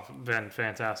 Oh, been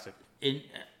fantastic.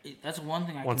 That's one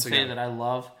thing I can say that I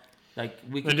love. Like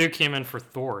the dude came in for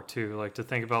Thor too. Like to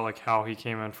think about like how he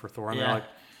came in for Thor, and they're like,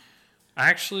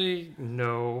 actually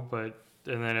no, but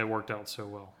and then it worked out so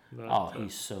well.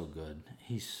 He's so good.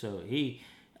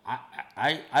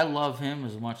 I love him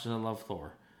as much as I love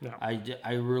Thor. Yeah.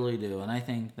 I really do, and I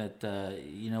think that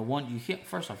one you can't.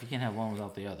 First off, you can't have one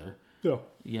without the other. Yeah.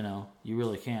 You know, you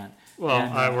really can't.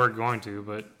 Well, we're going to,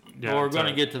 but we're going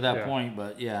to get to that point,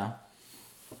 but yeah.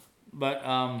 But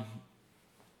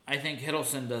I think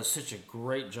Hiddleston does such a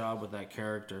great job with that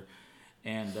character,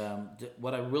 and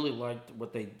what I really liked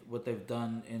what they've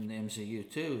done in the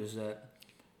MCU too is that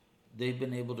they've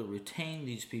been able to retain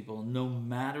these people no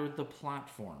matter the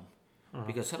platform,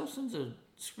 because Hiddleston's a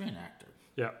screen actor.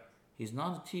 Yeah, he's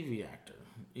not a TV actor.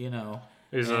 You know,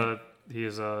 he's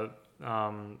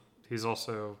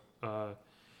also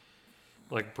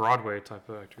like Broadway type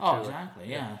of actor. Oh, exactly.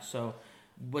 Yeah. So,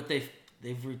 but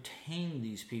they've retained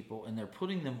these people, and they're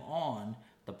putting them on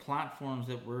the platforms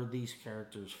that where these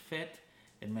characters fit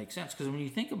and make sense. Because when you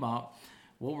think about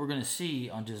what we're going to see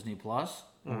on Disney Plus,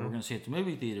 what we're going to see at the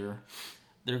movie theater,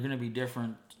 they're going to be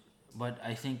different. But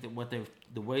I think that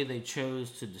the way they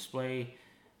chose to display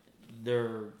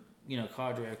their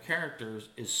cadre of characters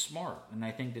is smart, and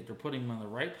I think that they're putting them on the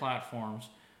right platforms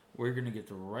where you're going to get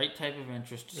the right type of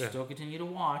interest to still continue to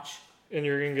watch. And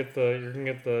you're gonna get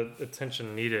the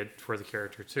attention needed for the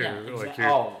character too. Yeah, exactly.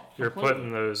 Like you're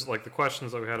putting those, like the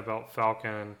questions that we had about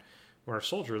Falcon and Winter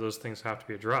Soldier. Those things have to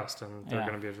be addressed, and they're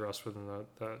going to be addressed within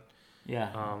that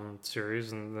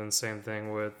series. And then same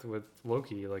thing with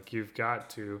Loki. Like you've got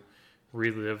to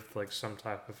relive like some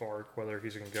type of arc. Whether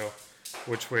he's going to go,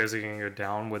 which way is he going to go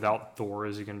down? Without Thor,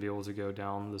 is he going to be able to go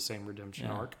down the same redemption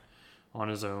arc on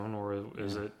his own, or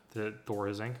is it that Thor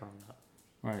is anchoring that?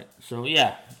 Right. So,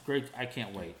 great. I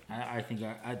can't wait. I think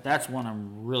that's one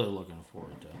I'm really looking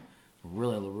forward to.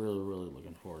 Really, really, really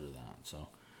looking forward to that. So,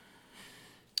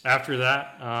 after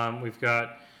that, we've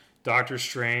got Doctor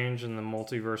Strange and the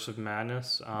Multiverse of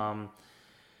Madness.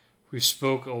 We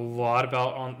spoke a lot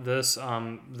about on this.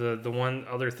 The one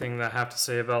other thing that I have to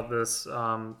say about this,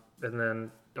 and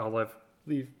then I'll let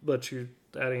you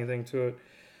add anything to it.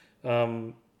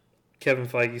 Kevin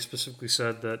Feige specifically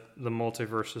said that the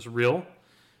multiverse is real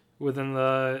within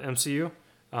the MCU,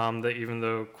 that even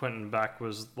though Quentin Beck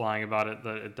was lying about it,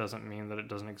 that it doesn't mean that it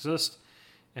doesn't exist,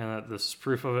 and that this is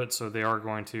proof of it. So they are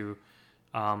going to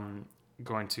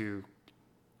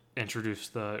introduce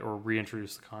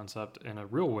reintroduce the concept in a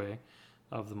real way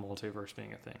of the multiverse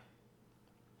being a thing.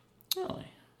 Really?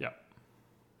 Yeah.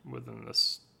 Within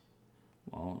this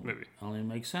movie. Only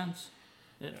makes sense.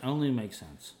 It only makes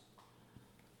sense.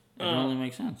 It only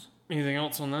makes sense. Anything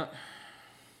else on that?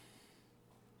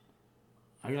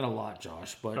 I got a lot,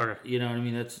 Josh, but okay. You know what I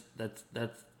mean. That's.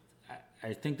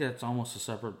 I think that's almost a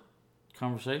separate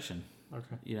conversation.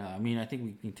 Okay. I mean, I think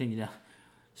we continue down.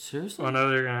 Seriously? I know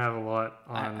they're gonna have a lot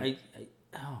on.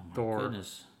 Oh my Thor.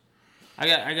 goodness.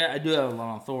 I do have a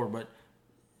lot on Thor, but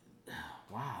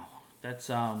wow, that's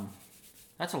a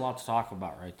lot to talk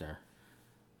about right there.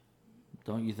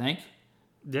 Don't you think?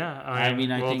 Yeah, I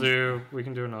think we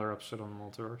can do another episode on the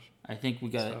multiverse. I think we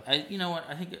got it. You know what?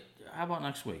 I think. How about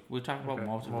next week? We talk about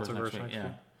multiverse next week. Yeah. All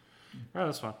right,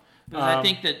 that's fine. Because I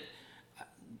think that.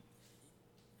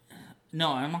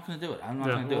 No, I'm not going to do it. I'm not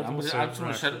going to do it. I'm just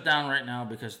going to shut it down right now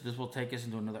because this will take us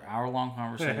into another hour-long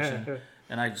conversation.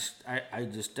 And I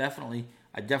definitely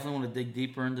want to dig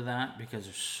deeper into that because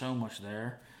there's so much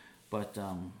there. But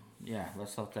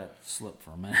let's let that slip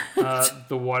for a minute.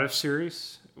 The What If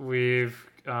series, we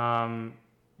haven't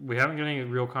got any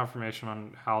real confirmation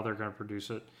on how they're going to produce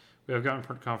it. We have gotten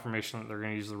confirmation that they're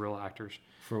going to use the real actors.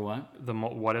 For what? The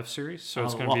What If series. So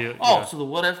it's going to be... So the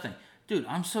What If thing. Dude,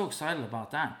 I'm so excited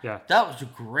about that. Yeah. That was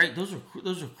great. Those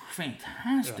are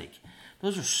fantastic. Yeah.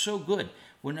 Those are so good.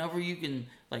 Whenever you can,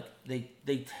 like, they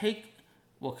take...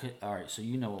 Well, all right, so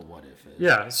you know what If is.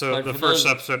 Yeah, so like the first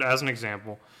episode, as an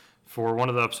example, for one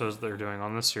of the episodes they're doing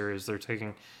on this series, they're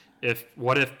taking...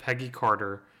 What if Peggy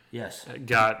Carter... Yes.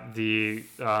 Got the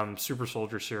super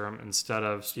soldier serum instead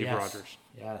of Steve Rogers.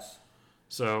 Yes.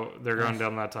 So they're going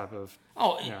down that type of...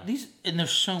 And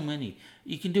there's so many.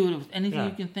 You can do it with anything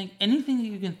you can think. Anything that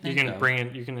you can think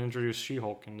of. You can introduce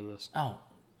She-Hulk into this. Oh,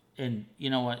 and you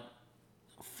know what?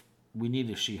 We need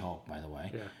a She-Hulk, by the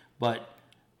way. Yeah. But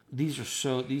these are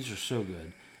so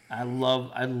good. I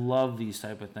love these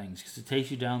type of things because it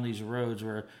takes you down these roads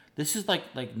where this is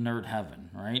like nerd heaven,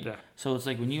 right? Yeah. So it's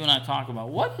like when you and I talk about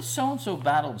what if so and so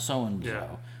battled so and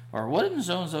so, or what if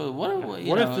so and so,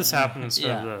 what if this happened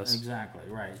instead of this? Exactly,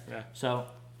 right. Yeah. So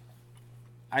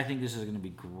I think this is going to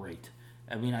be great.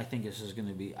 I mean, I think this is going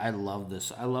to be. I love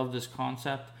this. I love this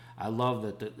concept. I love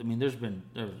that. There's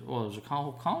a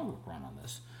comic book run on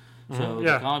this. So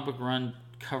the comic book run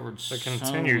covered the so many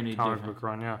continued comic different... book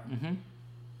run, yeah.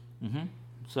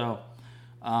 So,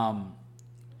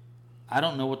 I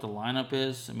don't know what the lineup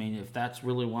is. I mean, if that's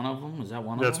really one of them, is that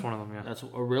one of them? That's one of them, yeah. That's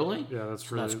really? Yeah,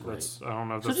 that's really... That's great. I don't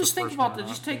know if so that's just the think first about one that. or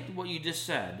Just not. take what you just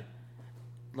said,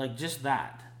 like just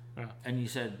that, and you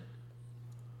said,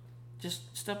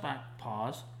 just step back,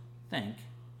 pause, think.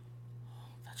 Oh,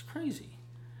 that's crazy.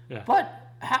 Yeah.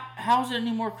 But how is it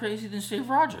any more crazy than Steve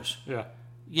Rogers? Yeah.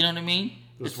 You know what I mean?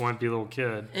 This wimpy little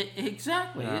kid.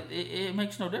 Exactly. Yeah. It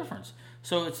makes no difference.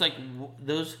 So it's like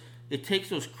it takes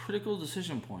those critical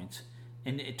decision points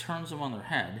and it turns them on their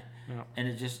head. Yeah. And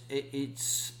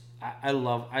I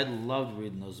loved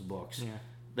reading those books.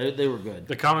 Yeah. They were good.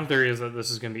 The common theory is that this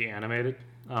is going to be animated,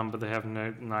 but they have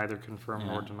neither confirmed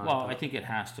nor denied. Well, I think it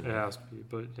has to be. It has to be,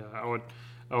 but yeah, I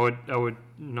would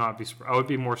not be. I would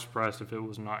be more surprised if it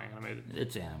was not animated.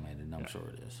 It's animated, and I'm sure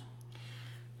it is.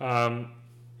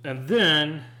 And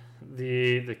then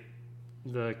the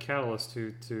catalyst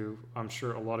to I'm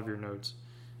sure a lot of your notes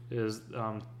is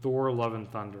Thor: Love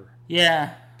and Thunder.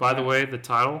 Yeah. By the way, the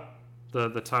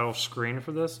title screen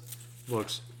for this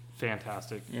looks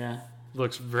fantastic. Yeah.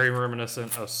 Looks very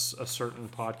reminiscent of a certain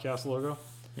podcast logo.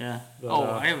 Yeah. But,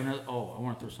 I have another. Oh, I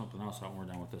want to throw something else out when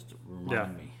we're done with this to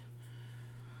remind me.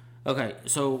 Okay,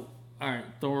 so all right,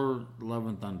 Thor: Love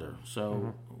and Thunder.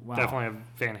 So wow, definitely a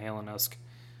Van Halen-esque,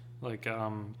 like it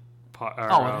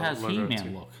has logo He-Man too.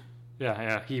 look.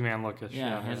 Yeah, He-Man lookish.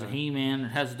 Yeah, it has a He-Man. It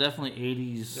has definitely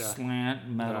 80s slant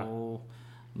metal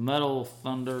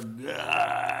thunder.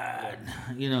 God,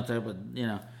 type of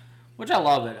which I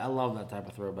love it. I love that type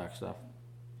of throwback stuff.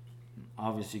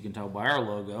 Obviously, you can tell by our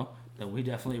logo that we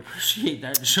definitely appreciate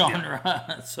that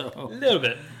genre. So a little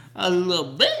bit.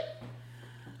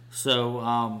 So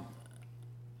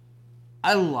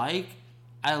I like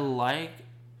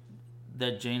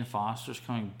that Jane Foster's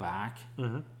coming back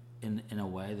in a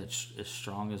way that's as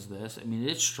strong as this. I mean,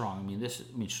 it's strong.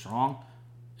 Strong.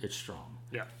 It's strong.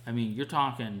 Yeah. I mean, you're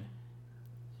talking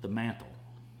the mantle.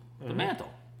 The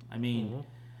mantle. I mean,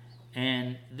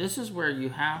 and this is where you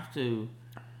have to,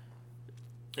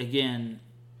 again,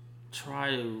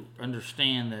 try to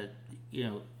understand that,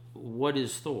 what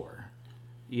is Thor?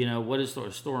 What is Thor?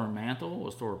 Is Thor a mantle?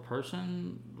 Is Thor a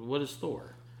person? What is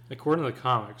Thor? According to the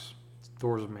comics,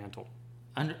 Thor's a mantle.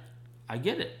 I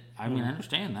get it. I mean, I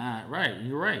understand that. Right.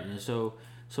 You're right. And so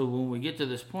when we get to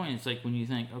this point, it's like when you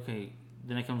think, okay,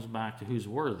 then it comes back to who's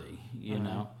worthy,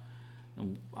 And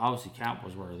obviously Cap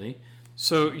was worthy.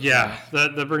 So, yeah,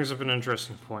 that brings up an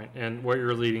interesting point. And what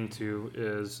you're leading to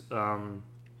is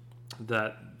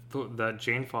that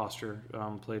Jane Foster,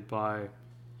 played by...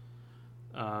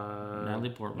 Natalie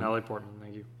Portman. Natalie Portman,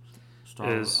 thank you.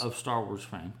 Of Star Wars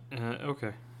fame.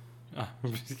 Okay.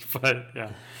 But,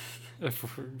 yeah.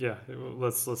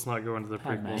 Let's not go into the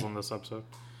prequels on this episode.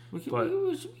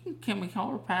 Can we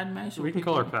call her Padme? We can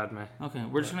call her Padme. Okay,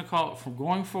 we're just going to call it, from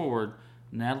going forward,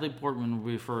 Natalie Portman will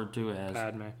be referred to as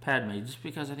Padme, just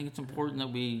because I think it's important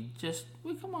that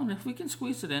come on, if we can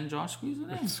squeeze it in, Josh, squeeze it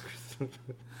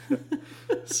in.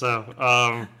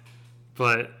 So,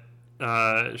 but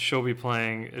she'll be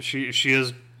playing. She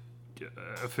is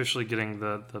officially getting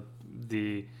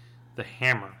the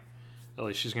hammer. At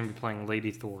least she's going to be playing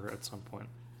Lady Thor at some point.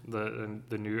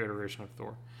 The new iteration of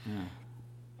Thor. Yeah.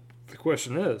 The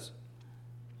question is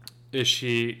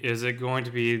it going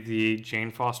to be the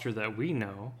Jane Foster that we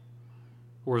know,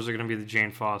 or is it going to be the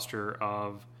Jane Foster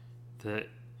of the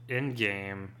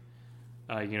Endgame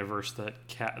universe that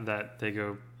they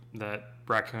go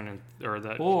raccoon or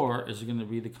that. Or is it going to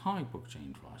be the comic book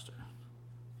Jane Foster?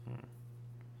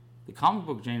 The comic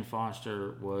book Jane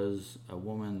Foster was a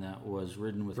woman that was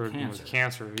ridden with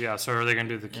cancer. Yeah. So are they going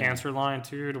to do the cancer line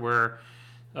too, to where?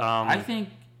 I think.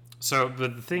 So,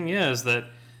 but the thing is that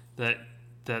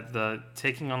the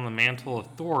taking on the mantle of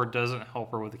Thor doesn't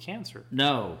help her with the cancer.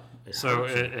 No.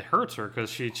 It hurts her because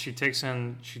she's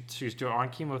doing on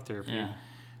chemotherapy,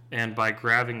 and by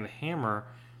grabbing the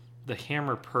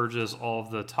hammer purges all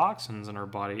of the toxins in her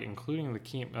body, including the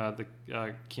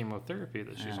chemotherapy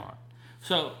that she's on.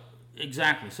 So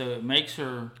exactly. So it makes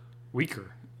her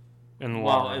weaker.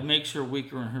 It makes her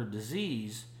weaker in her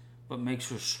disease, but makes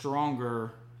her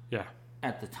stronger. Yeah.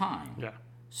 At the time. Yeah.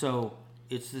 So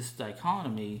it's this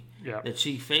dichotomy that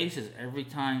she faces every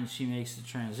time she makes the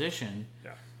transition.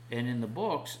 Yeah. And in the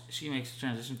books, she makes the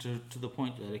transition to the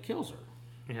point that it kills her.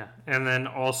 Yeah. And then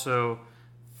also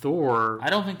Thor. I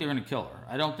don't think they're going to kill her.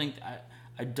 I don't think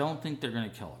they're going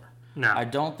to kill her. No. I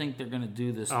don't think they're going to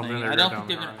do this thing. I don't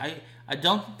think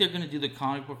they're going to do the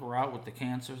comic book route with the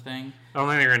cancer thing. I don't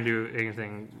think they're going to do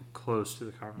anything close to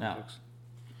the comic books.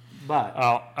 But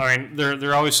I mean,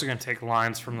 they're obviously going to take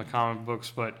lines from the comic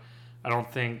books, but I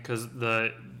don't think, because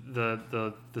the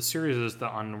series is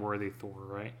the Unworthy Thor,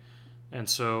 right? And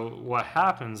so what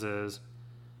happens is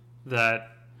that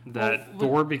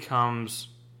Thor becomes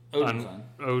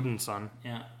Odin's son,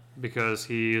 because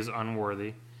he is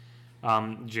unworthy.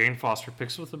 Jane Foster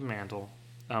picks up the mantle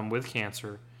with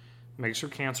cancer, makes her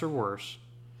cancer worse,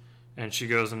 and she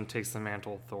goes and takes the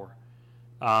mantle of Thor.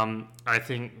 I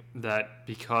think that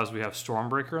because we have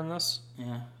Stormbreaker in this,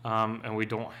 and we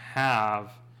don't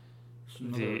have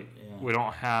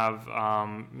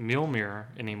Mjolnir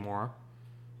anymore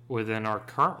within our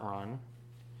current run,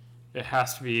 it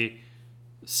has to be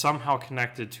somehow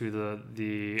connected to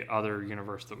the other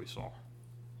universe that we saw,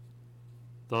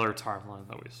 the other timeline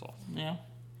that we saw. Yeah.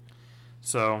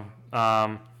 So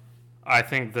I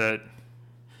think that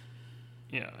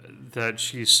that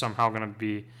she's somehow going to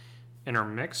be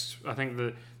intermixed. I think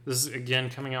that this is again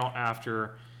coming out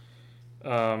after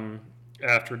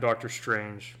Doctor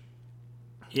Strange.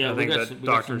 Yeah, I think that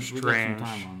Doctor Strange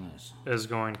is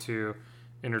going to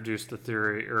introduce the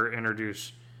theory or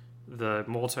introduce the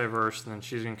multiverse, and then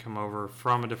she's going to come over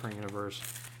from a different universe,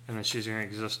 and then she's going to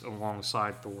exist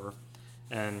alongside Thor.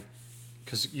 And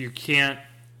because we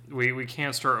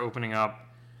can't start opening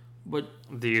up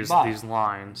these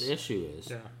lines. The issue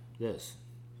is this.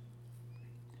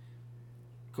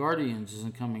 Guardians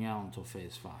isn't coming out until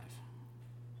Phase 5.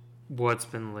 What's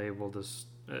been labeled as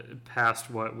past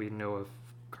what we know of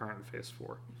current Phase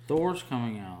 4. Thor's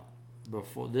coming out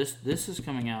before this. This is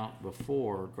coming out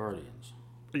before Guardians.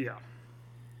 Yeah.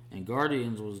 And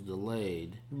Guardians was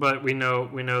delayed. But we know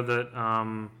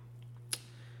that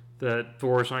that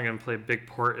Thor's not going to play a big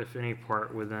part, if any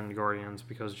part, within Guardians,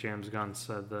 because James Gunn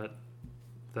said that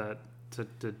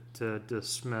to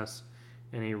dismiss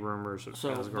any rumors of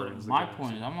Guardians. My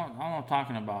point is, I'm not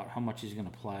talking about how much he's going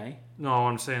to play. No, what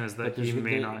I'm saying is that he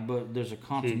may not. But there's a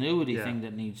continuity thing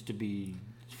that needs to be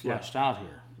fleshed out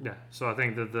here. Yeah, so I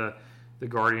think that the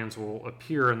Guardians will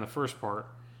appear in the first part,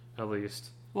 at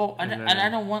least. Well, and I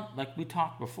don't want, like we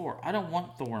talked before, I don't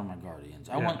want Thor in my Guardians.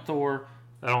 I want Thor.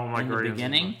 I don't want my Guardians in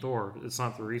the beginning. Thor. It's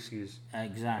not the Reese's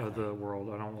of the world.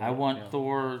 I want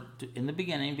Thor in the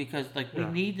beginning, because we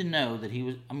need to know that he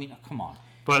was. I mean, come on.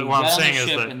 But what I'm saying is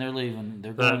that and they're leaving.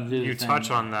 They're going to do you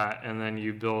touch on that, and then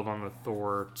you build on the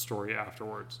Thor story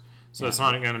afterwards. So it's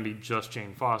not going to be just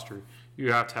Jane Foster.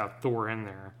 You have to have Thor in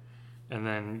there, and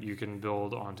then you can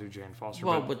build onto Jane Foster.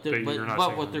 Well, but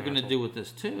what they're going to do with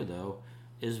this too, though,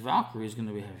 is Valkyrie is going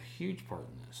to have a huge part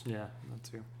in this. Yeah, that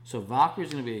too. So Valkyrie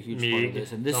is going to be a huge part of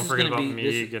this, and this Don't is forget going to be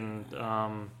Meeg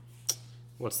and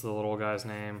what's the little guy's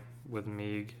name with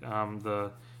Meeg?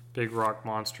 The big rock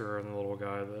monster and the little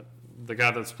guy the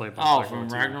guy that's played by from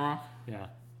Ragnarok. Yeah,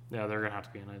 they're gonna have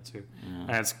to be in it too. Yeah.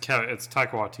 And it's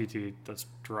Taika Waititi that's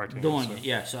directing. Doing it,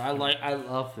 yeah. So I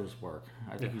love his work.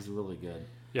 I think he's really good.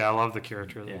 Yeah, I love the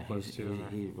character that he plays too.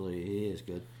 He is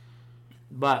good.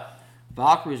 But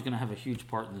Valkyrie is going to have a huge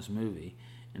part in this movie,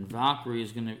 and Valkyrie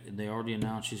is going to. They already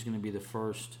announced she's going to be the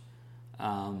first. I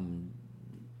don't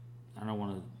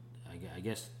want to. I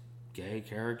guess gay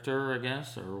character. I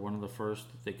guess, or one of the first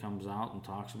that comes out and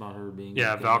talks about her being.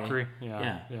 Yeah, gay. Valkyrie.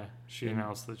 Yeah. She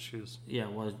announced that she's.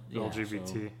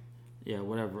 LGBT. So,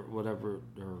 whatever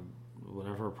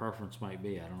her preference might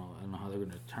be. I don't know how they're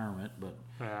going to term it, but.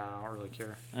 Yeah, I don't really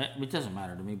care. It doesn't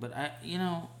matter to me, but I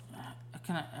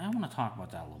want to talk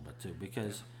about that a little bit too,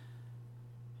 because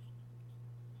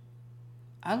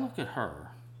I look at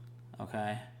her,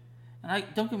 okay, And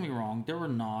don't get me wrong, there were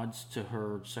nods to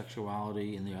her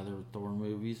sexuality in the other Thor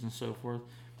movies and so forth,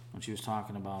 when she was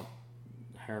talking about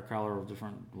hair color or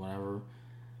different whatever.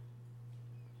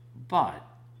 But,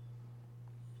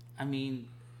 I mean...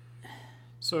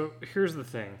 So, here's the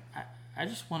thing. I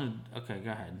just wanted... Okay,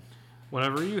 go ahead.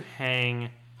 Whenever you hang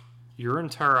your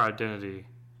entire identity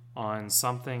on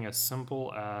something as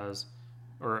simple as...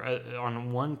 or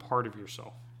on one part of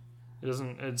yourself,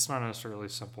 it's not necessarily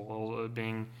simple.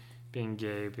 Being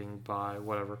gay, being bi,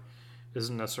 whatever,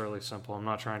 isn't necessarily simple. I'm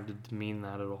not trying to demean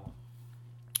that at all.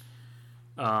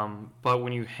 But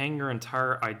when you hang your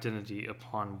entire identity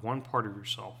upon one part of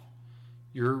yourself,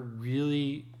 you're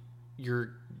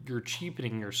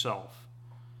cheapening yourself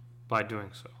by doing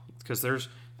so. Because there's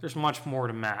much more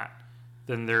to Matt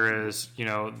than there is,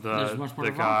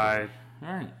 the guy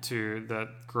right. that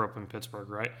grew up in Pittsburgh,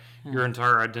 right? Yeah. Your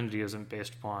entire identity isn't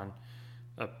based upon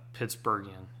a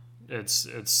Pittsburghian. It's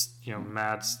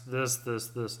Matt's this,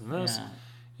 and this.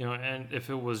 Yeah. And if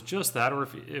it was just that, or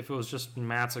if it was just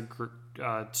Matt's a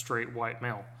straight white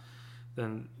male,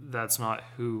 then that's not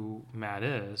who Matt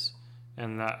is,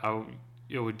 and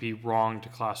it would be wrong to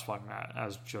classify Matt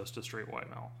as just a straight white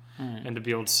male. Right. And to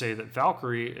be able to say that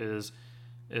Valkyrie is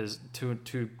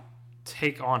to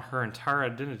take on her entire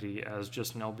identity as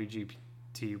just an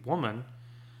LGBT woman,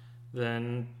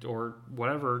 then, or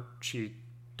whatever she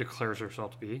declares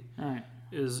herself to be, right,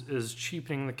 is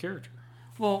cheapening the character.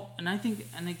 Well, and I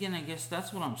guess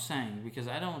that's what I'm saying, because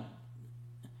I don't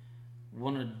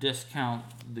want to discount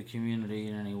the community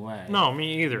in any way. No,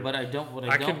 me either. But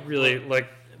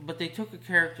But they took a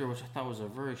character which I thought was a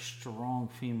very strong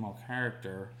female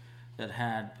character that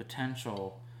had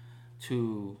potential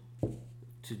to. I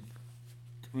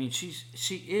mean, she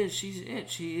is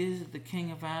the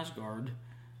king of Asgard.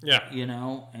 Yeah.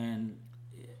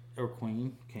 Or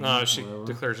queen. King, no, she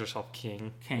declares herself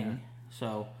king. King. Yeah.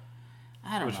 So,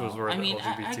 I don't know. Which was where the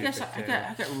LGBT I guess I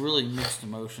got really mixed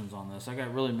emotions on this.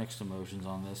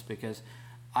 Because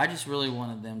I just really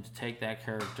wanted them to take that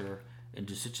character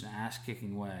into such an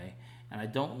ass-kicking way, and I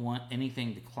don't want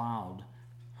anything to cloud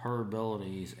her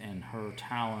abilities and her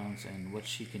talents and what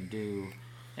she can do.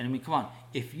 And I mean, come on,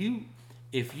 if you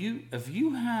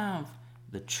have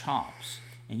the chops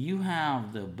and you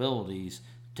have the abilities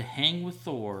to hang with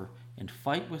Thor and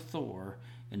fight with Thor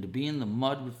and to be in the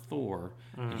mud with Thor,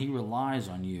 and he relies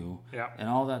on you, and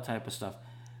all that type of stuff,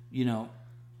 the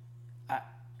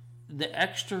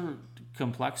extra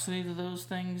complexity to those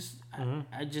things,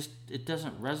 it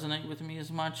doesn't resonate with me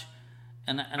as much.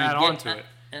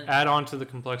 Add on to the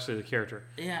complexity of the character.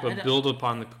 Yeah, but build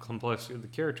upon the complexity of the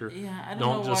character. Yeah, I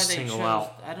don't just single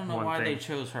out. I don't know why they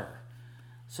chose her.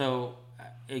 So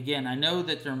again, I know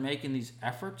that they're making these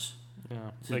efforts.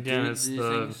 Yeah. Again, it's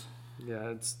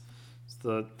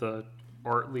the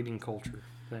art leading culture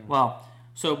thing. Well,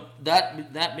 so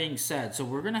that being said, so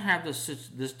we're going to have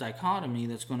this dichotomy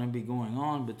that's going to be going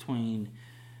on between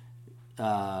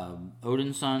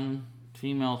Odin's son,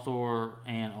 female Thor,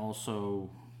 and also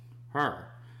her.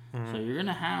 So you're going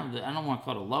to have I don't want to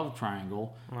call it a love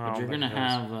triangle, but you're going to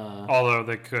have... although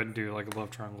they could do like a love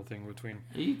triangle thing between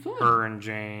her and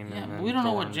Jane. Yeah, and but we don't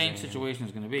know what Jane's situation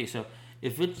is going to be. So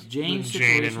if it's Jane's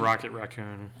situation... Jane and Rocket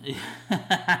Raccoon.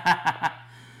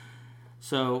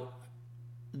 So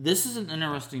this is an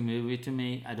interesting movie to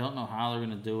me. I don't know how they're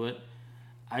going to do it.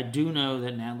 I do know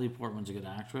that Natalie Portman's a good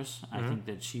actress. I think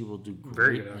that she will do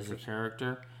great as a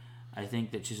character. I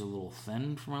think that she's a little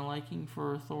thin for my liking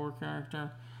for a Thor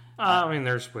character. I mean,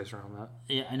 there's ways around that.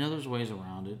 Yeah, I know there's ways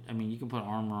around it. I mean, you can put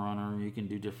armor on her. You can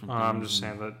do different things. I'm just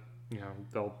saying that,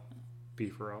 they'll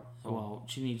beef her up. Well,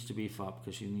 she needs to beef up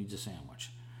because she needs a sandwich.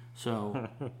 So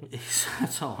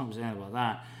that's all I'm saying about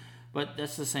that. But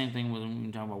that's the same thing when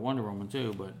we talk about Wonder Woman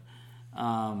too. But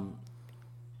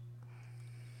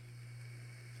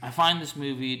I find this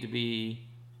movie to be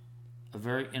a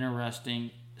very interesting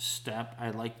step.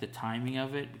 I like the timing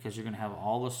of it because you're going to have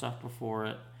all the stuff before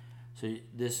it. So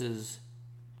this is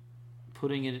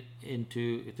putting it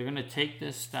into... If they're going to take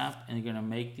this step and they're going to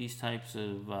make these types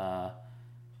of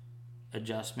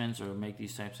adjustments or make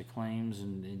these types of claims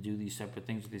and do these type of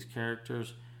things with these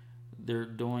characters, they're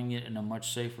doing it in a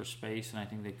much safer space, and I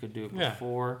think they could do it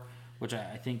before, which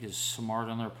I think is smart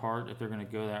on their part if they're going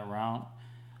to go that route.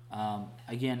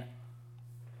 Again,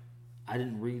 I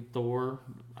didn't read Thor.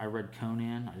 I read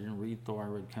Conan. I didn't read Thor. I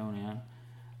read Conan.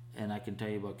 And I can tell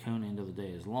you about Conan till the day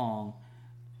is long.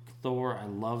 Thor, I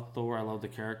loved Thor. I love the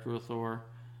character of Thor.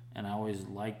 And I always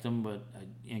liked him, but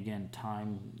again,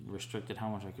 time restricted how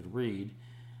much I could read.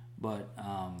 But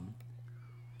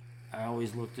I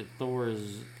always looked at Thor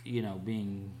as,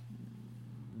 being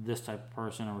this type of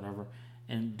person or whatever.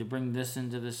 and to bring this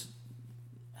into this,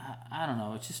 I don't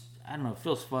know. It's just, I don't know. It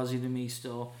feels fuzzy to me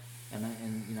still, and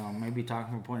maybe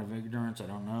talking from a point of ignorance. I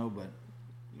don't know, but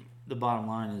the bottom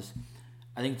line is,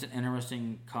 I think it's an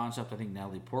interesting concept. I think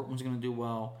Natalie Portman's going to do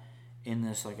well in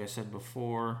this, like I said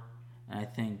before. And I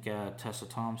think Tessa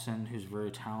Thompson, who's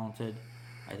very talented,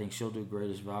 I think she'll do great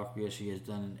as Valkyrie as she has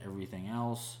done in everything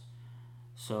else.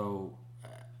 So,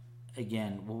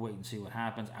 again, we'll wait and see what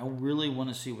happens. I really want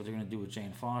to see what they're going to do with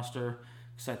Jane Foster,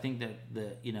 because I think that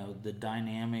the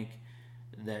dynamic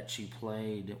that she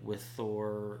played with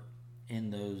Thor in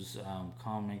those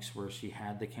comics where she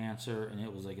had the cancer and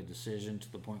it was like a decision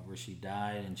to the point where she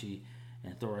died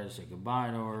and Thor had to say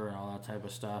goodbye to her and all that type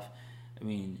of stuff. I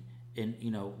mean, and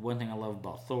one thing I love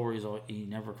about Thor is he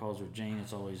never calls her Jane.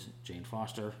 It's always Jane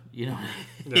Foster. Yeah.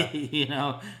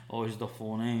 Always the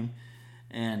full name.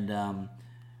 And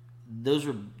those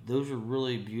are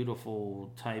really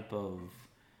beautiful type of,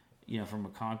 from a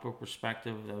comic book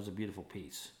perspective, that was a beautiful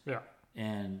piece. Yeah.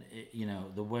 And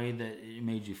the way that it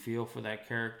made you feel for that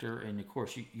character, and of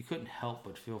course you couldn't help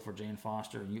but feel for Jane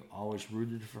Foster, and you always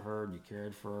rooted for her and you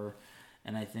cared for her.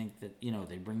 And I think that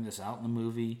they bring this out in the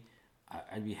movie.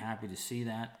 I'd be happy to see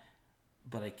that,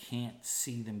 but I can't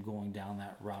see them going down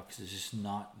that route because it's just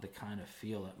not the kind of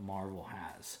feel that Marvel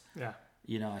has. Yeah.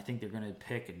 I think they're going to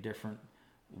pick a different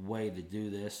way to do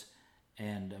this.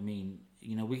 And, I mean,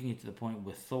 we can get to the point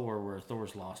with Thor where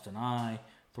Thor's lost an eye,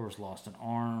 Thor's lost an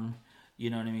arm.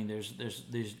 You know what I mean? There's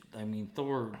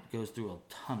Thor goes through a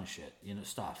ton of shit,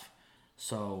 stuff.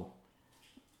 So,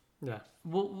 yeah.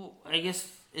 Well, I guess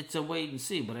it's a wait and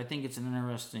see, but I think it's an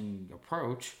interesting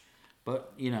approach.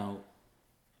 But,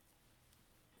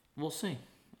 we'll see.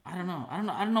 I don't know. I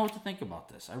don't know what to think about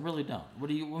this. I really don't. What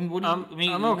do you? I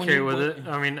mean, I'm okay with it.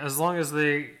 I mean, as long as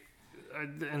they,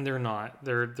 and they're not.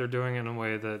 They're doing it in a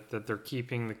way that they're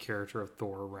keeping the character of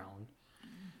Thor around,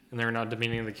 and they're not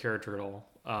demeaning the character at all.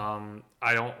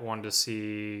 I don't want to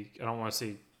see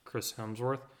Chris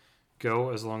Hemsworth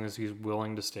go as long as he's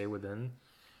willing to stay within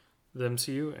the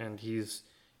MCU, and he's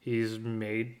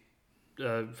made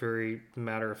very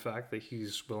matter of fact that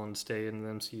he's willing to stay in the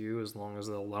MCU as long as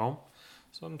they'll let him.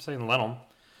 So I'm saying let him,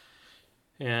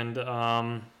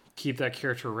 and keep that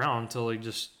character around until he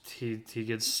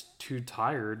gets too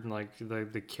tired. Like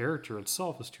the character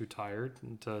itself is too tired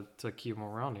to keep him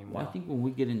around anymore. Well, I think when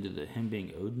we get into him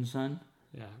being Odin's son,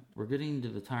 yeah, we're getting into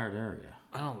the tired area.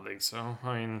 I don't think so.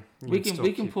 I mean, we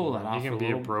can pull that off. He can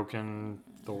be a broken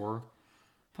Thor.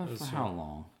 But for how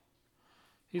long?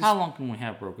 How long can we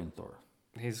have broken Thor?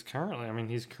 He's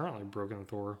currently broken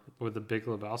Thor with the Big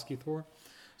Lebowski Thor.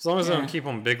 As long as they don't keep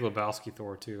on Big Lebowski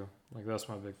Thor too. Like that's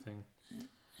my big thing.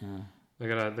 Yeah. They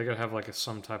gotta have like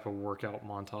some type of workout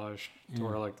montage to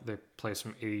where like they play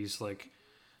some 80s like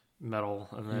metal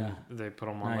and then they put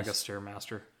them on like a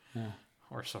Stairmaster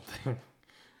or something.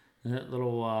 That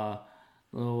little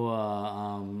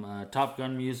Top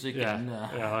Gun music. Yeah,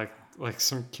 and, like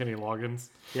some Kenny Loggins.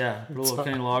 Yeah, little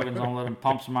Kenny Loggins on let him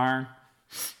pump some iron.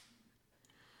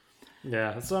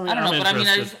 Yeah, so I don't know, but I mean,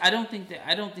 I don't think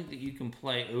that you can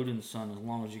play Odin's son as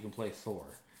long as you can play Thor.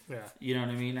 Yeah, you know what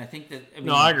I mean. I think that.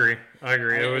 No, I agree.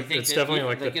 It's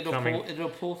definitely it'll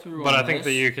pull through. But I think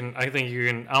that you can. I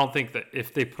don't think that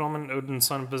if they put him in Odin's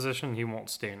son position, he won't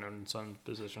stay in Odin's son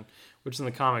position. Which in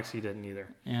the comics he didn't either.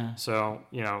 Yeah. So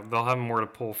they'll have more to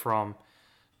pull from,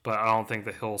 but I don't think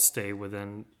that he'll stay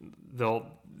within.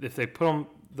 If they put him,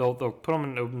 they'll put him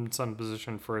in Odin's son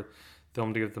position for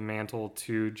them to give the mantle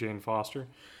to Jane Foster,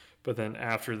 but then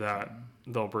after that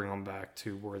they'll bring him back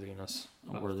to worthiness.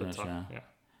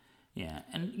 Yeah,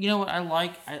 and you know what I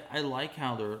like? I like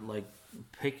how they're like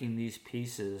picking these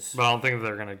pieces. But I don't think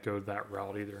they're gonna go that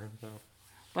route either. No.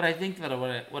 But I think that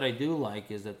what I do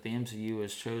like is that the MCU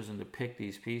has chosen to pick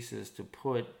these pieces to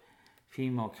put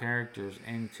female characters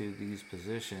into these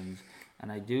positions, and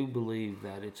I do believe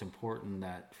that it's important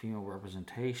that female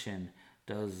representation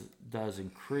does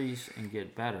increase and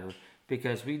get better,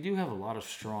 because we do have a lot of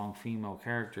strong female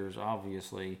characters,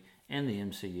 obviously, in the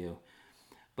MCU.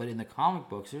 But in the comic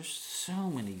books, there's so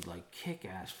many like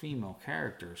kick-ass female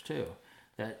characters too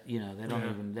that they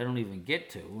don't even get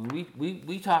to. When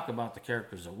we talk about the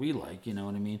characters that we like, you know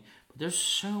what I mean. But there's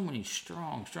so many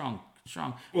strong.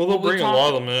 Well, they'll bring a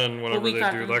lot of them in whenever they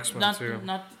do X-Men too.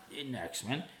 Not in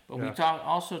X-Men, but we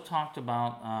also talked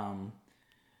about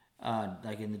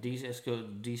like in the DC, let's go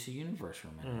DC universe for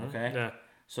a minute, okay? Yeah.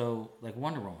 So like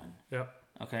Wonder Woman. Yeah.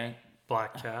 Okay.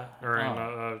 Black Cat or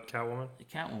Catwoman.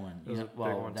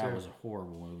 Catwoman. That was a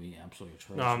horrible movie, absolutely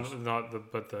atrocious. No,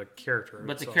 but the character.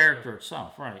 But the character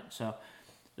itself, right? So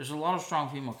there's a lot of strong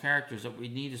female characters that we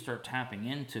need to start tapping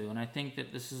into, and I think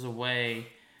that this is a way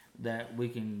that we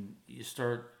can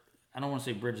start, I don't want to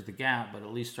say bridge the gap, but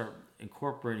at least start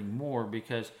incorporating more,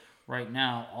 because right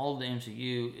now all the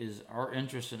MCU is, our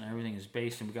interest in everything is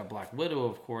based, and we got Black Widow,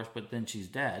 of course, but then she's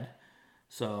dead.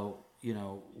 So,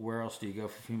 where else do you go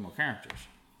for female characters?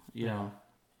 You know,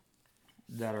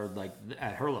 that are like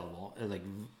at her level,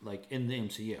 like in the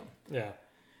MCU. Yeah.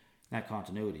 That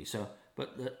continuity. So,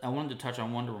 but I wanted to touch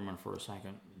on Wonder Woman for a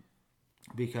second,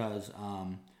 because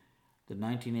the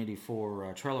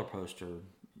 1984 trailer poster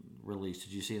released.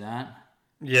 Did you see that?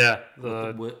 Yeah.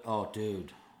 Oh,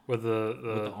 dude. With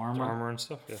the armor and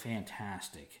stuff. Yeah.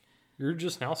 Fantastic. You're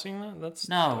just now seeing that? That's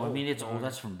no. I mean, it's old.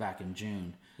 That's from back in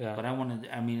June. Yeah. But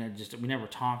we never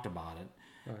talked about it.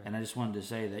 Right. And I just wanted to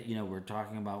say that, we're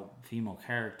talking about female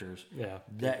characters. Yeah.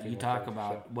 That you talk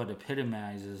about what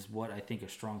epitomizes what I think a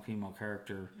strong female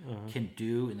character can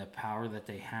do, and the power that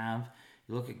they have.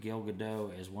 You look at Gal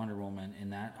Gadot as Wonder Woman in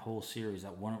that whole series.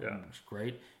 That Wonder Woman was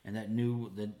great, and that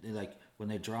when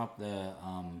they dropped the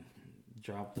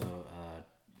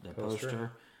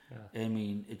poster. Yeah. I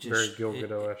mean, it just very Gal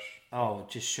Gadot-ish. It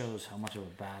just shows how much of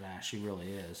a badass she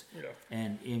really is. Yeah.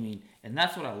 And and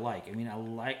that's what I like.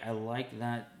 I like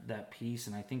that piece,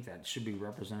 and I think that should be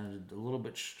represented a little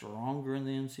bit stronger in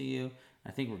the MCU.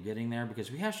 I think we're getting there, because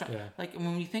we have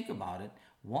when you think about it,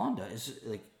 Wanda is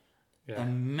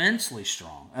immensely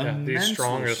strong. Yeah,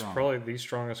 probably the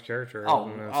strongest character. Oh,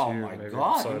 in the MCU, oh my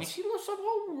God! Besides. She lifts up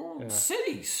whole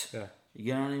cities. Yeah.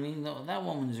 You know what I mean? That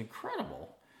woman is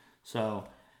incredible. So,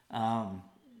 I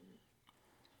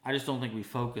just don't think we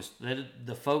focused.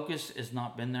 The focus has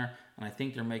not been there, and I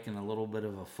think they're making a little bit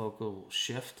of a focal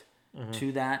shift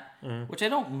to that, which I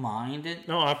don't mind it.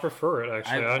 No, I prefer it,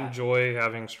 actually. I enjoy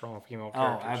having strong female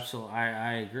characters. Oh, absolutely.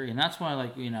 I agree. And that's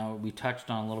why, we touched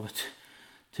on a little bit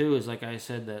too, is like I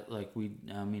said that,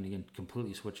 again,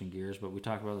 completely switching gears, but we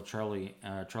talked about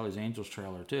the Charlie's Angels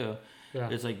trailer too. Yeah.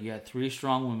 It's like you got 3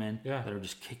 strong women that are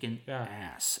just kicking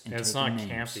ass. And it's not names.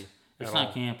 campy. It's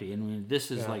not campy.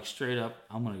 This is like straight up,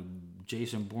 I'm going to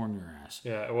Jason Bourne your ass.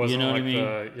 Yeah, it wasn't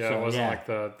it wasn't like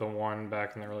the one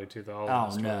back in the early 2000s.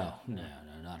 Oh, no,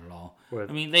 not at all.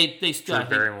 They still,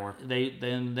 Barrymore. They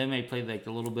may play like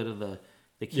a little bit of the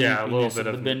a little bit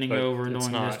of the bending over and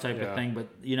doing not, this type of thing. But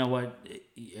you know what?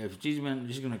 If she's going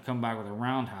to come back with a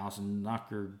roundhouse and knock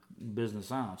your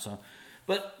business out. So,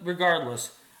 but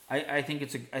regardless, I think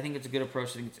it's a good approach.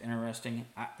 I think it's interesting.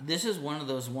 This is one of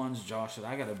those ones, Josh, that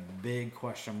I got a big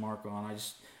question mark on.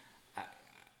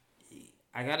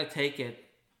 I got to take it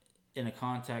in a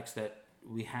context that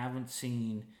we haven't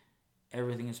seen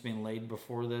everything that's being laid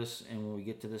before this, and when we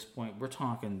get to this point, we're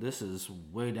talking. This is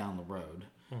way down the road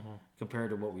compared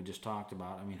to what we just talked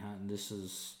about. This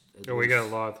is. We got a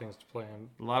lot of things to play in.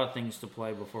 A lot of things to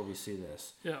play before we see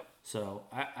this. Yeah. So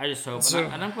I just hope,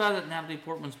 and I'm glad that Natalie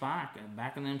Portman's back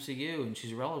in the MCU, and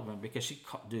she's relevant, because she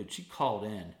called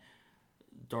in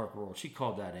Dark World. She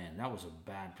called that in. That was a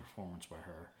bad performance by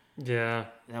her. Yeah.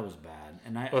 That was bad,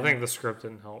 and I think the script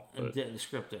didn't help. But... The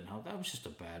script didn't help. That was just a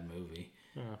bad movie.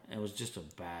 Yeah. It was just a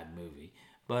bad movie,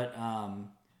 but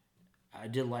I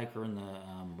did like her in the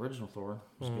original Thor.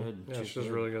 It was good. Yeah, she was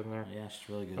really good in there. Yeah, she's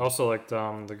really good. I also liked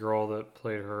the girl that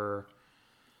played her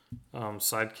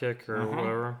sidekick or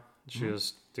whatever. She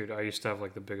was, dude, I used to have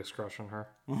the biggest crush on her.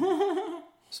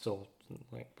 Still,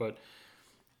 but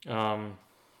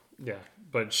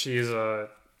but she's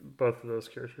both of those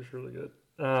characters are really good.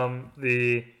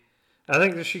 I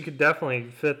think that she could definitely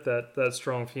fit that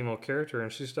strong female character,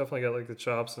 and she's definitely got the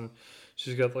chops, and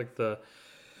she's got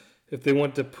if they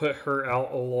want to put her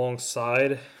out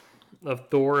alongside of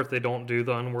Thor, if they don't do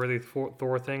the unworthy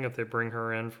Thor thing, if they bring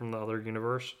her in from the other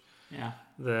universe,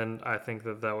 then I think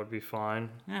that would be fine.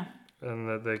 Yeah. And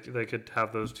that they could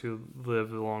have those two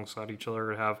live alongside each other,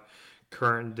 and have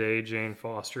current day Jane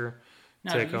Foster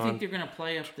now, take do you on. think they're going to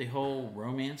play up the whole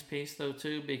romance piece though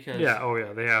too? Because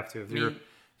they have to. If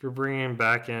you're bringing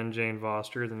back in Jane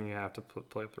Foster, then you have to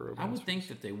play up the romance. I would think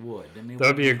that they would. That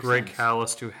would be a great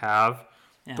catalyst to have.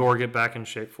 Yeah. Thor get back in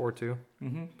shape for too.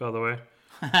 By the way.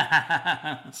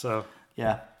 So.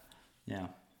 Yeah. True.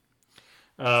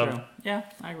 Yeah,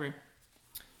 I agree.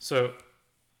 So.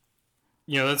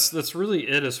 That's really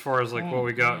it as far as what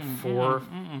we got for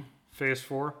Phase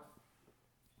 4.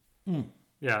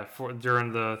 Yeah,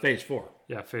 during the Phase 4.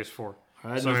 Yeah, Phase 4.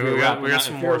 Right, so we got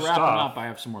some more stuff. Up, I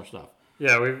have some more stuff.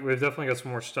 Yeah, we've definitely got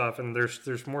some more stuff, and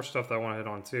there's more stuff that I want to hit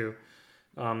on too.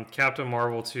 Captain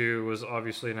Marvel 2 was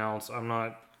obviously announced.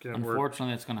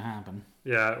 Unfortunately, it's going to happen.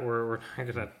 Yeah, we're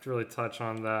not going to really touch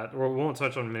on that. We won't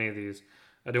touch on many of these.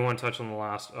 I do want to touch on the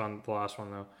last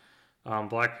one though.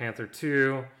 Black Panther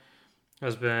 2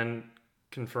 has been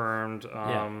confirmed.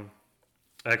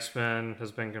 X-Men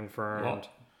has been confirmed.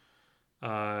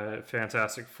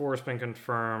 Fantastic Four has been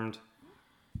confirmed,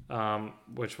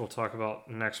 which we'll talk about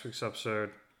next week's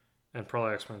episode, and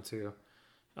probably X-Men too.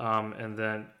 And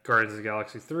then Guardians of the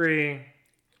Galaxy 3, which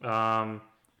I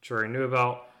already knew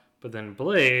about. But then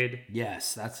Blade.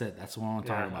 Yes, that's it. That's the one I want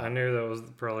to talk about. I knew that was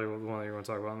probably the one that you want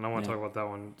to talk about, and I want to talk about that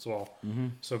one as well. Mm-hmm.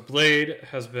 So Blade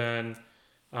has been,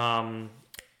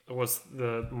 what's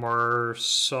the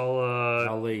Marsala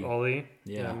Ali?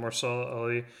 Yeah, Marsala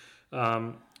Ali.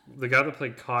 The guy that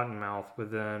played Cottonmouth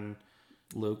within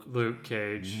Luke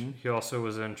Cage. Mm-hmm. He also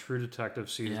was in True Detective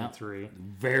season 3.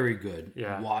 Very good.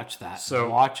 Yeah, watch that. So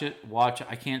watch it.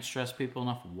 I can't stress people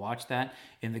enough. Watch that.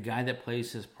 And the guy that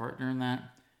plays his partner in that,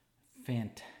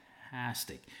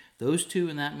 fantastic. Those two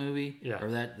in that movie or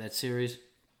that series,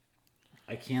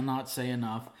 I cannot say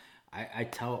enough. I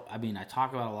talk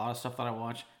about a lot of stuff that I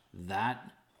watch.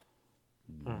 That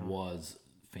was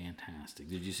fantastic.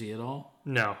 Did you see it all?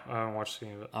 No, I haven't watched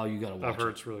any of it. Oh, you gotta watch it. I've heard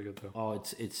it's really good though. Oh,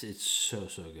 it's so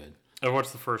good. I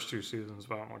watched the first 2 seasons,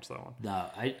 but I haven't watched that one.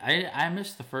 No, I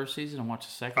missed the first season and watched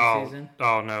the second season.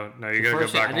 Oh no, you gotta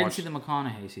go back. I didn't see the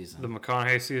McConaughey season. The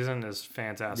McConaughey season is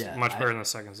fantastic. Yeah, much better than the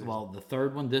second season. Well, the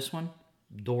third one, this one,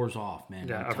 doors off, man.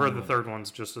 Yeah, I've heard the third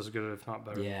one's just as good, if not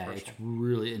better. Yeah, than the first one.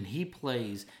 really, and he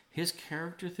plays his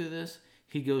character through this.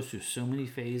 He goes through so many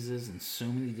phases and so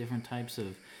many different types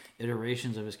of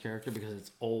iterations of his character because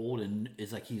it's old and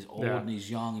it's like he's old and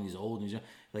he's young and he's old and he's young.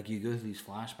 Like you go through these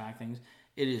flashback things.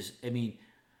 It is. I mean,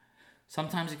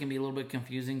 sometimes it can be a little bit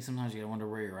confusing. Sometimes you gotta wonder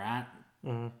where you're at.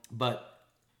 Mm-hmm. But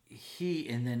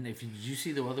and then did you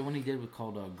see the other one he did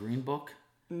called Green Book?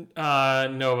 No, but I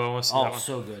want to see that one.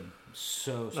 So good,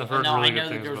 so. I've heard really I good know that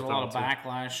things there was a about lot of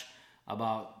backlash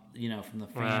about from the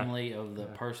family of the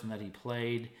person that he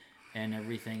played and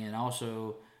everything, and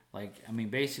also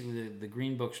basically the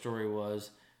Green Book story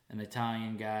was an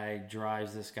Italian guy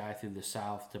drives this guy through the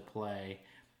South to play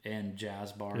in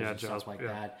jazz bars and stuff like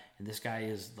that. And this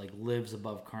guy lives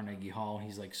above Carnegie Hall.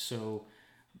 He's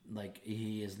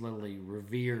he is literally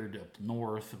revered up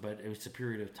north, but it's a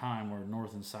period of time where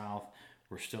North and South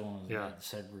were still in that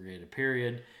segregated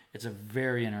period. It's a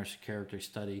very interesting character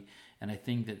study, and I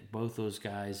think that both those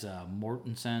guys,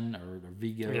 Mortensen or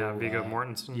Viggo,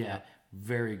 Mortensen,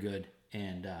 very good,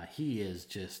 and he is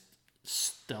just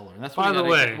stellar. And that's what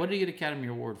what did he get Academy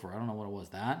Award for? I don't know what it was.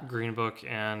 That Green Book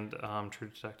and True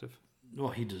Detective. Well,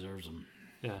 he deserves them.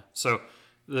 Yeah. So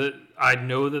I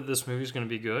know that this movie is going to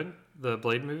be good. The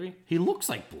Blade movie. He looks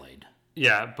like Blade.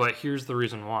 Yeah, but here's the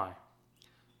reason why.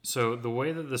 So the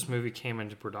way that this movie came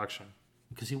into production,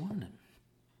 because he wanted it.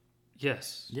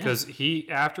 Yes, because he,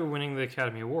 after winning the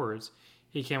Academy Awards,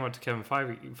 he came up to Kevin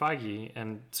Feige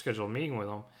and scheduled a meeting with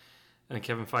him, and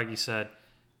Kevin Feige said,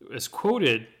 is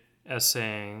quoted as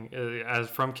saying, as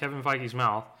from Kevin Feige's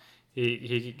mouth,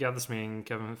 he got this meeting.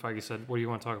 Kevin Feige said, "What do you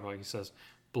want to talk about?" He says,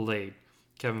 "Blade."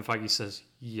 Kevin Feige says,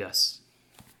 "Yes."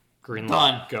 Green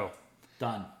light. Go.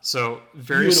 Done. So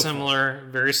very similar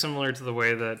to the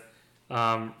way that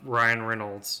Ryan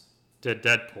Reynolds did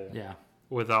Deadpool. Yeah.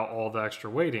 Without all the extra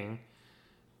waiting.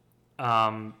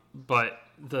 But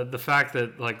the fact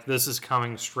that this is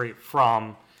coming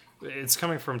it's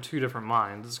coming from two different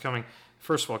minds. It's coming,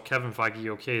 first of all, Kevin Feige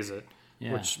okays it,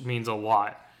 which means a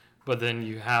lot. But then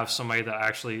you have somebody that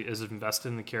actually is invested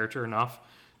in the character enough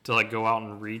to go out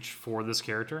and reach for this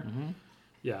character. Mm-hmm.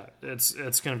 Yeah, it's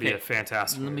going to be a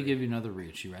fantastic movie. Let me give you another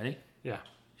reach. You ready? Yeah.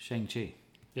 Shang-Chi.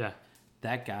 Yeah.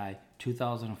 That guy,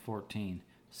 2014,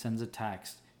 sends a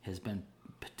text, has been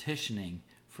petitioning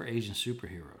for Asian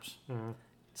superheroes. Mm-hmm.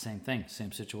 Same thing,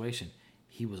 same situation.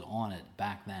 He was on it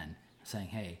back then, saying,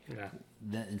 hey. Yeah.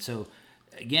 And so,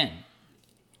 again,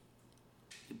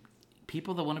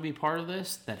 people that want to be part of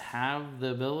this, that have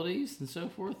the abilities and so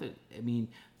forth,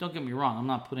 don't get me wrong, I'm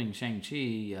not putting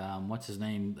Shang-Chi, what's his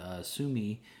name,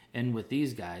 Sumi, in with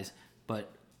these guys,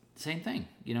 but same thing,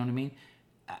 you know what I mean?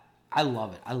 I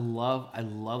love it. I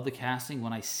love the casting.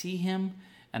 When I see him,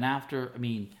 and after,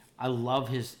 I love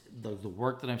the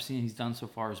work that I've seen he's done so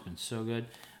far has been so good,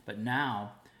 but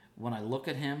now, when I look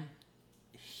at him,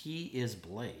 he is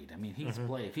Blade. He's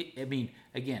Blade.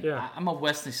 I'm a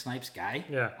Wesley Snipes guy.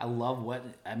 Yeah. I love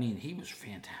he was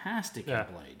fantastic in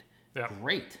Blade. Yeah.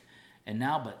 Great. And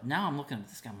now I'm looking at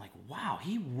this guy, I'm like, wow,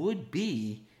 he's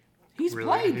Blade. He is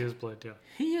Blade, yeah.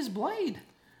 He is Blade.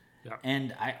 Yeah.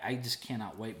 And I just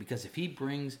cannot wait, because if he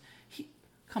brings,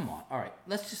 come on, all right,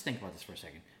 let's just think about this for a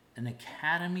second. An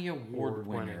Academy Award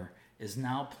winner is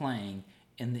now playing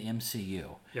in the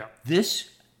MCU. Yeah.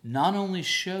 This not only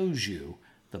shows you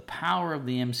the power of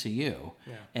the MCU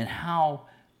and how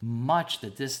much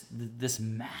that this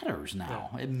matters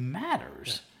now. Yeah. It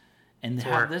matters. And to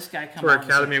have this guy come where out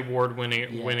Academy Award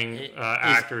winning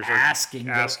actors are asking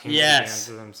yes. the fans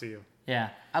of the MCU. Yeah,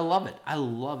 I love it. I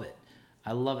love it.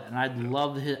 I love it, and I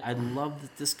love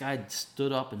that this guy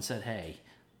stood up and said, "Hey,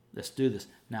 let's do this."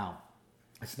 Now,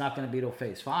 it's not going to be till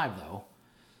Phase 5, though.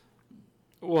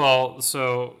 Well,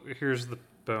 so here's the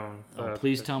bone.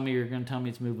 Please tell me you're going to tell me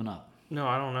it's moving up. No,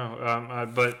 I don't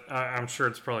know. But I'm sure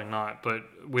it's probably not. But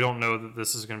we don't know that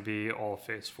this is going to be all of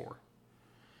Phase 4.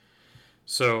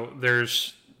 So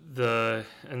there's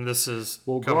and this is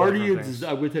Guardians.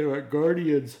 I would say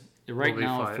Guardians right will be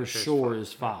now five, for Phase sure 5.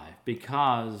 is 5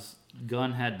 because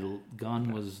Gunn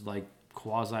was like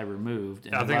quasi removed.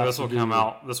 And I think this will come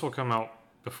out. This will come out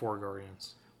before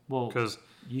Guardians. Well, because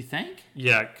you think?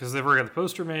 Yeah, because they've already got the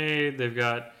poster made. They've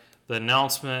got the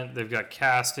announcement. They've got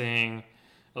casting,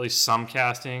 at least some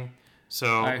casting. So,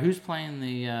 all right, who's playing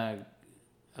the?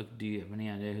 Do you have any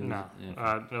idea who? No,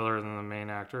 other than the main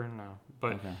actor, no.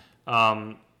 But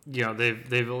okay.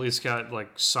 They've at least got like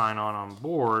sign on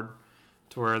board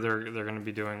to where they're going to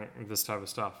be doing this type of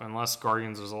stuff. Unless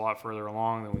Guardians is a lot further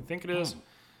along than we think it is,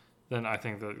 then I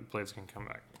think that Blades can come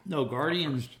back. No,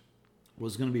 Guardians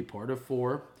was going to be part of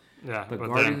 4. Yeah, but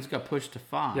Guardians got pushed to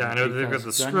 5. Yeah, I know they've got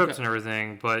the script and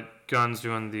everything, but Gunn's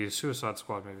doing the Suicide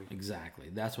Squad movie. Exactly,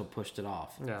 that's what pushed it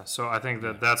off. Yeah, so I think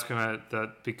that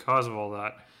because of all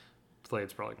that,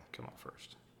 Blade's probably gonna come out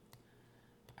first.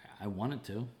 I want it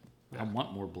to. Yeah. I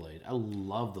want more Blade. I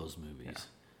love those movies. Yeah.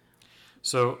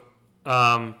 So,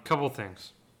 couple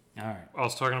things. All right. I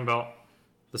was talking about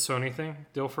the Sony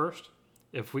deal first.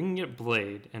 If we can get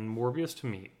Blade and Morbius to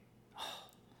meet.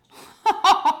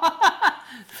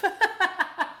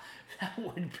 That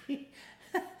would be.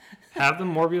 Have the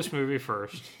Morbius movie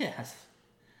first. Yes.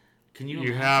 Can you?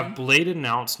 You have Blade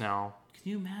announced now. Can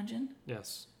you imagine?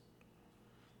 Yes.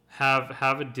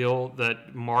 Have a deal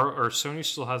that Sony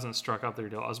still hasn't struck out their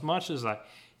deal. As much as I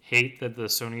hate that the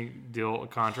Sony deal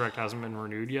contract hasn't been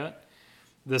renewed yet,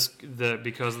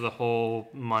 because of the whole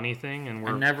money thing, and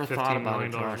we're I never thought $15 about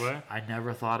million away. I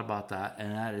never thought about that,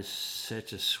 and that is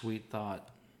such a sweet thought.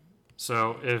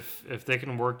 So if they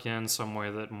can work in some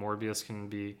way that Morbius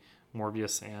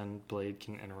and Blade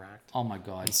can interact. Oh my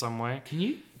God! In some way. Can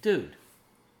you, dude?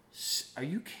 Are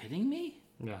you kidding me?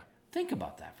 Yeah. Think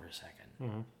about that for a second.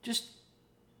 Mm-hmm. Just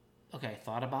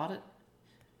thought about it.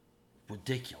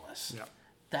 Ridiculous. Yeah.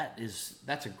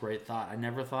 That's a great thought. I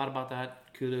never thought about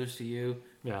that. Kudos to you.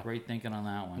 Yeah. Great thinking on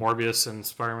that one. Morbius and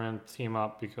Spider-Man team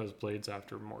up because Blade's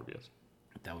after Morbius.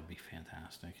 That would be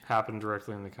fantastic. Happened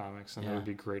directly in the comics, and it would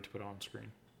be great to put on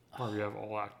screen. Or you have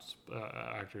all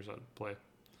actors that play.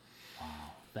 Wow,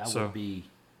 that would be.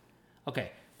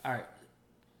 Okay, all right.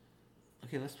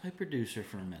 Okay, let's play producer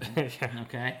for a minute. Yeah.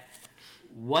 Okay,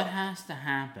 what has to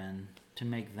happen to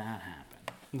make that happen?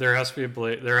 There has to be a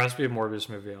Blade. There has to be a Morbius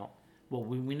movie out. Well,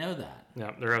 we know that.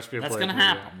 Yeah, there has to be a Blade movie. That's going to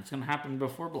happen. Out. It's going to happen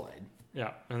before Blade.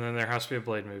 Yeah, and then there has to be a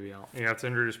Blade movie out. You have to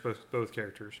introduce both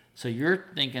characters. So you're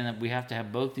thinking that we have to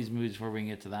have both these movies before we can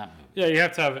get to that movie? Yeah, you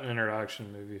have to have an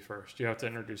introduction movie first. You have to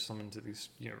introduce them into these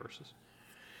universes.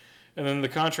 And then the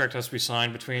contract has to be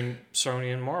signed between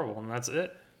Sony and Marvel, and that's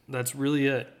it. That's really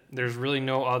it. There's really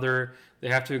no other... They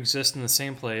have to exist in the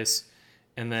same place,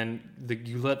 and then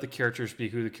you let the characters be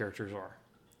who the characters are.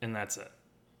 And that's it.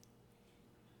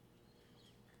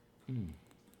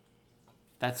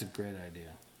 That's a great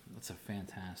idea. That's a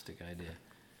fantastic idea.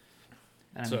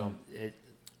 And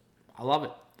I love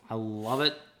it. I love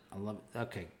it. I love it.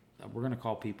 Okay, we're gonna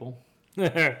call people.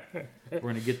 We're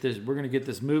gonna get this. We're gonna get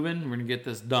this moving. We're gonna get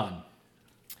this done.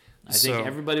 I think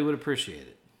everybody would appreciate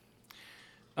it.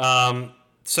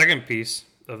 Second piece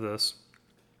of this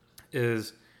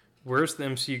is where's the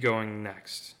MCU going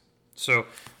next? So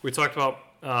we talked about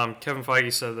Kevin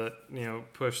Feige said that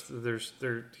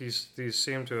he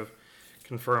seemed to have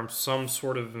confirmed some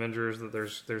sort of Avengers that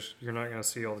there's you're not going to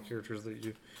see all the characters that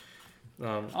you've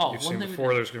seen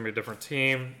before. There's going to be a different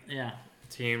team. Yeah.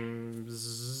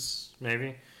 Teams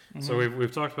maybe. Mm-hmm. So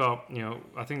we've talked about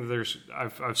I think that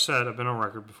I've been on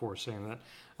record before saying that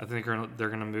I think they're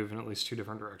going to move in at least two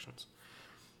different directions.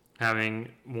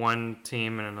 Having one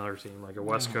team and another team, like a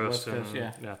West Coast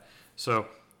yeah. So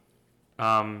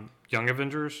Young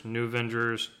Avengers, New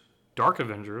Avengers, Dark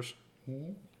Avengers.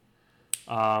 Mm-hmm.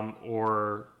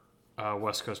 Or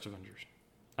West Coast Avengers.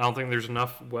 I don't think there's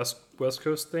enough West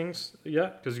Coast things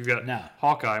yet because you've got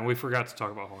Hawkeye, and we forgot to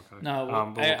talk about Hawkeye. No,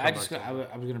 I was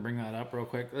going to bring that up real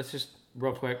quick. Let's just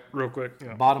real quick.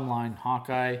 Yeah. Bottom line,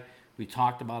 Hawkeye. We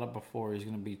talked about it before. He's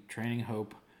going to be training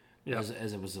Hope, as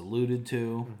it was alluded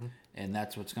to, and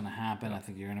that's what's going to happen. I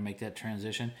think you're going to make that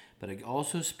transition, but it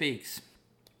also speaks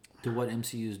to what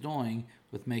MCU is doing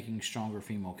with making stronger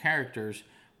female characters,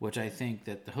 which I think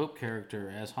that the Hope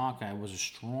character as Hawkeye was a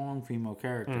strong female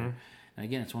character. Mm-hmm. And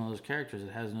again, it's one of those characters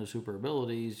that has no super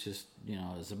abilities, just,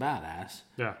 is a badass.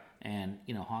 Yeah. And,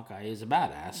 Hawkeye is a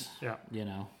badass. Yeah.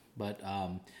 But,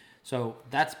 so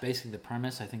that's basically the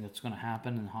premise. I think that's going to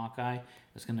happen in Hawkeye.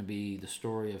 It's going to be the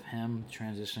story of him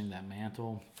transitioning that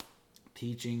mantle,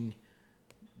 teaching,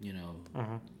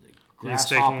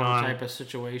 grasshopper type of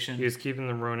situation. He's keeping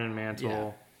the Ronin mantle.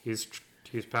 Yeah.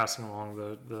 He's passing along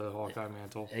the Hawkeye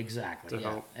mantle. Exactly.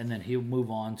 Yeah. Hope. And then he'll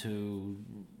move on to,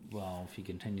 well, if he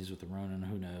continues with the Ronin,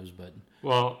 who knows? But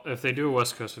if they do a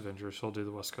West Coast Avengers, he'll do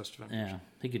the West Coast Avengers. Yeah,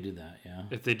 he could do that. Yeah.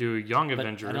 If they do Young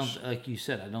Avengers, I don't, like you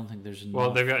said, I don't think there's enough.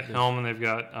 Well, they've got Helm and they've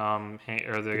got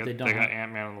they got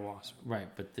Ant-Man and the Wasp. Right,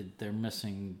 but they're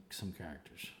missing some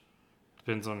characters.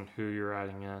 Depends on who you're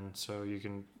adding in. So you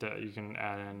can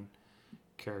add in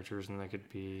characters, and they could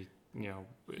be. Yeah,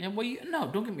 well, no,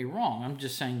 don't get me wrong. I'm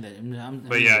just saying that.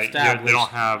 They don't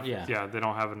have. Yeah, they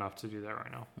don't have enough to do that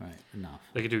right now. Right, enough.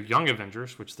 They could do Young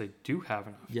Avengers, which they do have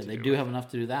enough. Yeah, they do have enough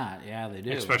to do that. Yeah, they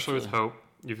do. Especially with Hope.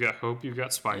 You've got Hope. You've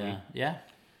got Spidey. Yeah.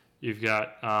 You've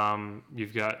got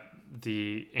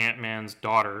the Ant-Man's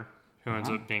daughter, who ends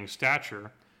up being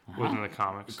Stature within the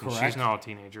comics. Correct. And she's now a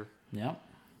teenager. Yep.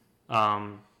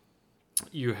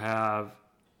 You have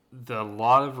a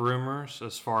lot of rumors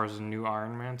as far as a new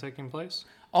Iron Man taking place.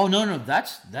 Oh no,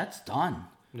 that's done.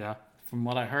 Yeah. From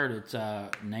what I heard, it's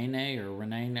Nene or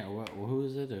Renee or who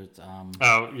is it? It's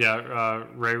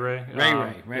Ray. Ray.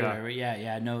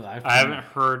 Yeah. No, I haven't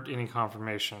heard any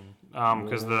confirmation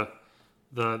because the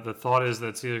thought is that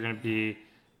it's either going to be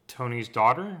Tony's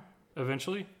daughter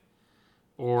eventually,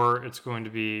 or it's going to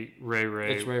be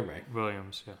Ray. It's Ray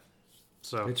Williams. Yeah.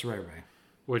 So it's Ray.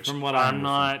 Which from what I'm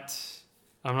not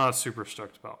super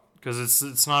stoked about because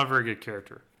it's not a very good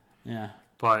character. Yeah.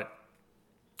 But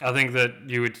I think that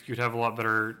you'd have a lot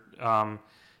better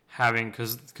having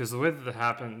because the way that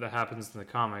happens in the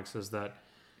comics is that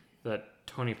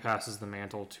Tony passes the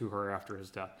mantle to her after his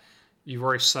death. You've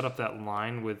already set up that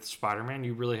line with Spider-Man.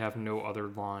 You really have no other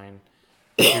line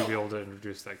to be able to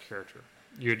introduce that character.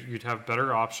 You'd have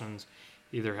better options,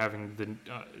 either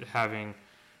having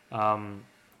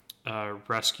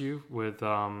Rescue with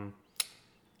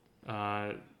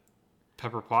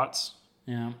Pepper Potts.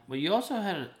 Yeah, well, you also,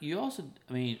 I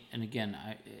mean, and again,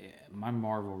 my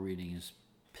Marvel reading is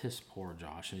piss poor,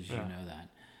 Josh, as you know that.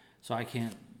 So I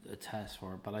can't attest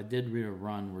for it, but I did read a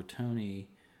run where Tony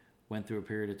went through a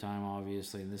period of time,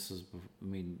 obviously, and this is, I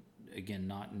mean, again,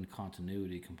 not in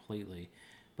continuity completely,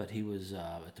 but he was,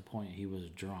 at the point he was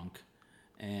drunk,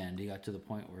 and he got to the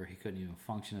point where he couldn't even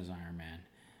function as Iron Man,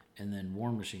 and then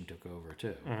War Machine took over,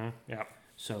 too. Mm-hmm. Yeah.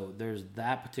 So there's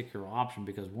that particular option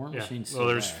because War Machine's still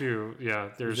there's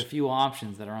there. There's a few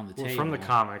options that are on the table. From the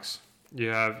comics, you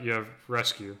have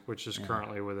Rescue, which is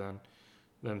currently within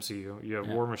the MCU. You have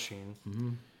War Machine.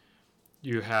 Mm-hmm.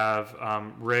 You have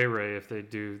Ray if they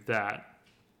do that.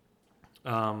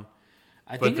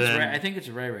 I think it's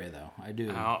Ray though. I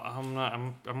do.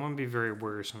 I'm going to be very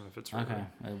worrisome if it's Ray. Okay.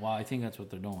 Well, I think that's what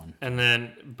they're doing. And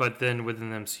then within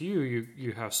the MCU,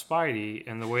 you have Spidey,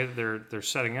 and the way that they're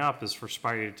setting up is for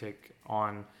Spidey to take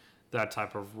on that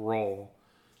type of role.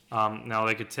 Now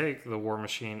they could take the War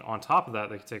Machine on top of that.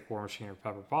 They could take War Machine or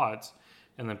Pepper Potts,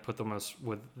 and then put them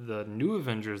with the new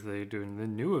Avengers that they do in the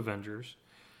new Avengers,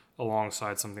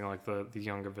 alongside something like the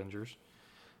Young Avengers.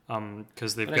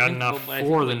 Because they've got enough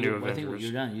for the new Avengers. I think what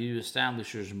you've done, you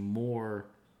establish there's more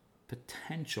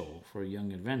potential for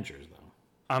Young Avengers, though.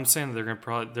 I'm saying they're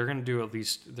gonna do at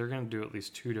least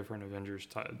two different Avengers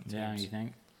teams. Yeah, you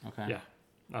think? Okay. Yeah,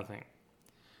 I think.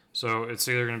 So it's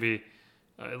either gonna be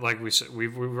like we said,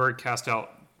 we've already cast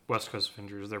out West Coast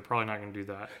Avengers. They're probably not gonna do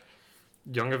that.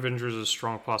 Young Avengers is a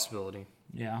strong possibility.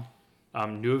 Yeah.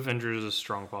 New Avengers is a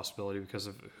strong possibility because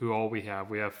of who all we have.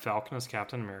 We have Falcon as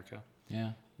Captain America.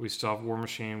 Yeah. We still have War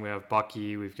Machine. We have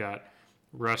Bucky. We've got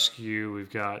Rescue. We've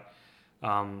got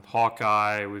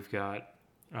Hawkeye. We've got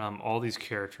all these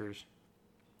characters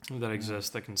that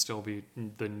exist that can still be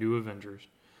the new Avengers.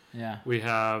 Yeah. We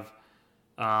have,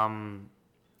 and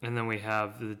then we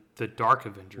have the Dark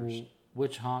Avengers. Well,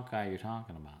 which Hawkeye are you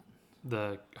talking about?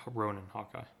 The Ronin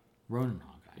Hawkeye. Ronin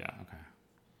Hawkeye. Yeah. Okay.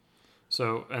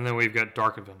 So, and then we've got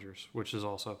Dark Avengers, which is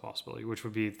also a possibility, which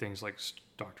would be things like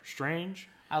Doctor Strange.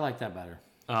 I like that better.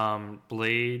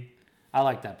 Blade. I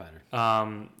like that better.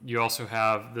 You also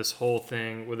have this whole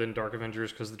thing within Dark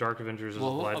Avengers because the Dark Avengers is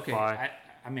led by.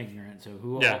 I'm ignorant. So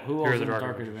who else are the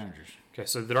Dark Avengers? Okay,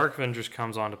 so the Dark Avengers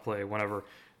comes on to play whenever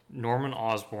Norman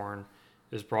Osborn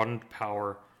is brought into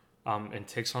power and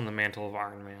takes on the mantle of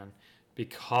Iron Man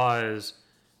because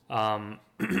Iron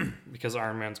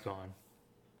Man's gone.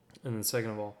 And then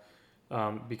second of all,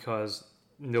 because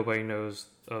nobody knows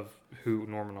of who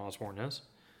Norman Osborn is.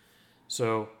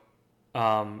 So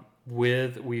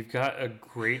we've got a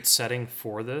great setting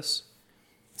for this.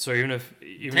 So even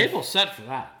table's set for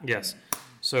that. Yes.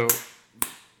 So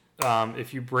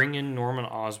if you bring in Norman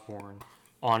Osborn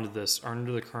onto this,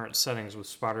 under the current settings with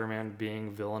Spider-Man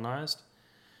being villainized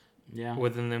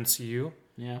within the MCU,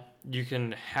 you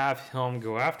can have him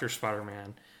go after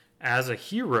Spider-Man as a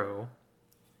hero,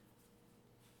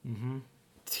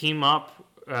 team up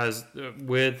as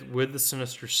with the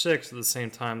Sinister Six at the same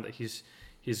time that he's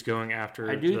going after.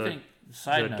 I do think.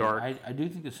 Side note, I do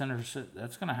think the Sinister Six,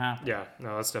 that's going to happen. Yeah,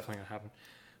 no, that's definitely going to happen.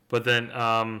 But then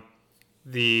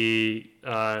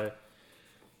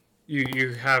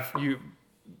you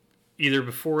either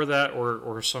before that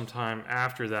or sometime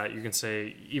after that, you can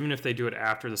say, even if they do it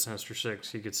after the Sinister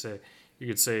Six, you could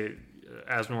say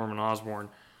as Norman Osborn,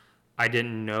 I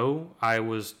didn't know, I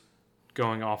was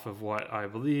going off of what I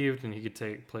believed, and he could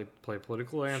play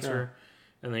political answer,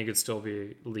 and then he could still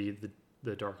lead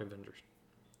the Dark Avengers.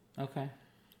 Okay.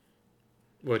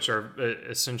 Which are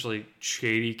essentially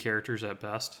shady characters at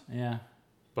best. Yeah.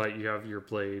 But you have your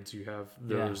Blades, you have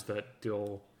those that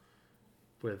deal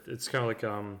with... It's kind of like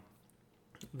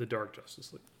the Dark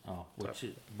Justice League. Oh, which,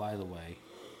 is, by the way,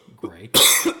 great.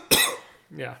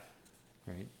 Yeah.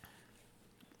 Great.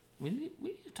 We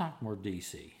need to talk more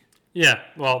DC. Yeah,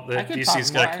 well, the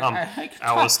DC's got to come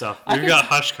out with stuff. We've got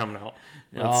Hush coming out.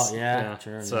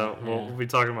 Sure. So we'll be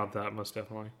talking about that most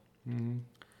definitely. Mm-hmm.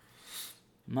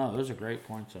 No, those are great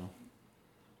points, though.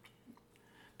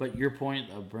 But your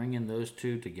point of bringing those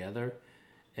two together,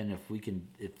 and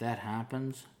if that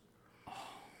happens,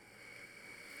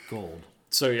 gold.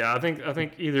 So yeah, I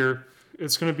think either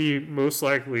it's going to be most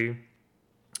likely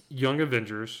Young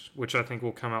Avengers, which I think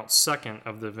will come out second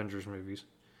of the Avengers movies.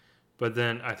 But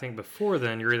then I think before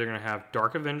then, you're either going to have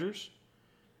Dark Avengers,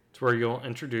 to where you'll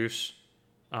introduce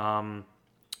Norman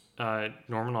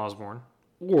Osborn,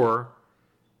 or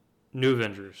New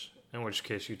Avengers, in which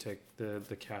case you take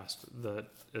the cast that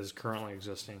is currently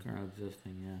existing.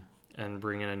 And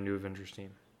bring in a New Avengers team.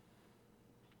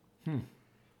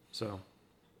 So.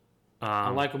 I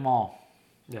like them all.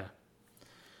 Yeah.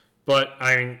 But,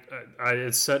 I mean,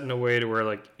 it's set in a way to where,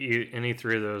 like, any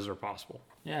three of those are possible.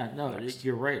 Yeah, no,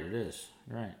 you're right, it is.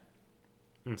 You're right.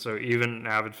 And so even an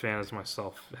avid fan as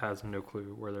myself has no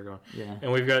clue where they're going. Yeah.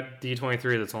 And we've got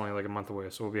D23 that's only like a month away,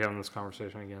 so we'll be having this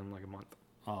conversation again in like a month.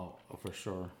 Oh, for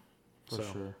sure. For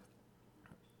sure.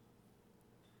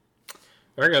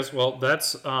 All right, guys. Well,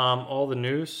 that's all the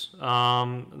news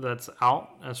that's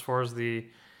out as far as the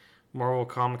Marvel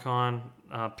Comic-Con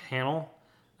panel.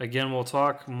 Again, we'll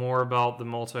talk more about the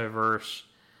multiverse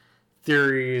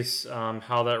theories,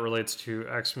 how that relates to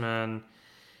X-Men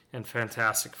and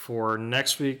Fantastic Four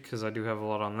next week, because I do have a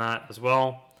lot on that as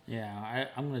well. Yeah,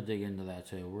 I'm going to dig into that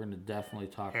too. We're going to definitely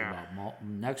talk about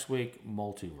next week,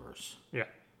 multiverse. Yeah.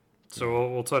 So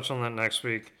we'll touch on that next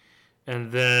week.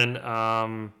 And then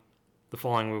the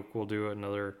following week, we'll do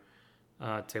another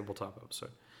tabletop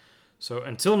episode. So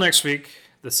until next week,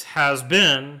 this has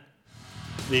been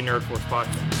the Nerd Force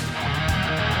Podcast.